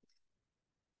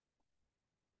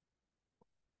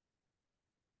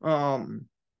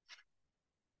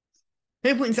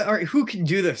 He points out, all right, who can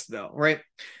do this though, right?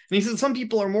 And he says some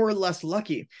people are more or less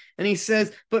lucky. And he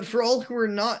says, but for all who are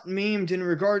not maimed in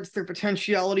regards to their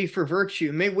potentiality for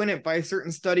virtue, may win it by a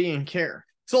certain study and care.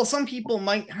 So while some people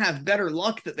might have better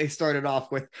luck that they started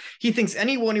off with, he thinks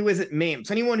anyone who isn't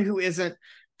maimed, anyone who isn't,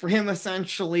 for him,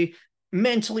 essentially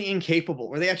mentally incapable,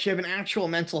 or they actually have an actual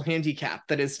mental handicap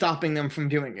that is stopping them from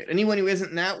doing it, anyone who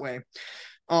isn't that way,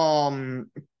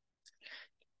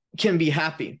 can be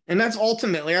happy. And that's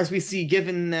ultimately, as we see,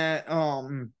 given that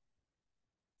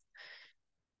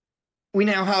we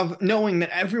now have, knowing that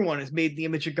everyone is made in the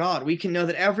image of God, we can know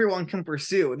that everyone can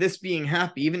pursue this being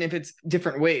happy, even if it's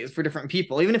different ways for different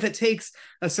people, even if it takes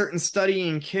a certain study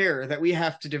and care that we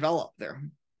have to develop there.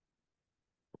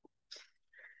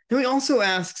 Then he also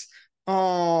asks,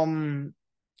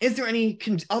 is there any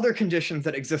other conditions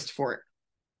that exist for it?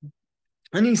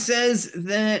 And he says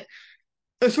that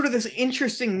there's sort of this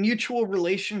interesting mutual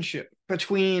relationship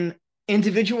between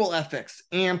individual ethics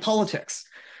and politics.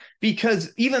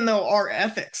 Because even though our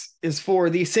ethics is for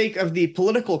the sake of the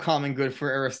political common good for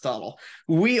Aristotle,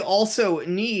 we also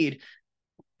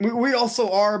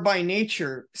are by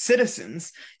nature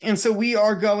citizens. And so we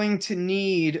are going to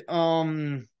need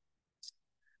some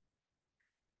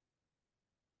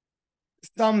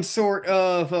sort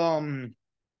of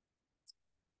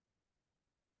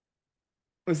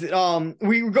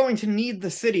we were going to need the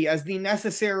city as the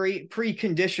necessary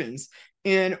preconditions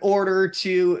in order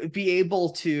to be able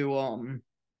to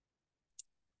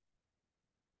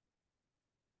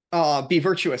be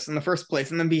virtuous in the first place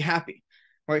and then be happy,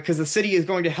 right? Because the city is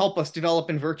going to help us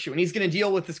develop in virtue. And he's going to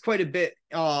deal with this quite a bit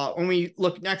when we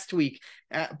look next week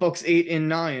at books 8 and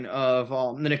 9 of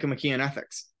the Nicomachean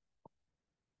Ethics.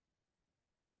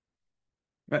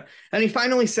 Right. And he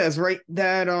finally says, right,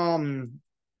 that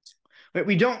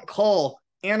we don't call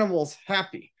animals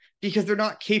happy because they're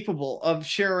not capable of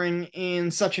sharing in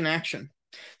such an action.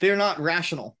 They're not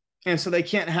rational, and so they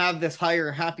can't have this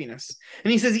higher happiness.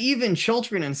 And he says even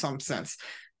children, in some sense,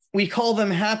 we call them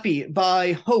happy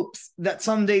by hopes that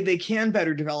someday they can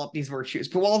better develop these virtues.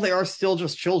 But while they are still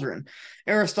just children,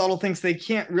 Aristotle thinks they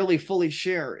can't really fully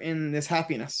share in this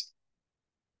happiness.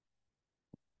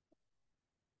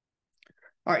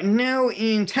 All right, now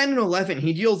in 10 and 11,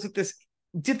 he deals with this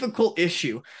difficult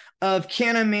issue of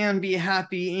can a man be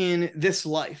happy in this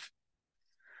life?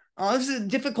 This is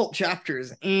difficult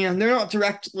chapters, and they don't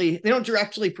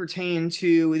directly pertain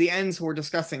to the ends we're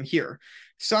discussing here.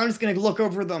 So I'm just going to look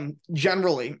over them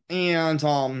generally,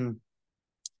 and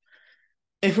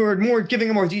if we were giving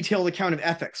a more detailed account of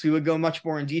ethics, we would go much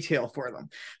more in detail for them.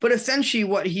 But essentially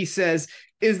what he says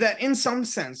is that in some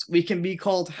sense, we can be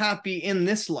called happy in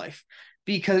this life,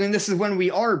 because this is when we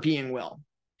are being well.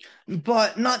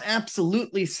 But not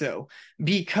absolutely so,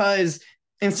 because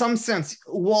in some sense,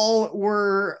 while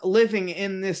we're living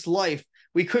in this life,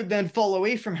 we could then fall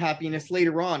away from happiness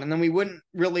later on, and then we wouldn't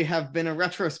really have been, in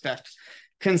retrospect,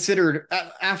 considered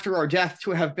after our death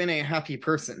to have been a happy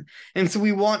person. And so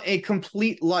we want a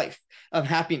complete life of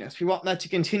happiness. We want that to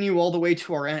continue all the way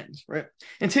to our end, right?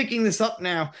 And taking this up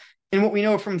now, in what we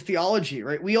know from theology,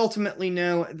 right? We ultimately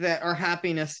know that our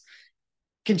happiness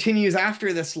continues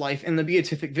after this life in the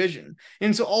beatific vision.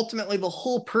 And so ultimately, the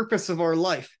whole purpose of our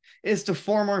life is to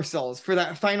form ourselves for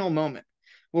that final moment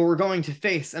where we're going to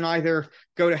face and either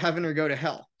go to heaven or go to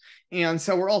hell. And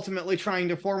so we're ultimately trying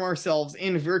to form ourselves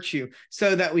in virtue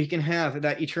so that we can have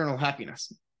that eternal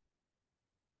happiness.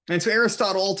 And so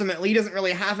Aristotle ultimately, he doesn't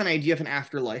really have an idea of an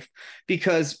afterlife,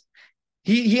 because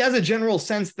he has a general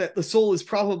sense that the soul is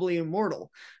probably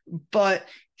immortal, but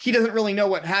he doesn't really know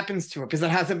what happens to it because that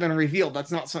hasn't been revealed.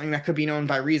 That's not something that could be known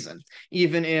by reason,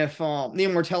 even if the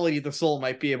immortality of the soul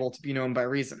might be able to be known by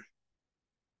reason.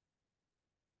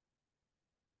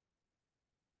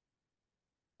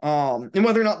 And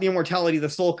whether or not the immortality of the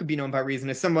soul could be known by reason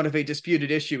is somewhat of a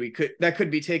disputed issue. That could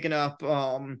be taken up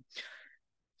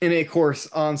in a course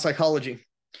on psychology,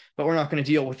 but we're not going to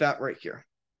deal with that right here.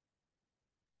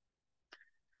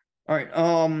 All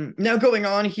right. Now going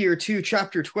on here to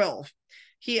chapter 12,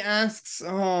 he asks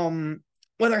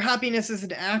whether happiness is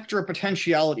an act or a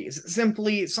potentiality. Is it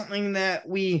simply something that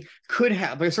we could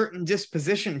have, like a certain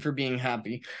disposition for being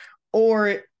happy,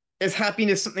 or is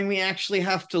happiness something we actually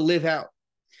have to live out?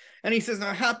 And he says,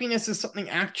 now happiness is something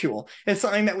actual. It's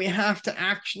something that we have to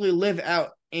actually live out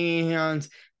and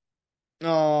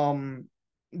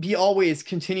be always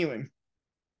continuing.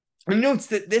 And he notes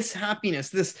that this happiness,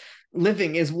 this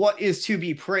living, is what is to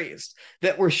be praised,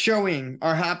 that we're showing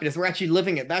our happiness, we're actually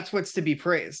living it. That's what's to be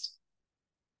praised.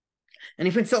 And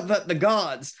he points out that the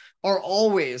gods are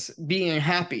always being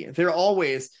happy. They're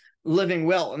always living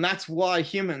well. And that's why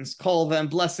humans call them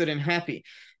blessed and happy,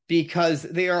 because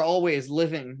they are always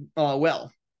living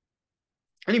well.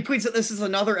 And he points out this is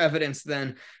another evidence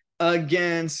then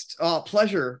against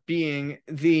pleasure being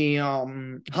the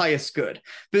highest good,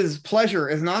 because pleasure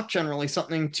is not generally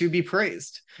something to be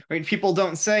praised, right? People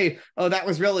don't say, oh, that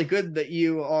was really good that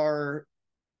you are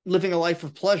living a life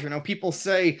of pleasure. No, people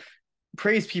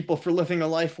praise people for living a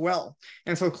life well.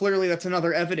 And so clearly that's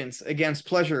another evidence against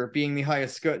pleasure being the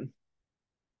highest good.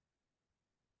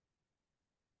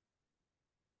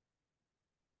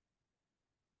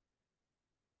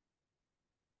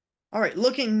 All right,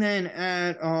 looking then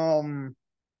at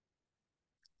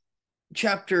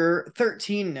chapter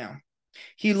 13 now.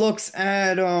 He looks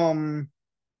at a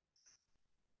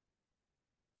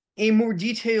more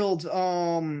detailed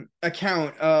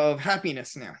account of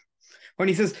happiness now. When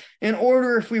he says, in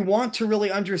order, if we want to really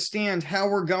understand how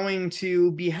we're going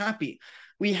to be happy,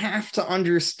 we have to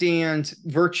understand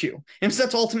virtue. And so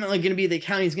that's ultimately going to be the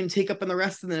account he's going to take up in the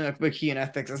rest of the Nicomachean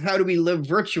Ethics, is how do we live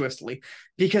virtuously?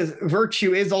 Because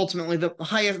virtue is ultimately the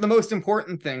most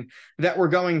important thing that we're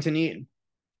going to need.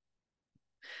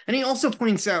 And he also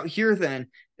points out here then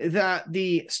that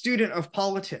the student of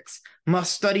politics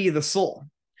must study the soul,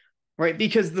 right?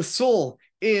 Because the soul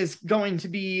is going to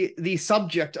be the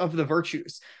subject of the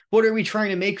virtues. What are we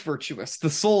trying to make virtuous? The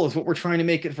soul is what we're trying to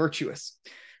make it virtuous.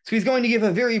 So he's going to give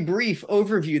a very brief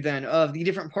overview then of the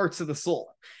different parts of the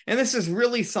soul. And this is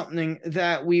really something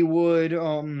that we would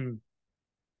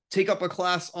take up a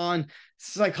class on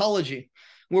psychology,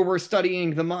 where we're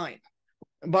studying the mind.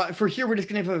 But for here, we're just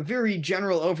going to have a very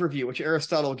general overview, which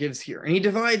Aristotle gives here. And he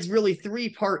divides really three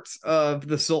parts of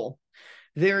the soul.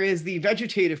 There is the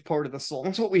vegetative part of the soul.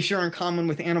 That's what we share in common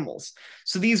with animals.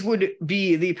 So these would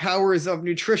be the powers of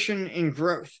nutrition and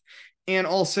growth, and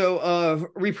also of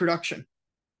reproduction.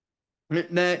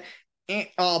 That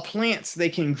plants, they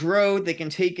can grow, they can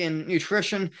take in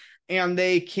nutrition, and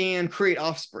they can create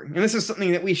offspring. And this is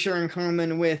something that we share in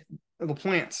common with the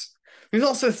plants. There's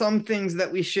also some things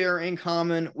that we share in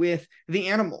common with the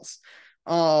animals.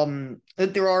 That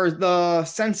there are the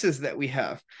senses that we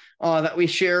have, that we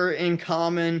share in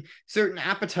common, certain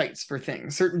appetites for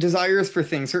things, certain desires for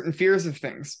things, certain fears of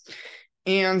things.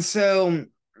 And so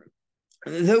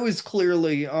those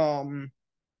clearly are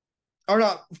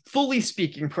not, fully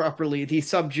speaking, properly the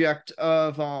subject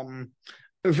of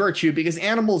virtue, because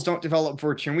animals don't develop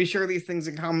virtue, and we share these things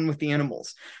in common with the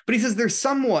animals. But he says there's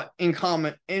somewhat in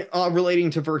common relating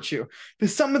to virtue,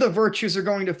 because some of the virtues are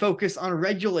going to focus on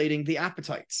regulating the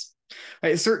appetites,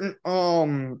 right? Certain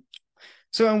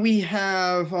so when we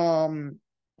have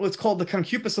what's called the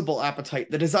concupiscible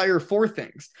appetite, the desire for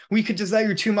things, we could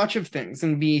desire too much of things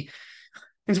and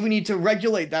so we need to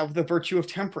regulate that with the virtue of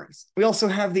temperance. We also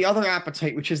have the other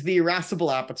appetite, which is the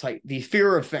irascible appetite, the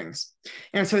fear of things.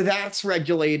 And so that's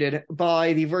regulated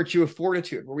by the virtue of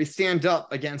fortitude, where we stand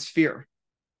up against fear.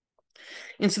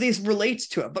 And so this relates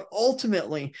to it. But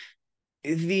ultimately,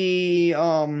 the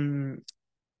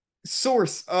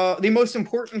source, the most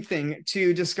important thing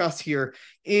to discuss here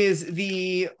is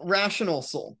the rational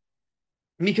soul.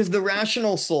 Because the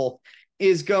rational soul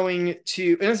is going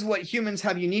to, and this is what humans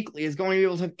have uniquely, is going to be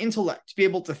able to have intellect, to be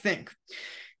able to think.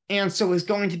 And so is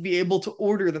going to be able to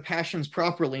order the passions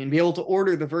properly and be able to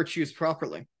order the virtues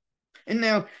properly. And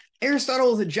now Aristotle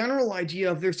has a general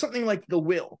idea of there's something like the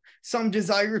will, some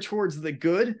desire towards the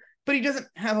good, but he doesn't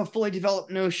have a fully developed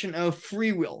notion of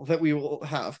free will that we will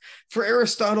have. For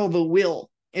Aristotle, the will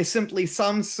is simply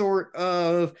some sort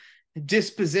of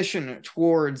disposition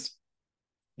towards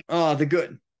the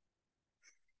good.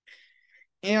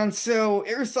 And so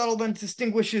Aristotle then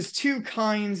distinguishes two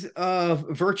kinds of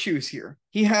virtues here.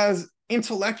 He has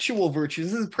intellectual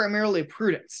virtues. This is primarily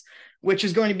prudence, which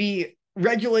is going to be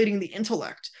regulating the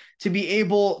intellect to be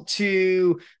able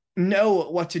to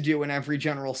know what to do in every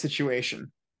general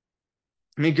situation.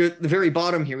 I mean, go at the very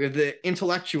bottom here, we have the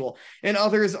intellectual, and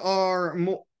others are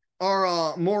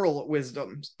moral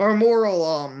wisdoms, or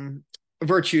moral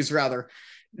virtues, rather,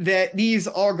 that these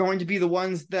are going to be the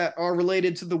ones that are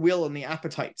related to the will and the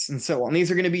appetites and so on.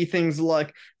 These are going to be things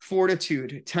like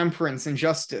fortitude, temperance, and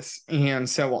justice, and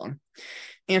so on.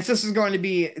 And so this is going to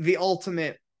be the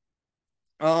ultimate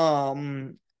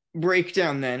breakdown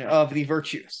then of the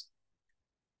virtues.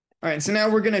 All right, so now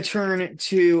we're going to turn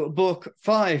to Book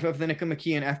 5 of the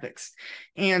Nicomachean Ethics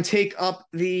and take up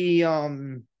the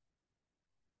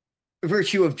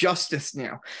virtue of justice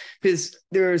now, because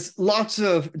there's lots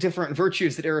of different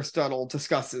virtues that Aristotle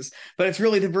discusses, but it's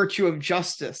really the virtue of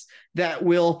justice that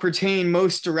will pertain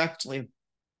most directly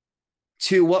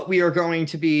to what we are going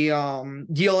to be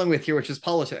dealing with here, which is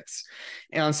politics.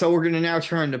 And so we're going to now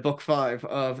turn to Book 5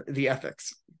 of the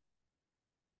Ethics.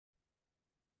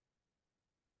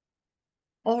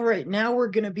 All right, now we're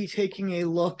going to be taking a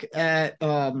look at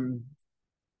Book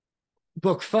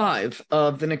 5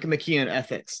 of the Nicomachean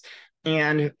Ethics.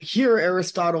 And here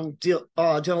Aristotle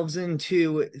delves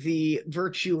into the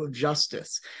virtue of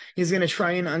justice. He's going to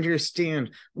try and understand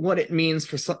what it means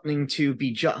for something to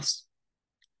be just.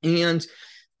 And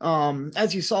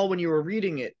as you saw when you were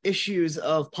reading it, issues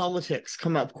of politics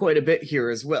come up quite a bit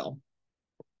here as well.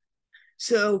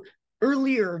 So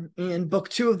earlier in Book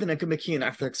 2 of the Nicomachean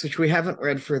Ethics, which we haven't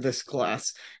read for this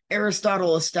class,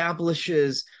 Aristotle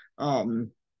establishes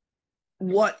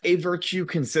what a virtue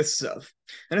consists of.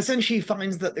 And essentially he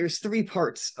finds that there's three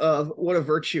parts of what a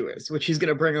virtue is, which he's going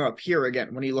to bring up here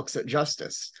again when he looks at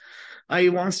justice. He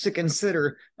wants to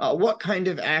consider what kind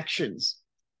of actions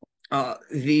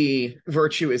the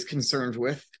virtue is concerned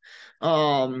with,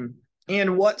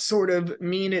 and what sort of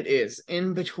mean it is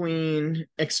in between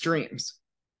extremes.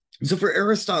 So for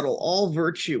Aristotle, all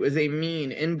virtue is a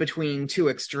mean in between two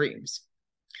extremes.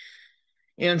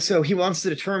 And so he wants to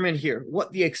determine here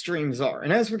what the extremes are.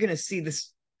 And as we're going to see,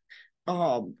 this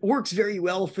works very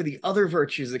well for the other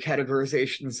virtues, the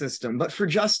categorization system. But for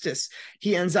justice,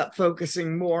 he ends up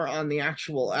focusing more on the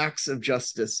actual acts of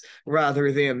justice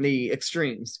rather than the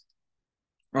extremes.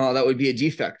 That would be a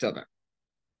defect of it.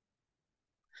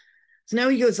 So now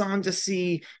he goes on to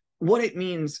see what it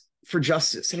means for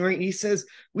justice. And right, he says,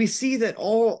 we see that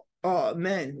all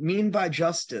men mean by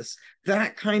justice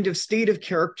that kind of state of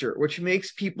character which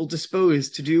makes people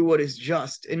disposed to do what is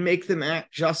just and make them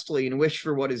act justly and wish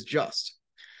for what is just.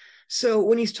 So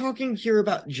when he's talking here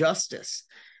about justice,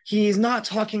 he's not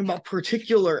talking about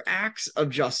particular acts of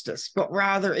justice, but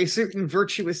rather a certain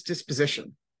virtuous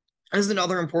disposition. This is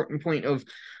another important point of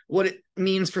what it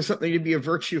means for something to be a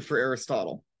virtue for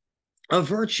Aristotle. A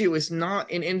virtue is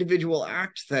not an individual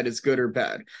act that is good or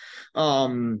bad.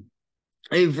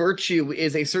 A virtue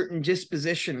is a certain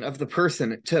disposition of the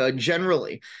person to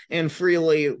generally and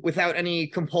freely, without any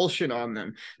compulsion on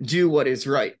them, do what is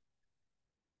right.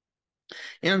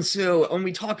 And so when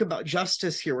we talk about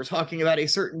justice here, we're talking about a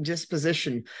certain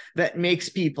disposition that makes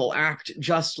people act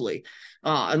justly.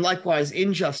 And likewise,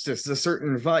 injustice is a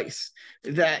certain vice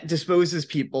that disposes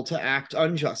people to act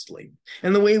unjustly.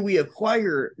 And the way we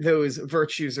acquire those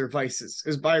virtues or vices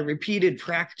is by repeated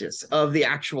practice of the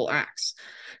actual acts.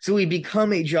 So we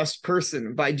become a just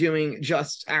person by doing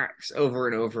just acts over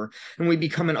and over, and we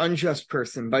become an unjust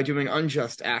person by doing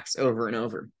unjust acts over and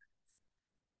over.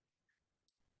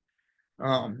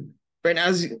 But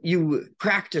as you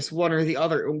practice one or the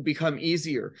other, it will become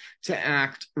easier to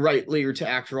act rightly or to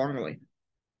act wrongly.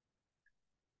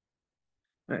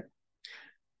 Right.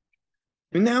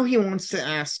 And now he wants to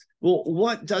ask, well,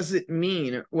 what does it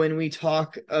mean when we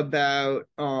talk about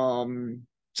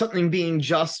something being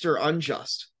just or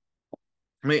unjust?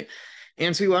 Right.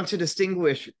 And so we want to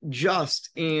distinguish just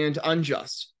and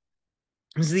unjust,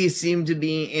 because these seem to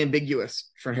be ambiguous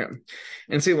for him.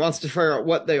 And so he wants to figure out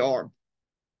what they are.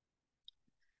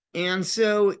 And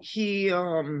so he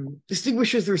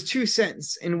distinguishes there's two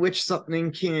senses in which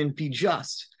something can be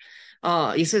just.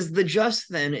 He says, the just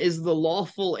then is the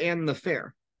lawful and the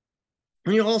fair.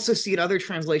 And you'll also see in other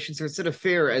translations, instead of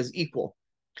fair, as equal.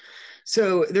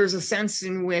 So there's a sense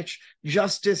in which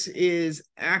justice is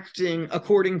acting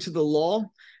according to the law,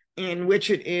 in which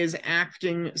it is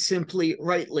acting simply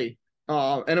rightly,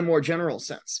 in a more general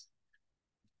sense.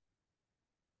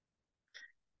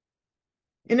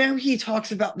 And now he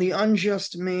talks about the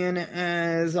unjust man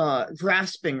as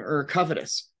grasping or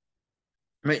covetous,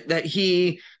 right? That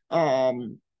he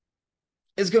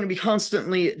is going to be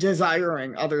constantly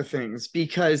desiring other things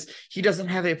because he doesn't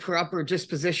have a proper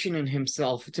disposition in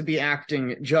himself to be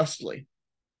acting justly.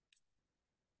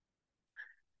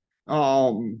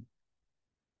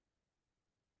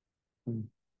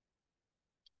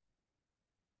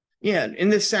 Yeah, in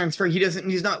this sense, where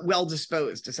he's not well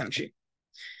disposed, essentially.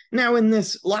 Now, in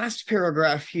this last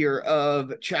paragraph here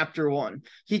of chapter 1,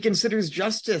 he considers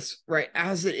justice, right,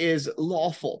 as it is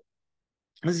lawful.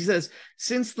 As he says,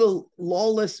 since the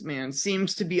lawless man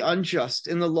seems to be unjust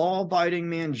and the law-abiding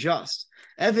man just,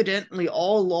 evidently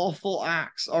all lawful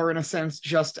acts are in a sense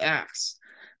just acts.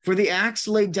 For the acts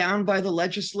laid down by the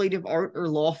legislative art are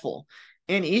lawful,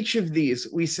 and each of these,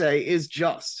 we say, is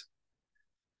just.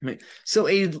 Right? So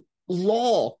a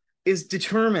law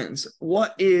determines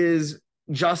what is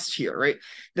just here, right?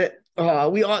 That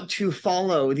we ought to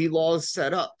follow the laws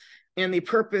set up. And the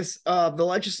purpose of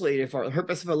the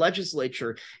purpose of a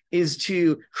legislature is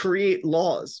to create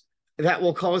laws that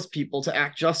will cause people to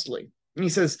act justly. And he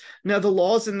says, now the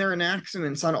laws and their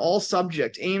enactments on all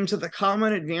subjects aim to the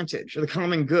common advantage or the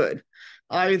common good,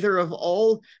 either of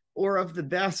all or of the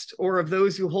best or of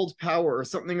those who hold power or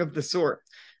something of the sort.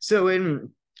 So in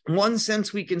one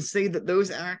sense, we can say that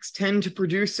those acts tend to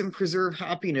produce and preserve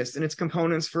happiness and its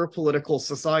components for a political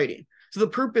society. So the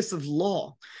purpose of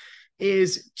law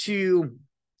is to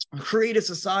create a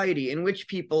society in which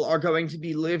people are going to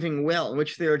be living well, in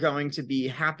which they're going to be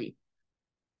happy.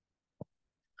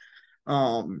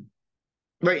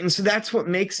 Right, and so that's what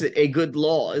makes it a good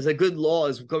law. A good law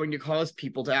is going to cause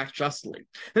people to act justly.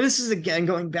 And this is, again,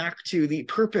 going back to the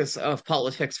purpose of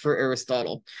politics for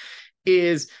Aristotle,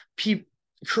 is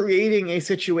creating a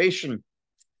situation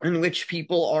in which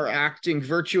people are acting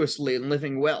virtuously and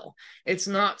living well. It's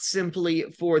not simply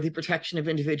for the protection of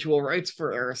individual rights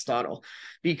for Aristotle,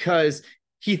 because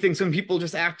he thinks when people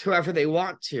just act however they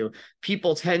want to,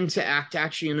 people tend to act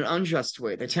actually in an unjust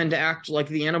way. They tend to act like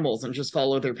the animals and just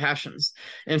follow their passions.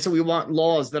 And so we want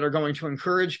laws that are going to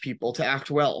encourage people to act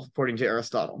well, according to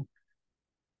Aristotle.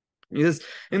 Because,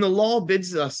 and the law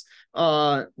bids us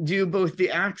do both the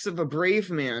acts of a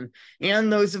brave man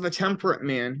and those of a temperate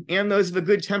man and those of a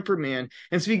good tempered man.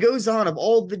 And so he goes on of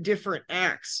all the different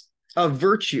acts of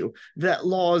virtue that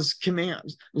laws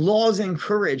command. Laws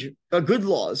encourage, good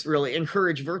laws really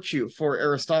encourage virtue for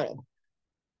Aristotle.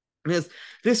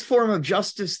 This form of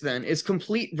justice then is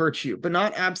complete virtue, but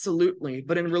not absolutely,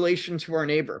 but in relation to our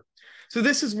neighbor. So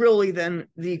this is really then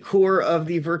the core of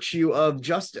the virtue of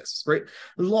justice, right?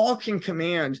 Law can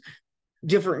command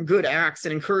different good acts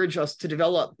and encourage us to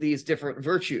develop these different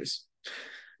virtues.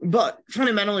 But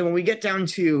fundamentally, when we get down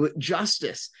to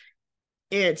justice,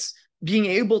 it's being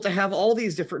able to have all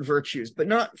these different virtues, but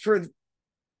not for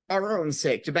our own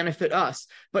sake to benefit us,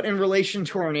 but in relation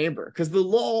to our neighbor, because the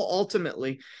law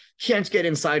ultimately can't get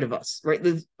inside of us, right?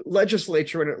 The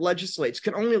legislature, when it legislates,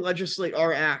 can only legislate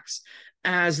our acts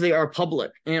as they are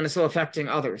public and so affecting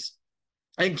others,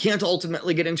 and can't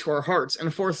ultimately get into our hearts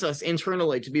and force us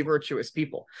internally to be virtuous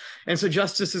people. And so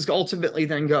justice is ultimately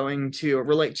then going to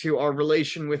relate to our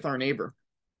relation with our neighbor.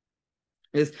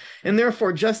 And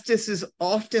therefore, justice is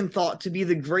often thought to be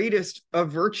the greatest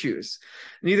of virtues.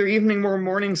 Neither evening nor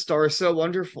morning star is so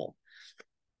wonderful.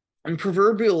 And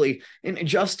proverbially, in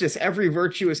justice, every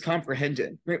virtue is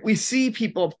comprehended. Right? We see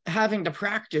people having to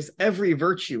practice every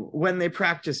virtue when they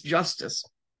practice justice,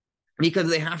 because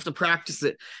they have to practice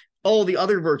it, all the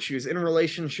other virtues, in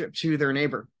relationship to their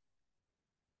neighbor.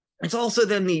 It's also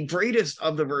then the greatest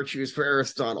of the virtues for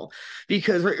Aristotle,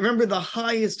 because remember, the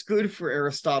highest good for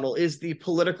Aristotle is the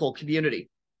political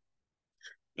community.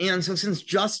 And so since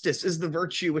justice is the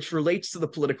virtue which relates to the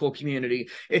political community,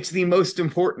 it's the most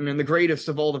important and the greatest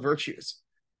of all the virtues.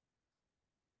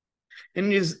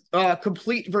 And it is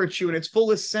complete virtue in its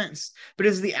fullest sense, but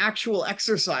is the actual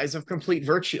exercise of complete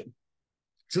virtue.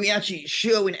 So we actually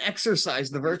show and exercise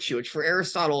the virtue, which for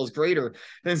Aristotle is greater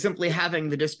than simply having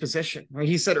the disposition.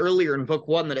 He said earlier in book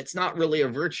 1 that it's not really a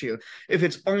virtue if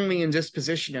it's only in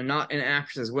disposition and not in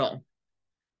acts as well.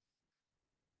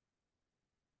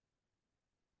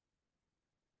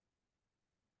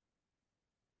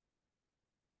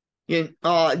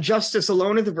 Justice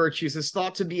alone of the virtues is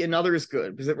thought to be another's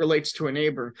good because it relates to a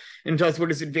neighbor and does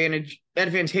what is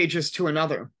advantageous to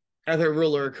another, either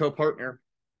ruler or co-partner.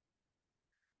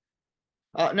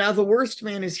 Now, the worst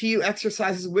man is he who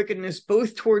exercises wickedness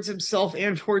both towards himself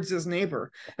and towards his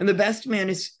neighbor. And the best man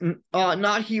is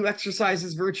not he who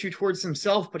exercises virtue towards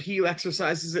himself, but he who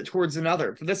exercises it towards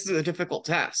another. For this is a difficult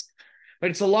task. But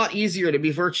it's a lot easier to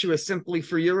be virtuous simply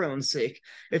for your own sake.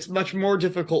 It's much more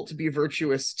difficult to be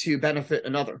virtuous to benefit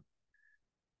another.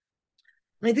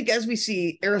 And I think as we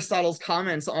see Aristotle's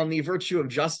comments on the virtue of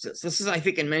justice, this is, I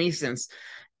think, in many sense,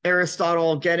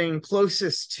 Aristotle getting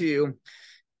closest to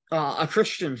a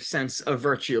Christian sense of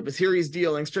virtue, but here he's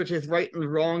dealing strictly with right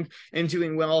and wrong and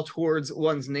doing well towards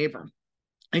one's neighbor.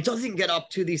 It doesn't get up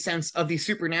to the sense of the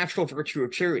supernatural virtue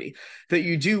of charity, that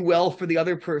you do well for the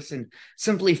other person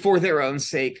simply for their own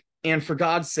sake and for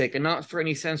God's sake, and not for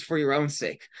any sense for your own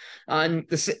sake. In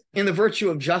the virtue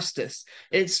of justice,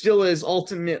 it still is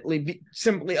ultimately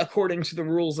simply according to the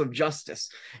rules of justice.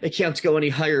 It can't go any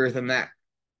higher than that.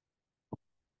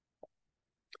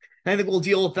 I think we'll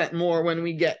deal with that more when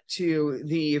we get to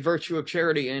the virtue of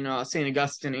charity in St.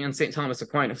 Augustine and St. Thomas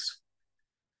Aquinas.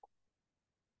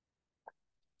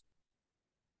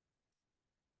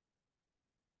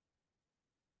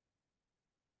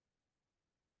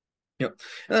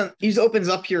 He opens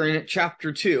up here in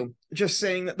chapter 2, just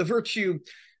saying that the virtue,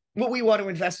 what we want to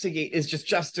investigate is just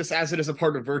justice as it is a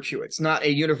part of virtue. It's not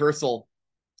a universal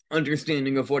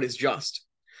understanding of what is just.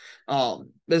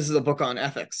 This is a book on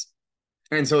ethics.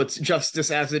 And so it's justice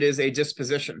as it is a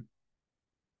disposition.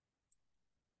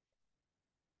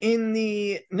 In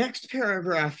the next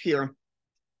paragraph here,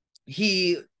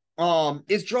 he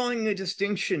is drawing a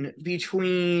distinction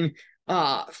between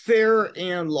fair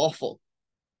and lawful.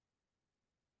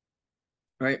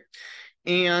 Right?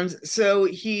 And so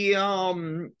he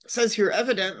says here,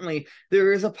 evidently,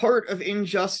 there is a part of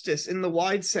injustice in the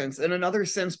wide sense and another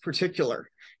sense particular.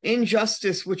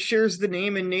 Injustice, which shares the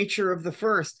name and nature of the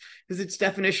first, because its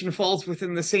definition falls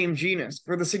within the same genus,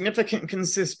 for the significant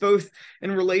consists both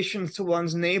in relation to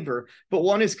one's neighbor, but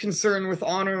one is concerned with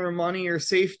honor or money or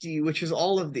safety, which is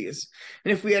all of these.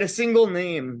 And if we had a single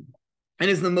name, and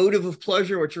is the motive of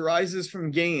pleasure which arises from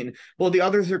gain, while the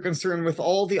others are concerned with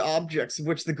all the objects of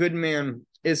which the good man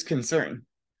is concerned.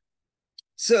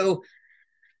 So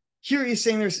here he's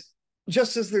saying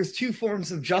just as there's two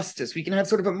forms of justice, we can have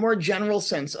sort of a more general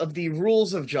sense of the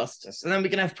rules of justice, and then we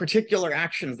can have particular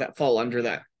actions that fall under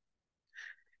that.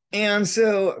 And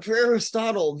so for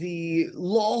Aristotle, the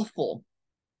lawful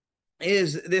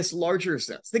is this larger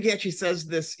sense. I think he actually says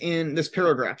this in this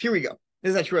paragraph. Here we go. This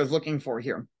is actually what I was looking for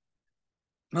here.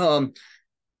 There's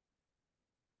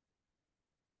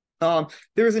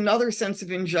another sense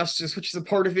of injustice, which is a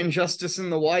part of injustice in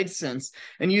the wide sense,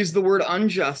 and use the word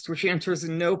unjust, which enters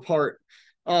in no part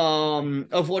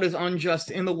of what is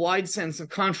unjust in the wide sense of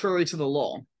contrary to the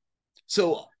law.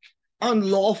 So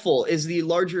unlawful is the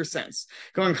larger sense,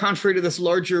 going contrary to this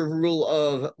larger rule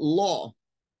of law.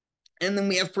 And then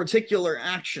we have particular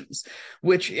actions,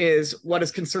 which is what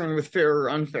is concerned with fair or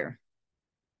unfair.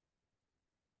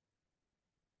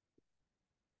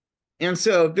 And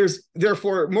so there's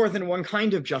therefore more than one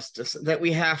kind of justice that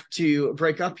we have to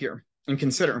break up here and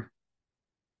consider.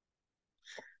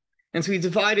 And so we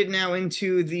divided now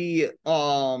into the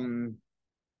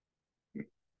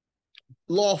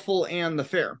lawful and the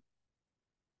fair.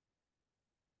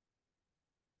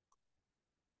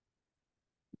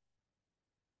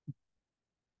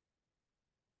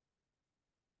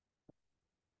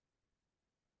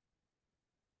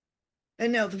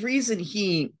 And now the reason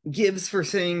he gives for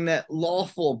saying that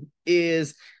lawful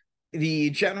is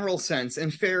the general sense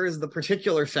and fair is the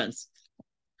particular sense.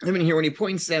 I mean, here when he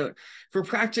points out, for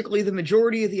practically the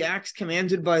majority of the acts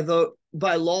commanded by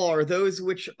law are those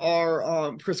which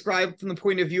are prescribed from the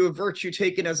point of view of virtue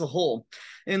taken as a whole.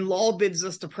 And law bids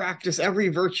us to practice every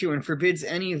virtue and forbids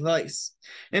any vice.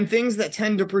 And things that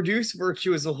tend to produce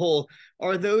virtue as a whole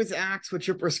are those acts which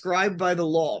are prescribed by the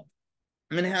law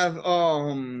and have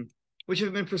which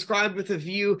have been prescribed with a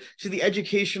view to the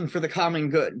education for the common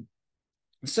good.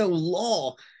 So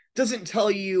law doesn't tell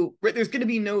you, right, there's going to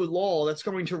be no law that's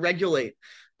going to regulate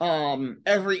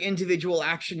every individual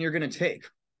action you're going to take.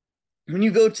 When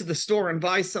you go to the store and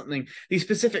buy something, the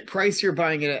specific price you're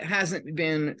buying it at hasn't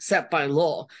been set by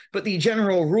law, but the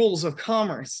general rules of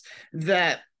commerce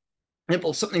that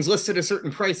if something's listed a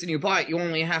certain price and you buy it, you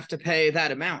only have to pay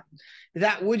that amount.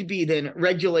 That would be then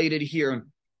regulated here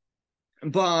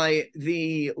by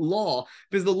the law,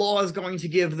 because the law is going to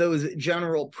give those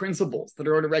general principles that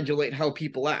are going to regulate how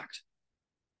people act.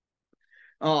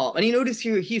 And you notice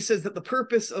here, he says that the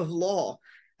purpose of law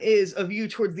is a view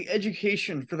towards the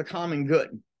education for the common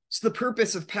good. So the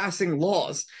purpose of passing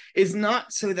laws is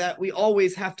not so that we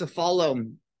always have to follow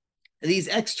these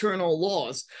external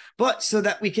laws, but so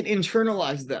that we can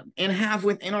internalize them and have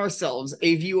within ourselves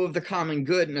a view of the common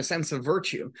good and a sense of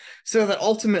virtue, so that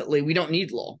ultimately we don't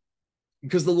need law,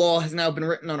 because the law has now been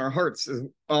written on our hearts, as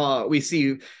we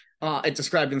see it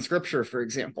described in Scripture, for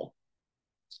example.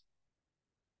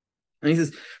 And he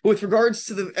says, with regards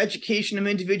to the education of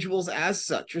individuals as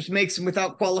such, which makes them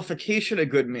without qualification a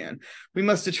good man, we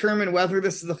must determine whether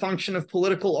this is a function of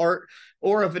political art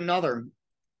or of another.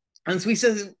 And so he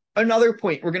says, another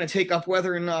point we're going to take up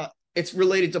whether or not it's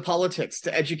related to politics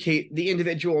to educate the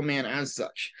individual man as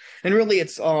such. And really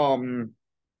it's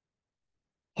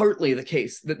partly the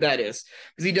case that is,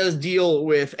 because he does deal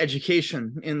with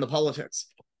education in the politics.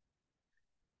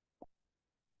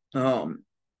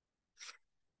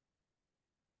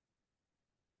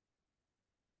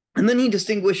 And then he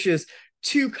distinguishes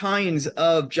two kinds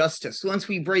of justice. Once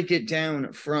we break it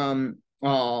down from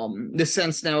the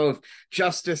sense now of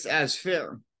justice as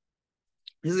fair,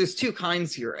 there's two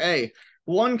kinds here.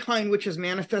 One kind which is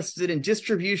manifested in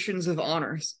distributions of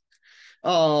honors,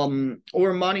 or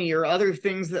money or other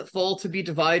things that fall to be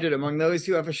divided among those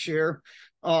who have a share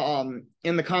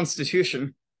in the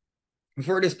Constitution.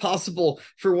 For it is possible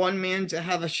for one man to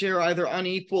have a share either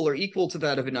unequal or equal to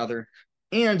that of another,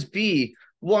 and B,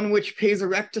 one which plays a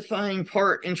rectifying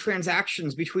part in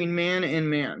transactions between man and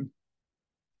man.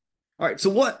 All right,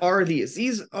 so what are these?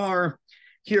 These are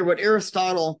here what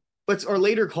Aristotle, what's are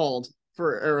later called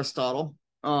for Aristotle,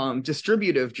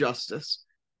 distributive justice.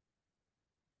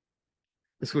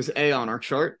 This was A on our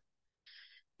chart.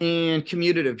 And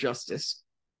commutative justice.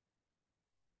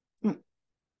 And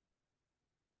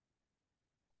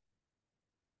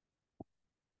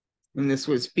this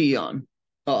was B on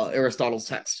Aristotle's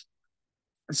text.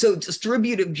 So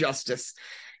distributive justice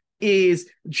is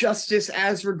justice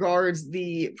as regards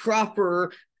the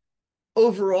proper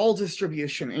overall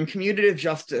distribution, and commutative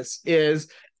justice is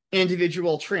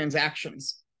individual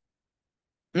transactions.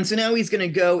 And so now he's going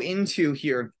to go into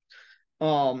here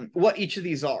what each of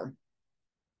these are.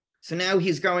 So now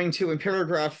he's going to, in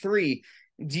paragraph 3,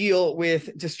 deal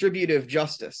with distributive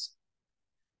justice.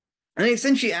 And he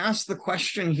essentially asks the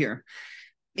question here,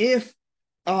 if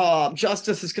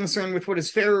justice is concerned with what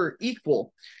is fair or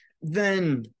equal,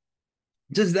 then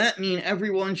does that mean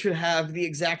everyone should have the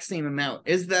exact same amount?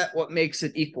 Is that what makes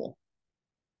it equal?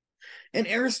 And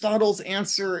Aristotle's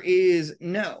answer is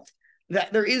no,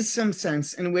 that there is some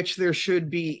sense in which there should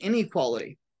be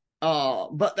inequality,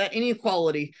 but that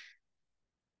inequality,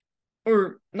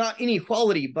 or not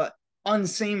inequality, but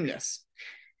unsameness.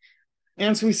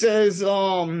 And so he says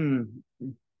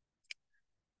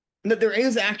that there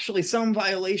is actually some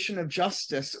violation of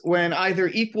justice when either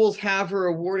equals have or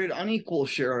awarded unequal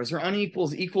shares or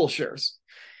unequals equal shares.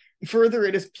 Further,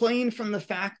 it is plain from the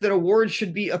fact that awards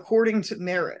should be according to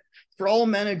merit. For all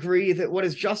men agree that what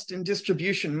is just in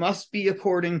distribution must be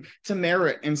according to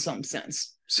merit in some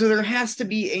sense. So there has to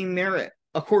be a merit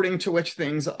according to which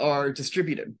things are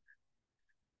distributed.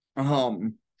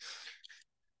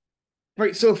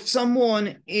 Right, so if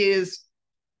someone is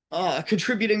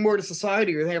contributing more to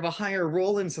society, or they have a higher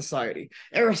role in society,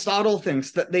 Aristotle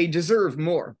thinks that they deserve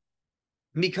more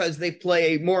because they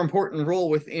play a more important role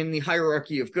within the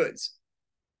hierarchy of goods.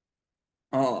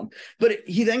 But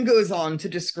he then goes on to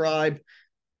describe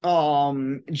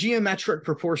geometric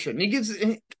proportion. He gives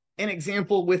an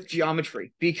example with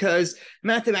geometry, because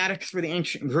mathematics for the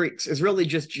ancient Greeks is really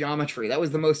just geometry. That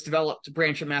was the most developed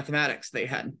branch of mathematics they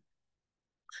had.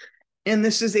 And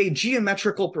this is a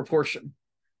geometrical proportion.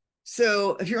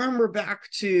 So if you remember back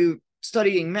to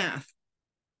studying math,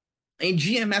 a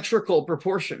geometrical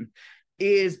proportion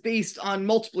is based on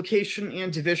multiplication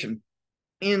and division.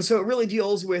 And so it really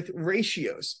deals with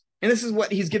ratios. And this is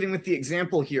what he's giving with the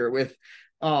example here with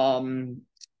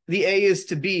the A is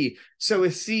to B, so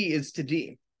is C is to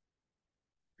D.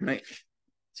 Right?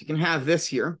 So you can have this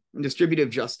here in distributive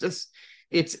justice.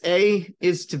 It's A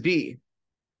is to B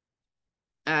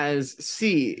as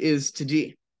C is to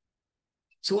D.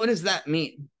 So what does that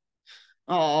mean?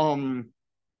 Right,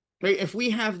 if we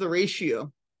have the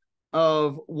ratio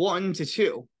of 1 to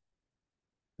 2,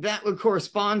 that would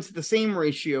correspond to the same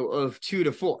ratio of 2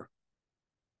 to 4.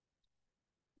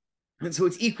 And so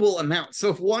it's equal amounts. So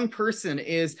if one person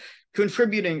is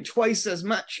contributing twice as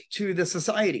much to the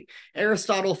society,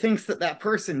 Aristotle thinks that that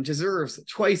person deserves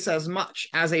twice as much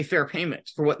as a fair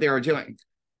payment for what they are doing.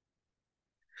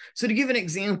 So to give an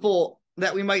example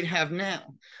that we might have now.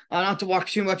 Not to walk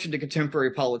too much into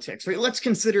contemporary politics, right? Let's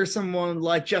consider someone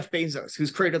like Jeff Bezos,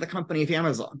 who's created the company of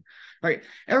Amazon, right?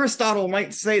 Aristotle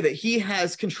might say that he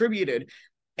has contributed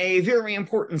a very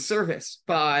important service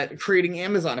by creating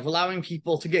Amazon, of allowing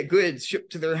people to get goods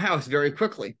shipped to their house very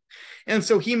quickly. And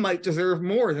so he might deserve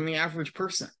more than the average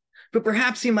person. But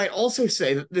perhaps he might also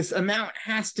say that this amount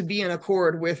has to be in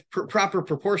accord with proper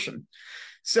proportion.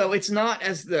 So it's not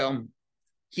as though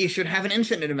he should have an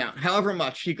infinite amount, however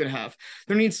much he could have.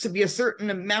 There needs to be a certain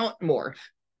amount more,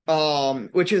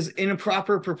 which is in a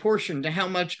proper proportion to how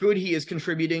much good he is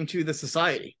contributing to the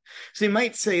society. So you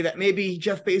might say that maybe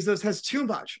Jeff Bezos has too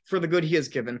much for the good he has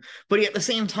given, but he at the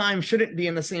same time shouldn't be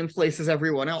in the same place as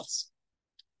everyone else.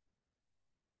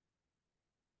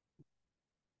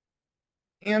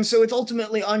 And so it's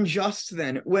ultimately unjust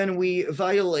then when we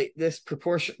violate this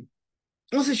proportion.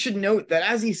 Also should note that,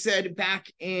 as he said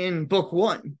back in book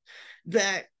 1,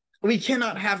 that we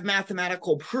cannot have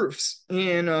mathematical proofs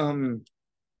in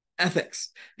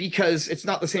ethics because it's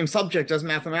not the same subject as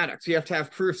mathematics. You have to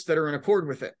have proofs that are in accord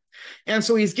with it. And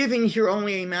so he's giving here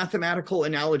only a mathematical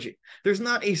analogy. There's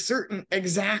not a certain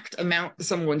exact amount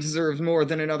someone deserves more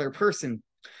than another person.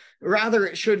 Rather,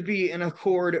 it should be in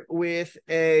accord with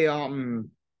a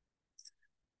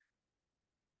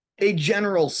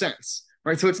general sense.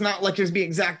 Right, so it's not like there's the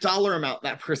exact dollar amount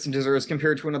that person deserves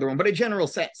compared to another one, but a general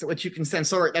sense that what you can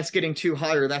sense, all right, that's getting too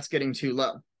high or that's getting too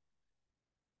low.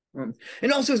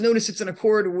 And also, as notice, it's in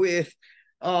accord with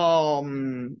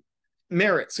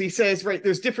merit. So he says, right,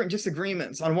 there's different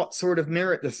disagreements on what sort of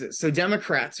merit this is. So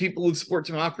Democrats, people who support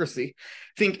democracy,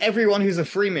 think everyone who's a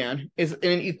free man is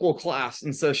in an equal class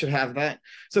and so should have that.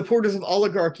 Supporters of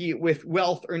oligarchy with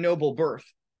wealth or noble birth.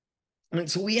 And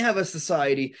so we have a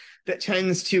society that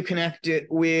tends to connect it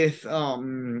with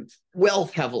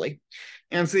wealth heavily.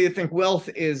 And so you think wealth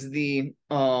is the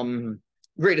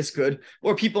greatest good,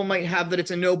 or people might have that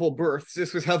it's a noble birth. So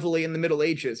this was heavily in the Middle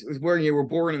Ages. It was where you were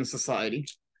born in society.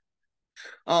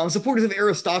 Supporters of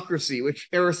aristocracy, which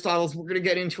Aristotle's we're going to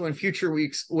get into in future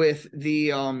weeks with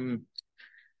the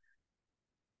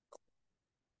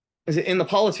in the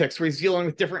politics where he's dealing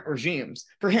with different regimes.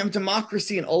 For him,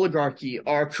 democracy and oligarchy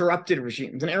are corrupted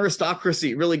regimes, and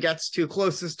aristocracy really gets to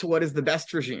closest to what is the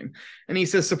best regime. And he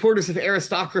says supporters of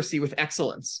aristocracy with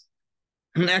excellence.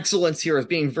 And excellence here is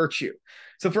being virtue.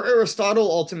 So for Aristotle,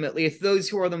 ultimately, it's those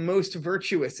who are the most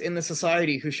virtuous in the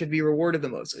society who should be rewarded the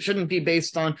most. It shouldn't be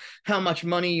based on how much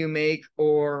money you make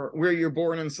or where you're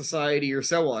born in society or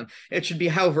so on. It should be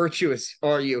how virtuous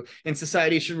are you, and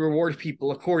society should reward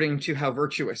people according to how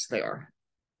virtuous they are.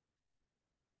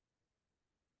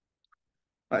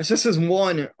 So this is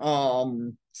one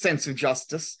sense of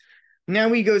justice.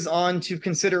 Now he goes on to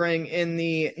considering in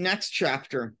the next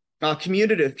chapter,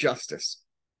 commutative justice.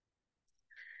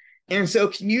 And so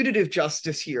commutative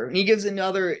justice here, and he gives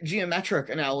another geometric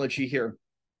analogy here,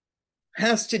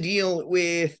 has to deal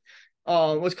with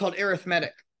what's called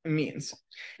arithmetic means.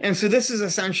 And so this is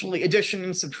essentially addition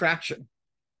and subtraction.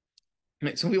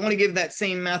 Right, so we want to give that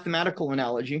same mathematical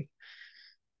analogy.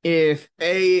 If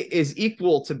A is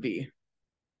equal to B,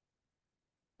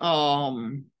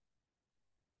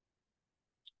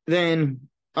 then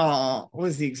what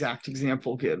is the exact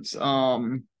example gives?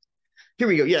 Here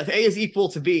we go. Yeah, if A is equal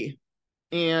to B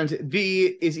and B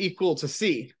is equal to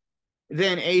C,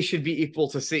 then A should be equal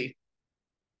to C.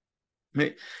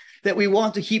 Right? That we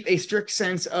want to keep a strict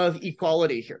sense of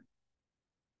equality here.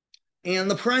 And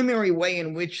the primary way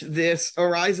in which this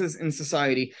arises in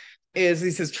society is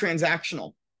this is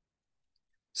transactional.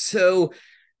 So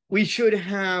we should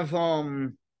have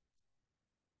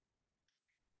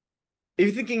if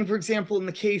you're thinking, for example, in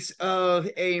the case of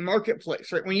a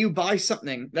marketplace, right? When you buy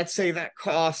something, let's say that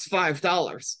costs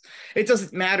 $5. It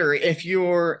doesn't matter if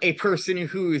you're a person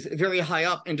who's very high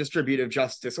up in distributive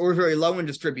justice or very low in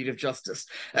distributive justice.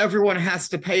 Everyone has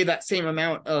to pay that same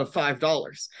amount of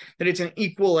 $5. That it's an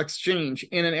equal exchange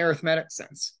in an arithmetic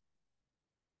sense.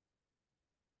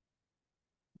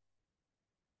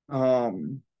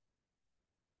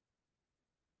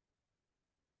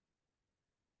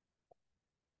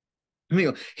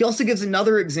 He also gives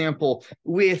another example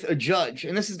with a judge,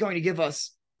 and this is going to give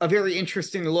us a very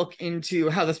interesting look into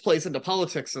how this plays into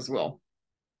politics as well.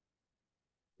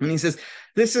 And he says,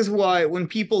 this is why when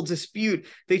people dispute,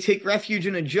 they take refuge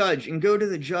in a judge, and go to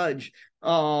the judge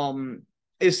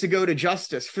is to go to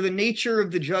justice. For the nature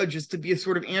of the judge is to be a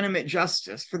sort of animate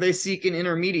justice, for they seek an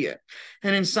intermediate.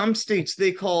 And in some states,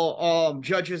 they call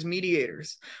judges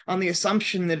mediators on the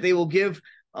assumption that they will give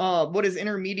what is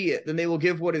intermediate, then they will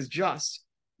give what is just.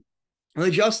 And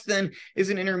the just then is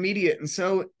an intermediate, and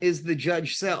so is the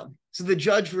judge cell. So the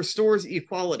judge restores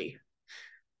equality.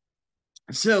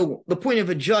 So the point of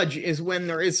a judge is when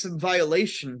there is some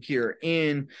violation here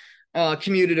in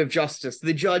commutative justice,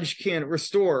 the judge can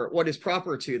restore what is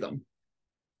proper to them.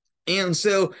 And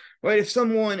so, right, if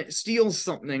someone steals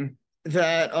something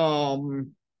that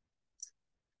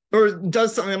or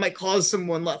does something that might cause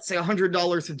someone, let's say,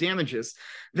 $100 of damages,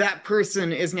 that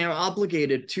person is now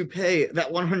obligated to pay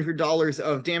that $100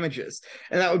 of damages.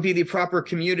 And that would be the proper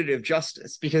commutative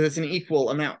justice because it's an equal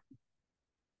amount,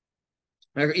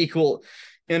 or equal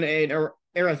in an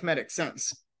arithmetic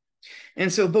sense.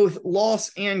 And so both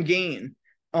loss and gain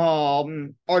are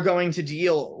going to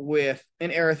deal with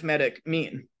an arithmetic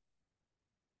mean.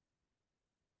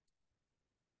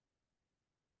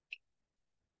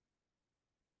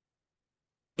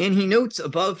 And he notes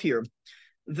above here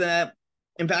that,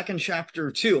 and back in chapter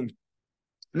 2,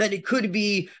 that it could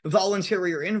be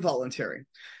voluntary or involuntary.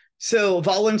 So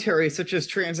voluntary, such as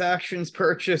transactions,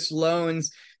 purchase,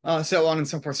 loans, so on and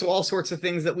so forth. So all sorts of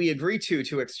things that we agree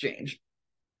to exchange.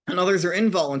 And others are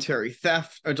involuntary: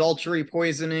 theft, adultery,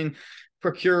 poisoning,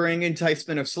 procuring,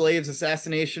 enticement of slaves,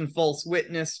 assassination, false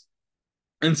witness,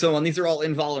 and so on. These are all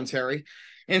involuntary.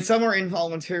 And some are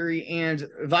involuntary and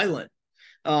violent,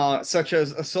 such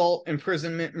as assault,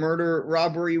 imprisonment, murder,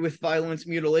 robbery with violence,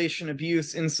 mutilation,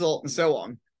 abuse, insult, and so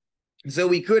on. So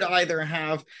we could either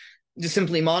have just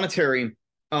simply monetary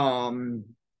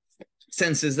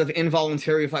senses of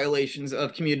involuntary violations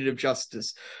of commutative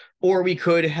justice, or we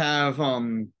could have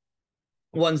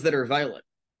ones that are violent.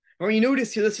 Or you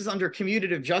notice here, this is under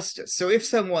commutative justice. So if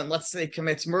someone, let's say,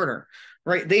 commits murder,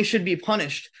 right, they should be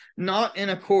punished not in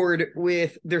accord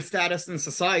with their status in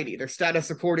society, their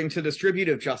status according to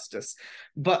distributive justice,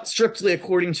 but strictly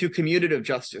according to commutative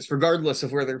justice, regardless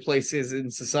of where their place is in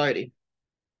society.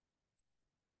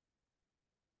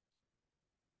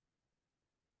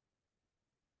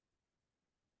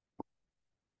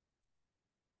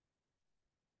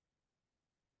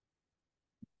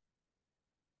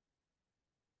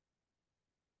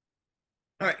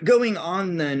 All right, going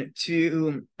on then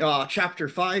to chapter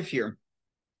 5 here.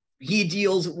 He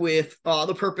deals with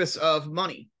the purpose of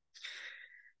money.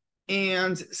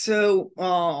 And so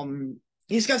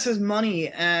he discusses money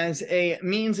as a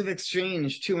means of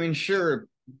exchange to ensure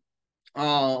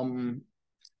proper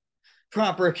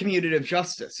commutative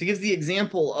justice. He gives the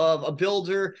example of a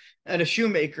builder and a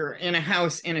shoemaker and a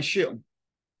house and a shoe.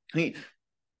 I mean,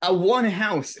 one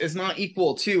house is not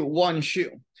equal to one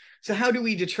shoe. So how do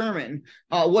we determine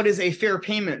what is a fair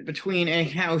payment between a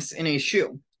house and a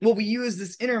shoe? Well, we use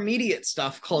this intermediate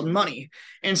stuff called money.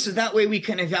 And so that way we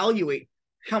can evaluate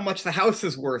how much the house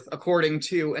is worth according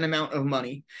to an amount of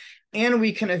money. And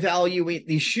we can evaluate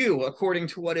the shoe according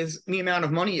to what is the amount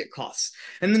of money it costs.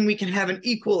 And then we can have an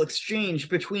equal exchange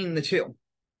between the two.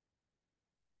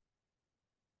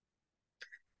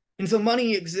 And so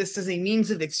money exists as a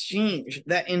means of exchange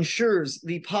that ensures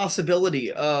the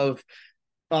possibility of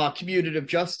commutative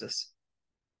justice.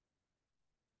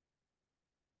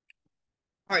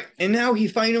 All right, and now he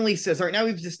finally says, all right, now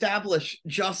we've established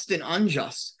just and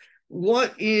unjust.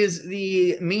 What is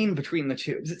the mean between the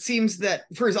two? It seems that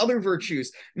for his other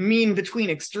virtues, mean between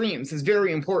extremes is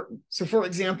very important. So for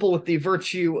example, with the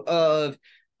virtue of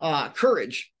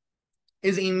courage,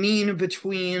 is a mean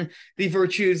between the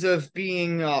virtues of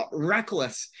being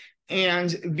reckless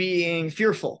and being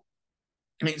fearful.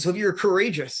 Right? So if you're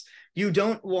courageous, you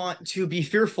don't want to be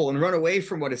fearful and run away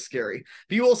from what is scary,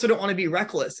 but you also don't want to be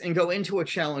reckless and go into a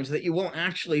challenge that you won't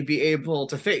actually be able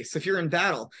to face. If you're in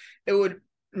battle, it would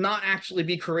not actually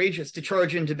be courageous to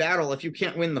charge into battle if you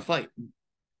can't win the fight.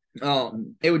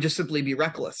 It would just simply be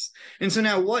reckless. And so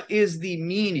now what is the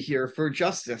mean here for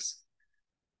justice?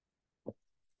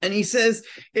 And he says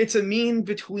it's a mean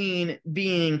between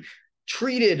being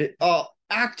treated,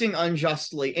 acting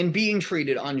unjustly and being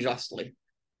treated unjustly.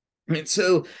 And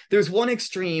so there's one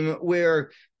extreme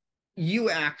where you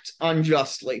act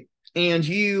unjustly and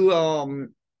you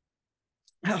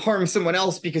harm someone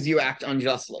else because you act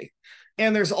unjustly.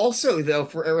 And there's also, though,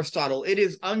 for Aristotle, it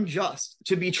is unjust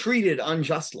to be treated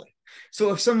unjustly.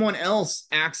 So if someone else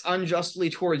acts unjustly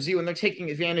towards you and they're taking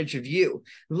advantage of you,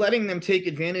 letting them take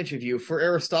advantage of you for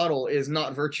Aristotle is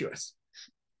not virtuous.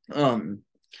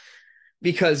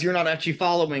 Because you're not actually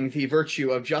following the virtue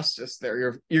of justice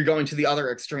there. You're going to the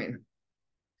other extreme.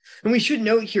 And we should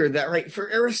note here that, right, for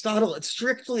Aristotle, it's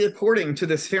strictly according to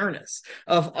this fairness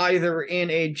of either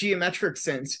in a geometric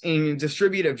sense in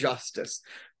distributive justice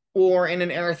or in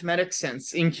an arithmetic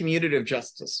sense in commutative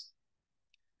justice.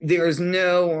 There is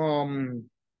no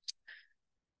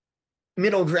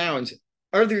middle ground,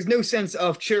 or there's no sense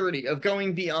of charity, of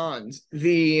going beyond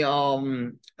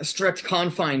the strict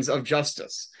confines of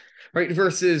justice. Right,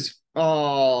 versus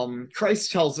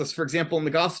Christ tells us, for example, in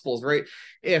the Gospels, right?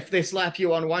 If they slap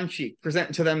you on one cheek,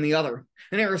 present to them the other.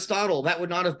 In Aristotle, that would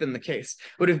not have been the case.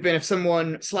 It would have been if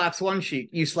someone slaps one cheek,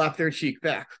 you slap their cheek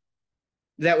back.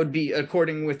 That would be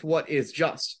according with what is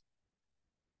just.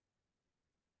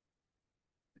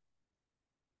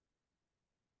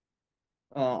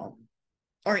 All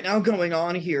right, now going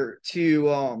on here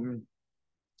to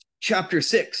chapter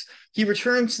 6, he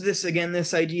returns to this again,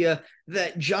 this idea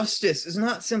that justice is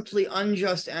not simply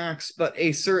unjust acts, but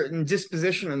a certain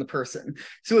disposition in the person.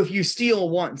 So if you steal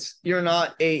once, you're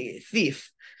not a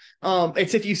thief.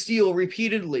 It's if you steal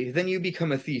repeatedly, then you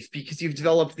become a thief because you've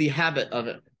developed the habit of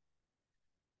it.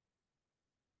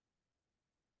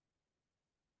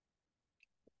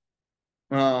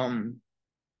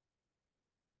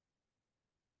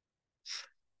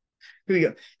 Here we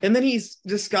go. And then he's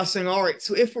discussing, all right,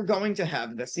 so if we're going to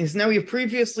have this, now we have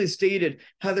previously stated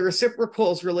how the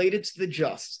reciprocal is related to the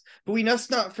just, but we must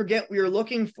not forget we are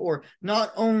looking for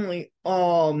not only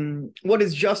what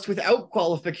is just without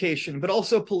qualification, but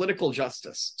also political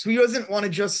justice. So he doesn't want to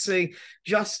just say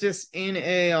justice in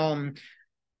a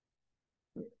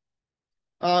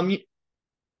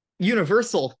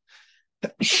universal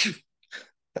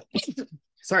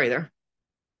sorry there.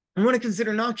 I want to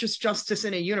consider not just justice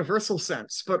in a universal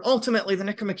sense, but ultimately the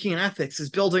Nicomachean ethics is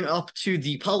building up to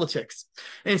the politics.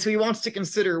 And so he wants to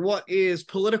consider what is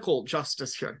political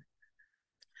justice here.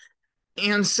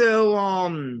 And so,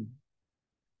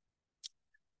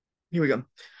 here we go.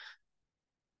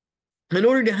 In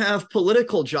order to have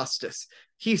political justice,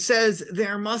 he says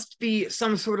there must be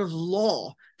some sort of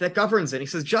law that governs it. He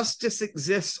says justice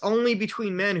exists only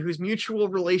between men whose mutual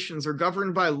relations are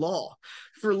governed by law.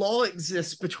 For law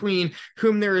exists between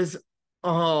whom there is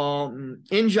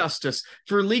injustice.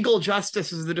 For legal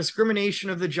justice is the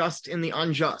discrimination of the just and the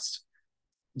unjust.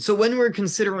 So when we're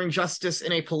considering justice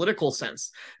in a political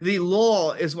sense, the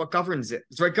law is what governs it.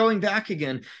 It's right, going back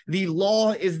again, the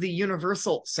law is the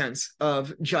universal sense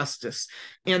of justice,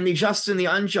 and the just and the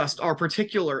unjust are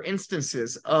particular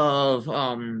instances of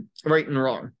right and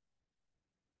wrong.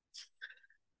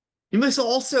 And this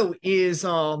also is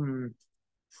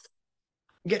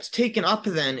gets taken up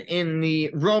then in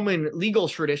the Roman legal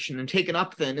tradition and taken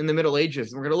up then in the Middle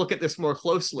Ages. And we're going to look at this more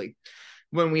closely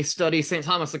when we study St.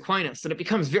 Thomas Aquinas, and it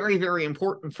becomes very, very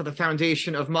important for the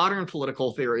foundation of modern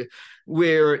political theory,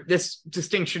 where this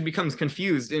distinction becomes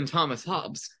confused in Thomas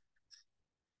Hobbes.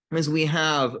 As we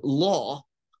have law,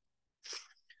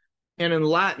 and in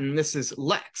Latin, this is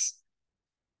lex.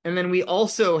 And then we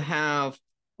also have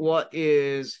what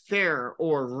is fair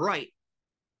or right.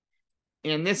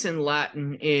 And this in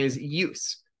Latin is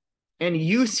use. And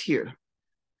use here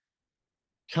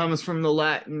comes from the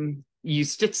Latin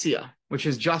justitia, which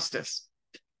is justice.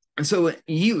 And so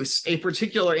use, a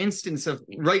particular instance of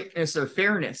rightness or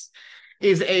fairness,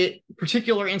 is a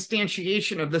particular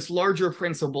instantiation of this larger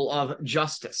principle of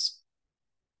justice.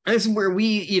 And this is where we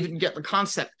even get the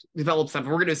concept developed.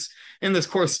 We're going to, in this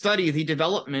course, study the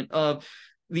development of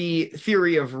the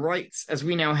theory of rights as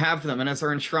we now have them and as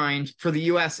are enshrined for the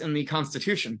US in the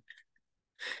Constitution.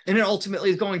 And it ultimately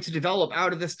is going to develop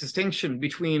out of this distinction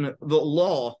between the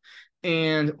law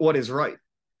and what is right.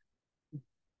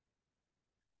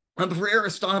 But for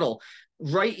Aristotle,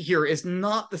 right here is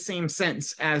not the same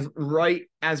sense as right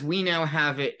as we now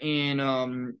have it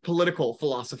in political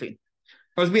philosophy,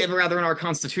 or as we have rather in our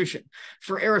Constitution.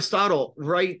 For Aristotle,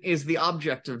 right is the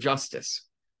object of justice.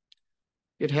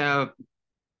 You'd have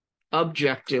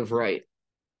objective right.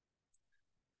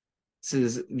 This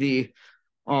is the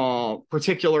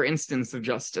particular instance of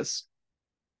justice.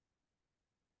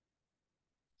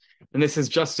 And this is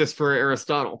justice for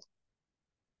Aristotle.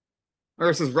 Or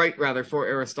this is right, rather, for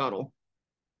Aristotle.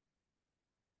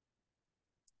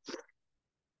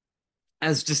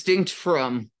 As distinct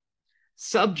from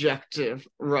subjective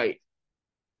right,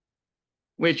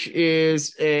 which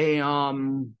is a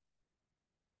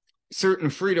certain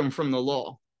freedom from the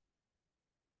law.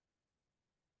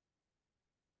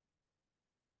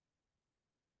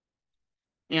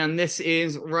 And this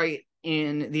is right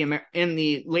in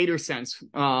the later sense,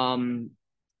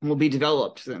 will be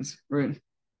developed since we're in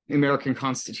the American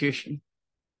Constitution.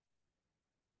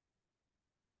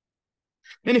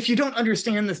 And if you don't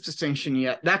understand this distinction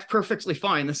yet, that's perfectly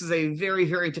fine. This is a very,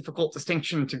 very difficult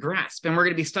distinction to grasp, and we're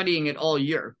going to be studying it all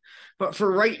year. But for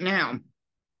right now,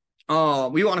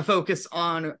 we want to focus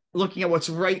on looking at what's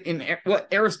right in what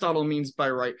Aristotle means by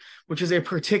right, which is a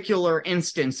particular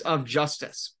instance of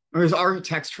justice, or as our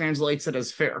text translates it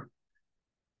as fair.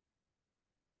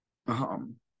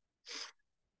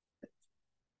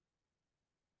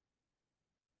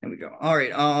 There we go. All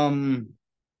right.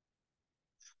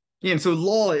 Yeah, and so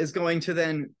law is going to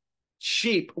then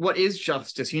shape what is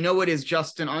justice. You know what is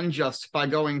just and unjust by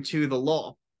going to the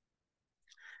law.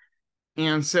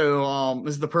 And so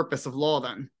this is the purpose of law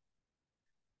then.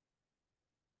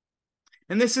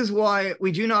 And this is why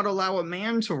we do not allow a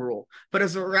man to rule, but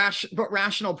as a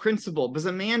rational principle, because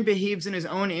a man behaves in his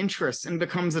own interests and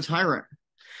becomes a tyrant.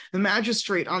 The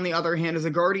magistrate, on the other hand, is a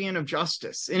guardian of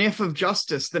justice, and if of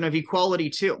justice, then of equality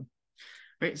too.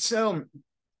 Right? So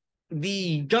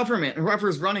the government,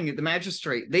 whoever's running it, the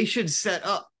magistrate, they should set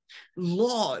up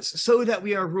laws so that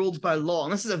we are ruled by law.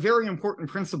 And this is a very important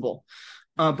principle,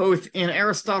 both in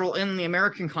Aristotle and the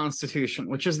American Constitution,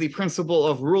 which is the principle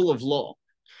of rule of law.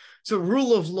 So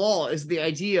rule of law is the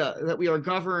idea that we are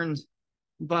governed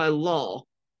by law,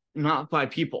 not by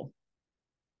people.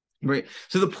 Right.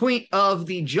 So the point of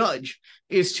the judge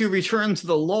is to return to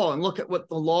the law and look at what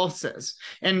the law says,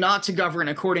 and not to govern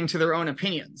according to their own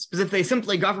opinions. Because if they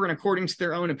simply govern according to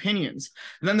their own opinions,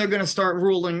 then they're going to start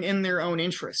ruling in their own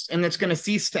interest, and it's going to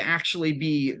cease to actually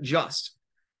be just.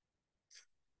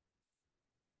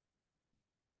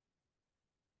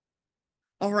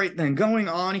 All right, then, going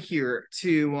on here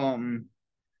to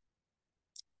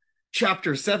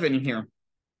chapter 7 here.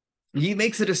 He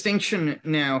makes a distinction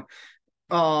now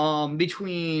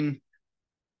between,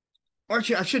 or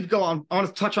actually, I should go on. I want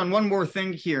to touch on one more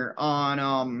thing here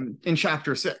on in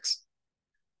chapter 6,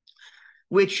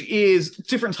 which is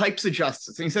different types of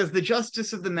justice. And he says the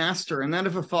justice of the master and that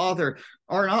of a father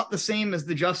are not the same as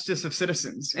the justice of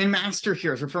citizens. And master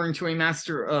here is referring to a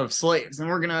master of slaves. And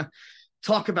we're going to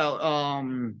talk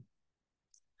about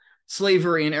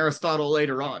slavery in Aristotle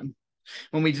later on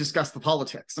when we discuss the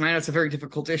politics. And I know it's a very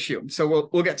difficult issue, so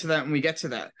we'll get to that when we get to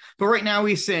that. But right now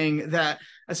he's saying that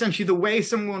essentially the way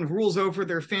someone rules over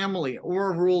their family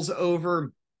or rules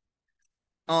over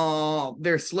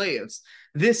their slaves,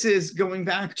 this is going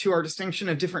back to our distinction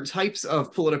of different types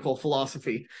of political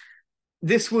philosophy.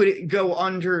 This would go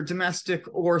under domestic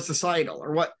or societal,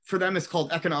 or what for them is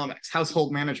called economics,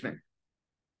 household management.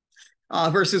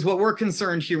 Versus what we're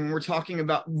concerned here when we're talking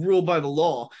about rule by the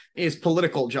law is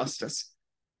political justice.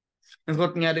 And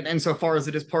looking at it insofar as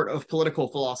it is part of political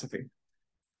philosophy.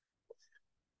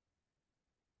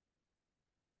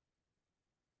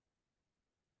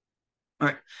 All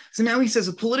right, so now he says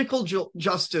a political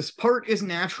justice, part is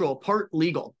natural, part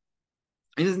legal.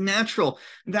 It is natural,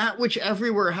 that which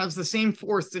everywhere has the same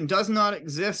force and does not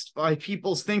exist by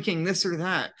people's thinking this or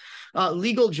that.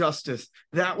 Legal justice,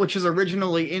 that which is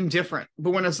originally indifferent,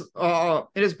 but when it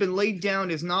has been laid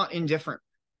down is not indifferent.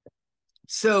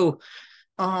 So,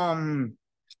 when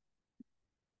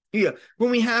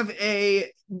we have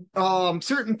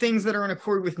certain things that are in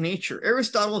accord with nature,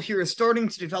 Aristotle here is starting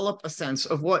to develop a sense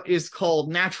of what is called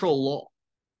natural law.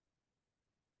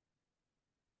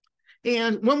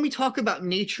 And when we talk about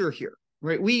nature here,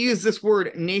 right, we use this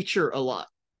word nature a lot.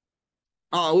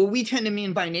 What we tend to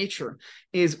mean by nature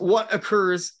is what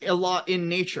occurs a lot in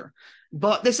nature.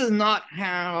 But this is not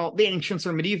how the ancients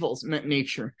or medievals meant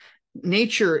nature.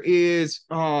 Nature is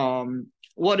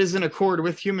what is in accord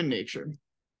with human nature.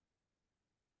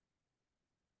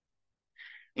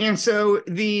 And so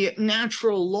the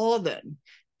natural law then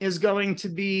is going to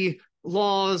be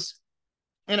laws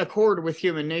in accord with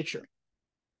human nature.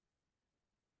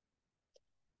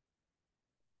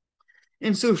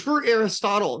 And so for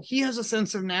Aristotle, he has a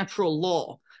sense of natural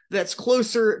law that's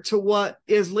closer to what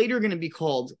is later going to be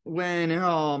called, when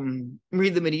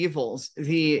read the medievals,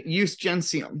 the jus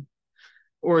gentium,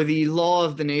 or the law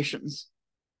of the nations.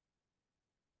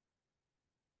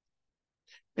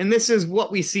 And this is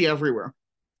what we see everywhere.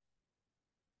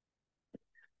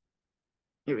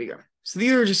 Here we go. So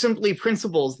these are just simply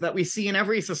principles that we see in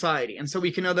every society, and so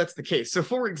we can know that's the case. So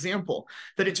for example,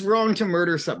 that it's wrong to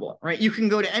murder someone, right? You can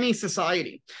go to any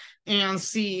society and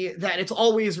see that it's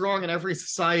always wrong in every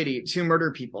society to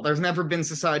murder people. There's never been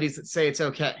societies that say it's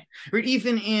okay. Right?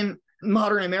 Even in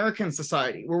modern American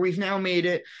society, where we've now made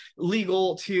it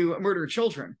legal to murder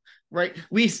children, right?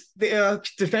 The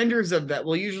defenders of that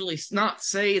will usually not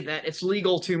say that it's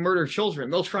legal to murder children.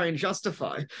 They'll try and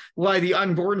justify why the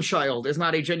unborn child is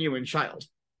not a genuine child,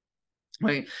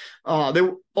 right? They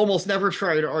almost never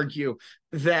try to argue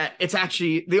that it's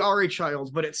actually, they are a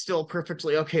child, but it's still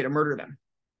perfectly okay to murder them.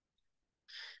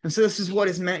 And so this is what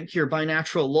is meant here by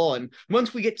natural law. And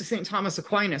once we get to St. Thomas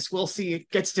Aquinas, we'll see it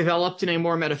gets developed in a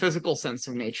more metaphysical sense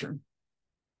of nature.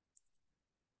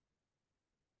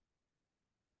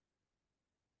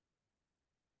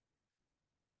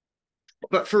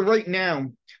 But for right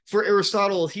now, for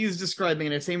Aristotle, he's describing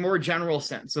it, it's a more general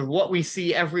sense of what we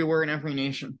see everywhere in every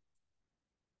nation.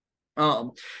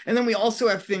 And then we also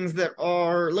have things that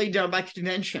are laid down by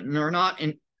convention and are not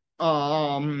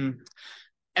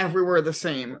everywhere the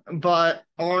same, but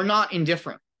are not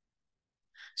indifferent.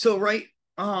 So, right,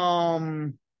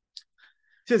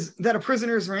 says that a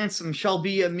prisoner's ransom shall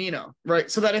be a mina, right?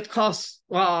 So that it costs,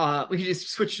 we can just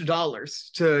switch to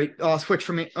dollars to switch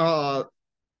from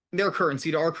their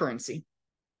currency to our currency.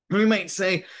 We might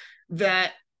say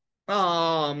that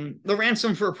the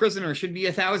ransom for a prisoner should be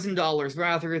 $1,000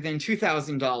 rather than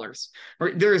 $2,000.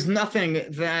 Right? There is nothing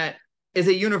that is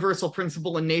a universal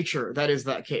principle in nature that is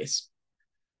that case.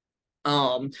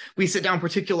 We set down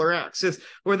particular acts,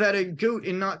 or that a goat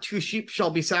and not two sheep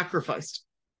shall be sacrificed.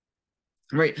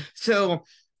 Right. So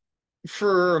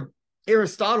for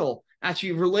Aristotle,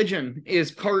 actually, religion is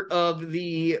part of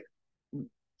the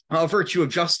virtue of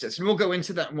justice. And we'll go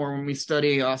into that more when we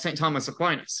study St. Thomas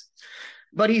Aquinas.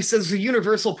 But he says the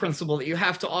universal principle that you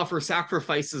have to offer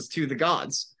sacrifices to the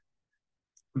gods.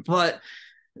 But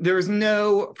there's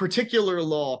no particular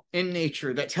law in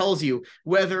nature that tells you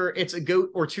whether it's a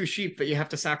goat or two sheep that you have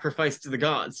to sacrifice to the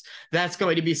gods. That's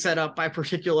going to be set up by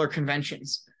particular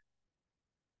conventions.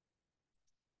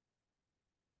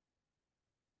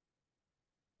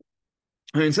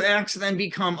 And so acts then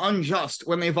become unjust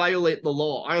when they violate the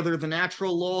law, either the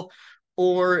natural law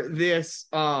or this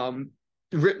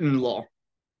written law.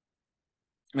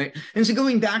 Right? And so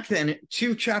going back then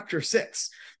to chapter 6,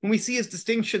 when we see his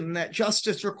distinction that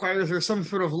justice requires there's some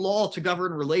sort of law to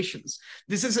govern relations.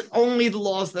 This isn't only the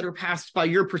laws that are passed by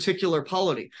your particular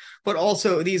polity, but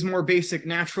also these more basic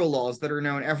natural laws that are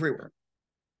known everywhere.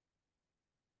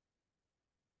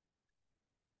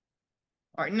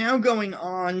 All right, now going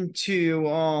on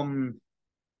to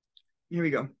here we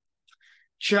go.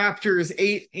 Chapters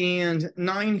 8 and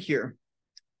 9 here.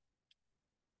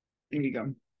 There you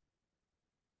go.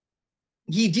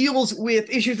 He deals with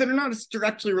issues that are not as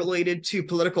directly related to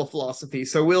political philosophy,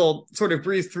 so we'll sort of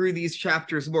breeze through these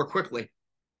chapters more quickly.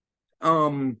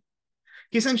 He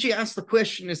essentially asks the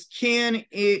question is, can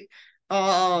it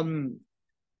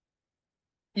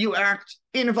you act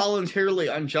involuntarily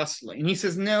unjustly? And he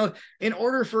says, no, in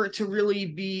order for it to really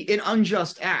be an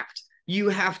unjust act, you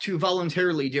have to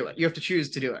voluntarily do it. You have to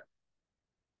choose to do it.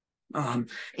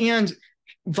 And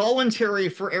voluntary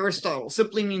for Aristotle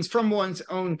simply means from one's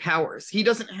own powers. He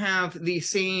doesn't have the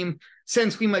same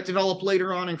sense we might develop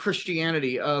later on in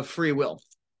Christianity of free will.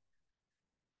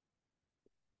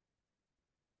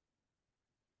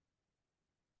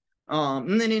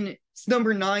 And then in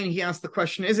number 9, he asks the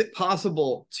question, is it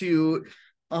possible to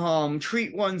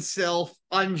treat oneself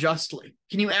unjustly?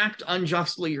 Can you act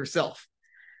unjustly yourself?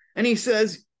 And he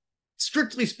says,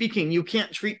 strictly speaking, you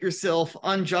can't treat yourself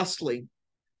unjustly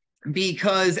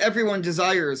because everyone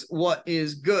desires what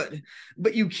is good,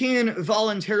 but you can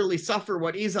voluntarily suffer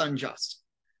what is unjust.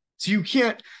 So you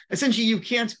can't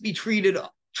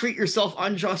treat yourself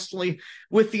unjustly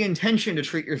with the intention to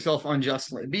treat yourself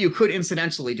unjustly, but you could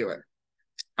incidentally do it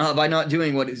by not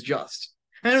doing what is just.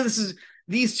 I know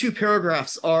these two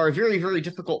paragraphs are very, very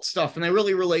difficult stuff, and they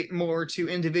really relate more to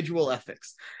individual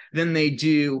ethics than they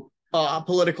do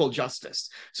political justice.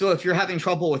 So if you're having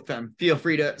trouble with them, feel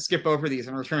free to skip over these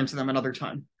and return to them another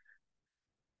time.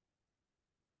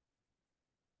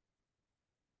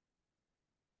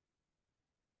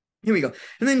 Here we go.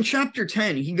 And then chapter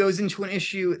 10, he goes into an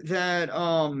issue that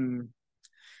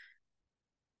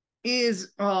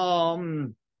is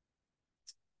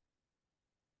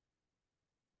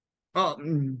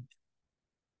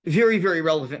very, very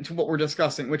relevant to what we're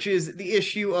discussing, which is the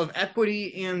issue of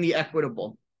equity and the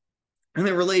equitable, and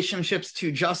the relationships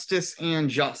to justice and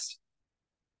just.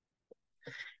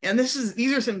 And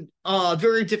these are some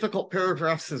very difficult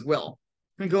paragraphs as well.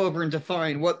 I'm going to go over and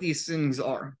define what these things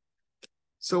are.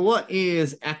 So what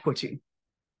is equity?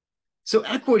 So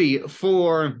equity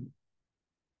for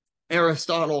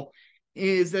Aristotle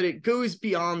is that it goes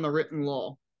beyond the written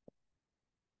law.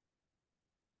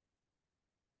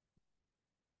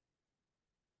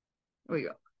 There we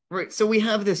go. Right, so we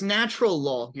have this natural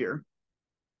law here,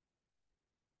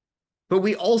 but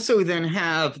we also then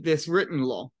have this written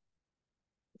law,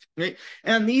 right?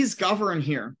 And these govern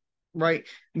here, right?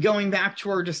 Going back to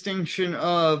our distinction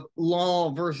of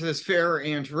law versus fair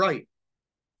and right,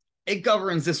 it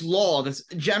governs this law, this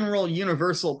general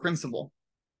universal principle.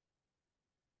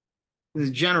 This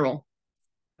is general,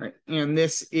 right? And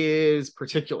this is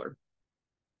particular.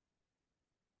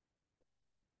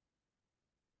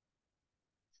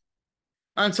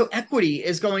 And so equity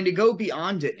is going to go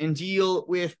beyond it and deal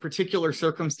with particular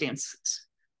circumstances.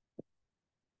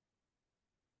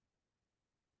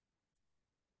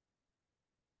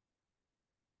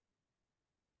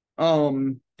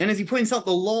 And as he points out,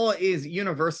 the law is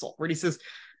universal, where he says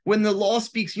When the law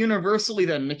speaks universally,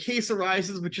 then the case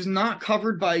arises which is not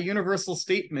covered by a universal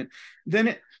statement, then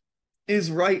it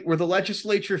is right where the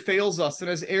legislature fails us and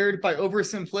has erred by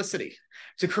oversimplicity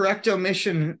to correct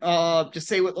omission, to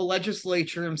say what the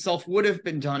legislature himself would have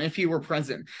been done if he were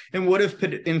present and would have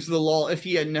put it into the law if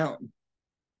he had known.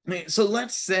 So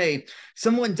let's say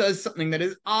someone does something that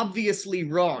is obviously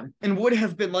wrong and would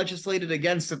have been legislated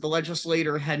against if the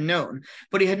legislator had known,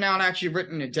 but he had not actually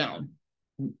written it down.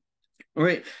 All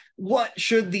right, what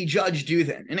should the judge do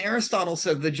then? And Aristotle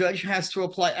said the judge has to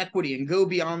apply equity and go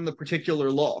beyond the particular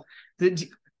law.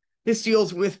 This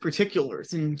deals with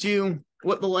particulars and do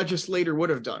what the legislator would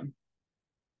have done.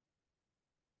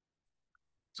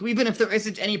 So even if there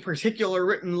isn't any particular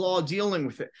written law dealing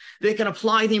with it, they can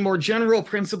apply the more general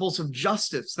principles of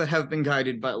justice that have been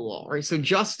guided by law, right? So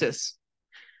justice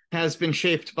has been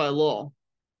shaped by law.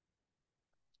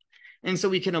 And so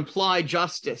we can apply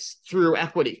justice through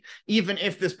equity, even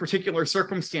if this particular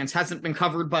circumstance hasn't been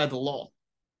covered by the law.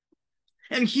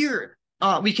 And here,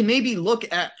 we can maybe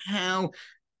look at how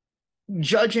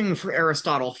judging for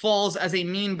Aristotle falls as a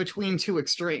mean between two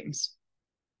extremes.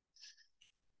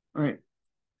 All right.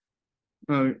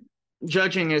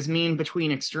 Judging as mean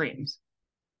between extremes.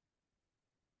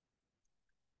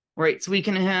 Right, so we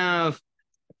can have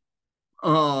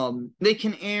they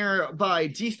can err by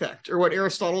defect, or what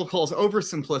Aristotle calls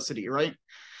oversimplicity, right?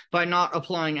 By not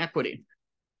applying equity.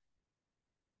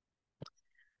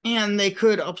 And they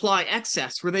could apply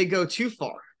excess, where they go too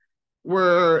far,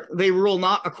 where they rule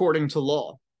not according to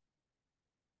law,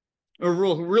 or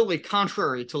rule really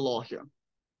contrary to law here,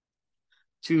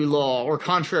 to law, or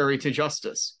contrary to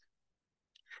justice,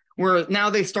 where now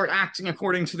they start acting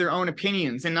according to their own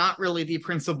opinions and not really the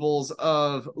principles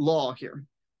of law here.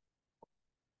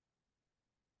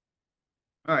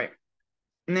 All right,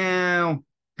 now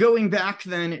going back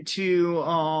then to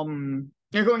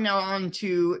you're going now on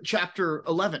to chapter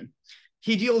 11.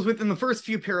 He deals with, in the first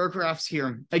few paragraphs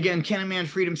here, again, can a man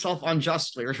free himself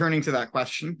unjustly? Returning to that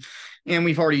question, and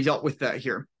we've already dealt with that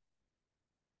here.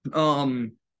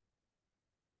 One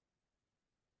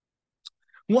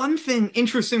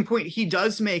interesting point he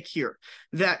does make here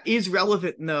that is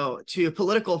relevant, though, to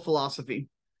political philosophy.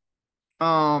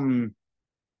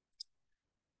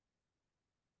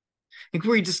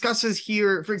 Where he discusses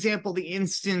here, for example, the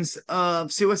instance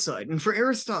of suicide. And for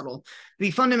Aristotle,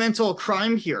 the fundamental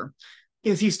crime here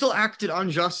is he still acted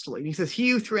unjustly. He says, he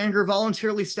who through anger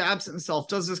voluntarily stabs himself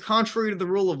does this contrary to the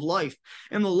rule of life,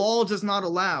 and the law does not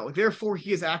allow. Therefore,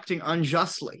 he is acting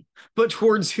unjustly. But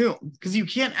towards whom? Because you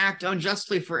can't act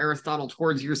unjustly for Aristotle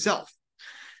towards yourself.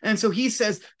 And so he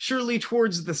says, surely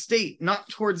towards the state, not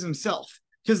towards himself.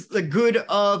 Because the good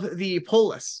of the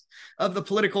polis, of the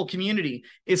political community,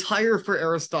 is higher for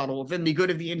Aristotle than the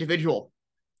good of the individual.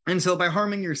 And so by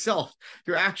harming yourself,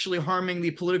 you're actually harming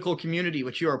the political community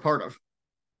which you are part of.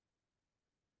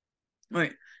 All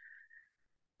right.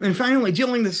 And finally,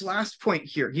 dealing this last point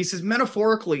here, he says,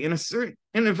 metaphorically, in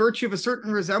a virtue of a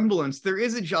certain resemblance, there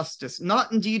is a justice,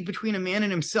 not indeed between a man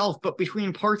and himself, but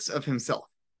between parts of himself.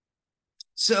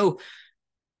 So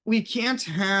we can't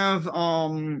have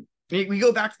we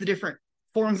go back to the different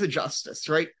forms of justice,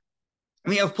 right?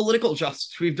 We have political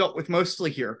justice we've dealt with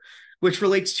mostly here, which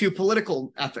relates to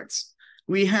political ethics.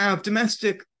 We have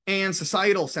domestic and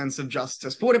societal sense of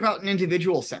justice. But what about an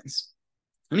individual sense?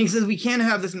 And he says we can't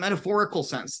have this metaphorical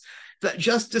sense that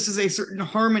justice is a certain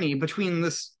harmony between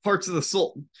the parts of the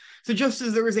soul. So just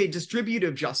as there is a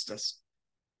distributive justice,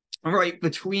 all right,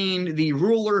 between the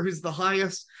ruler who's the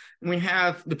highest, and we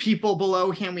have the people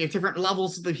below him, we have different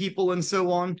levels of the people and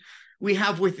so on. We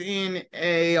have within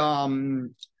a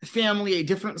family a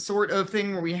different sort of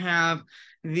thing where we have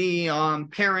the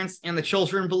parents and the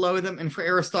children below them. And for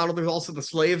Aristotle, there's also the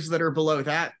slaves that are below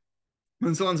that.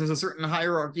 And so on, there's a certain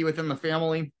hierarchy within the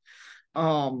family.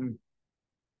 For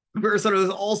Aristotle,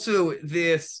 there's also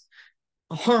this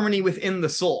harmony within the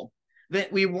soul,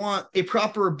 that we want a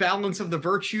proper balance of the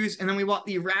virtues, and then we want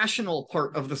the rational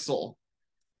part of the soul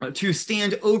to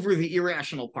stand over the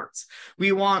irrational parts.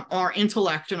 We want our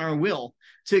intellect and our will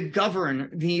to govern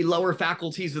the lower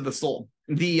faculties of the soul,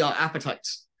 the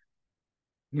appetites.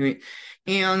 Right?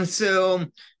 And so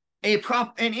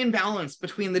an imbalance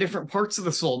between the different parts of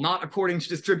the soul, not according to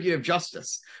distributive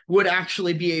justice, would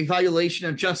actually be a violation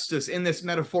of justice in this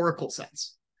metaphorical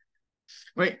sense.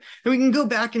 Right? And we can go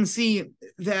back and see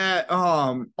that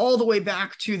all the way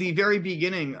back to the very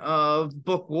beginning of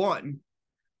book 1,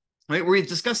 right, where we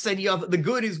discussed the idea of the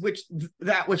good is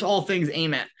that which all things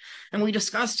aim at. And we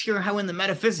discussed here how in the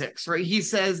metaphysics, right, he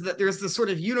says that there's this sort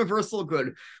of universal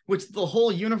good, which the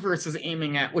whole universe is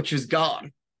aiming at, which is God.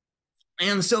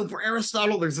 And so for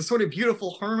Aristotle, there's a sort of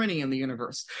beautiful harmony in the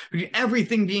universe,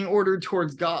 everything being ordered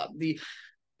towards God, the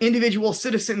individual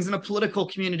citizens in a political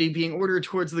community being ordered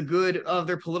towards the good of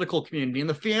their political community, and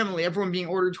the family, everyone being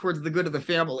ordered towards the good of the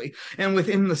family, and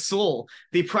within the soul,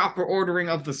 the proper ordering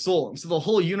of the soul. And so the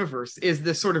whole universe is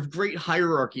this sort of great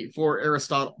hierarchy for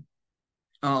Aristotle,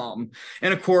 in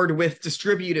accord with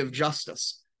distributive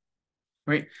justice,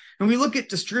 right? And we look at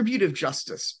distributive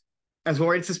justice as well,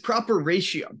 right? It's this proper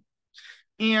ratio.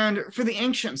 And for the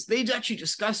ancients, they actually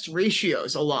discussed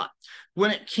ratios a lot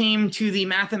when it came to the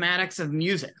mathematics of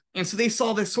music. And so they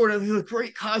saw this sort of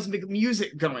great cosmic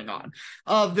music going on,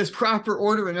 of this proper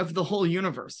ordering of the whole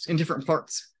universe in different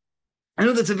parts. I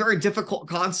know that's a very difficult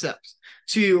concept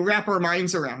to wrap our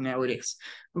minds around nowadays,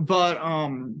 but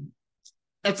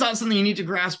that's not something you need to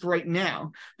grasp right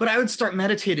now. But I would start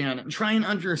meditating on it and try and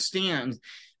understand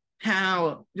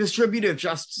how distributive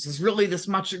justice is really this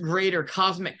much greater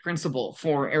cosmic principle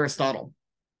for Aristotle.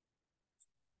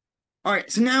 All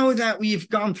right, so now that we've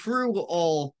gone through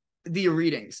all the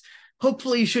readings,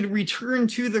 hopefully you should return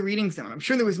to the readings now. I'm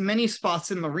sure there was many spots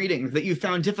in the readings that you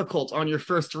found difficult on your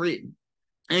first read,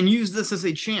 and use this as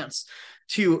a chance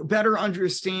to better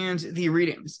understand the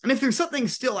readings. And if there's something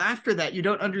still after that you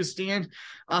don't understand,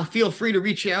 feel free to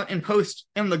reach out and post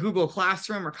in the Google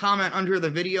Classroom or comment under the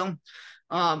video,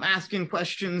 asking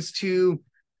questions to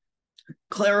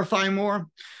clarify more.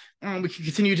 We can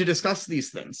continue to discuss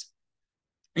these things.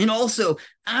 And also,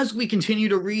 as we continue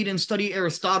to read and study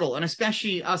Aristotle, and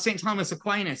especially St. Thomas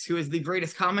Aquinas, who is the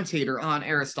greatest commentator on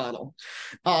Aristotle,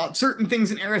 certain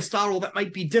things in Aristotle that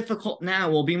might be difficult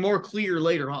now will be more clear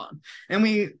later on. And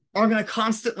we are going to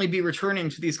constantly be returning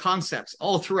to these concepts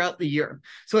all throughout the year.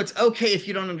 So it's okay if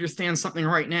you don't understand something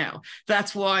right now.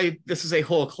 That's why this is a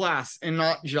whole class and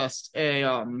not just a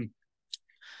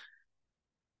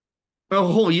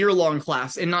whole year-long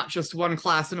class, and not just one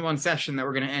class in one session that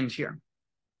we're going to end here.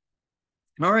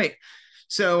 All right,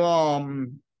 so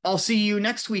I'll see you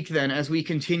next week then, as we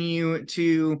continue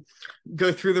to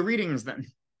go through the readings then.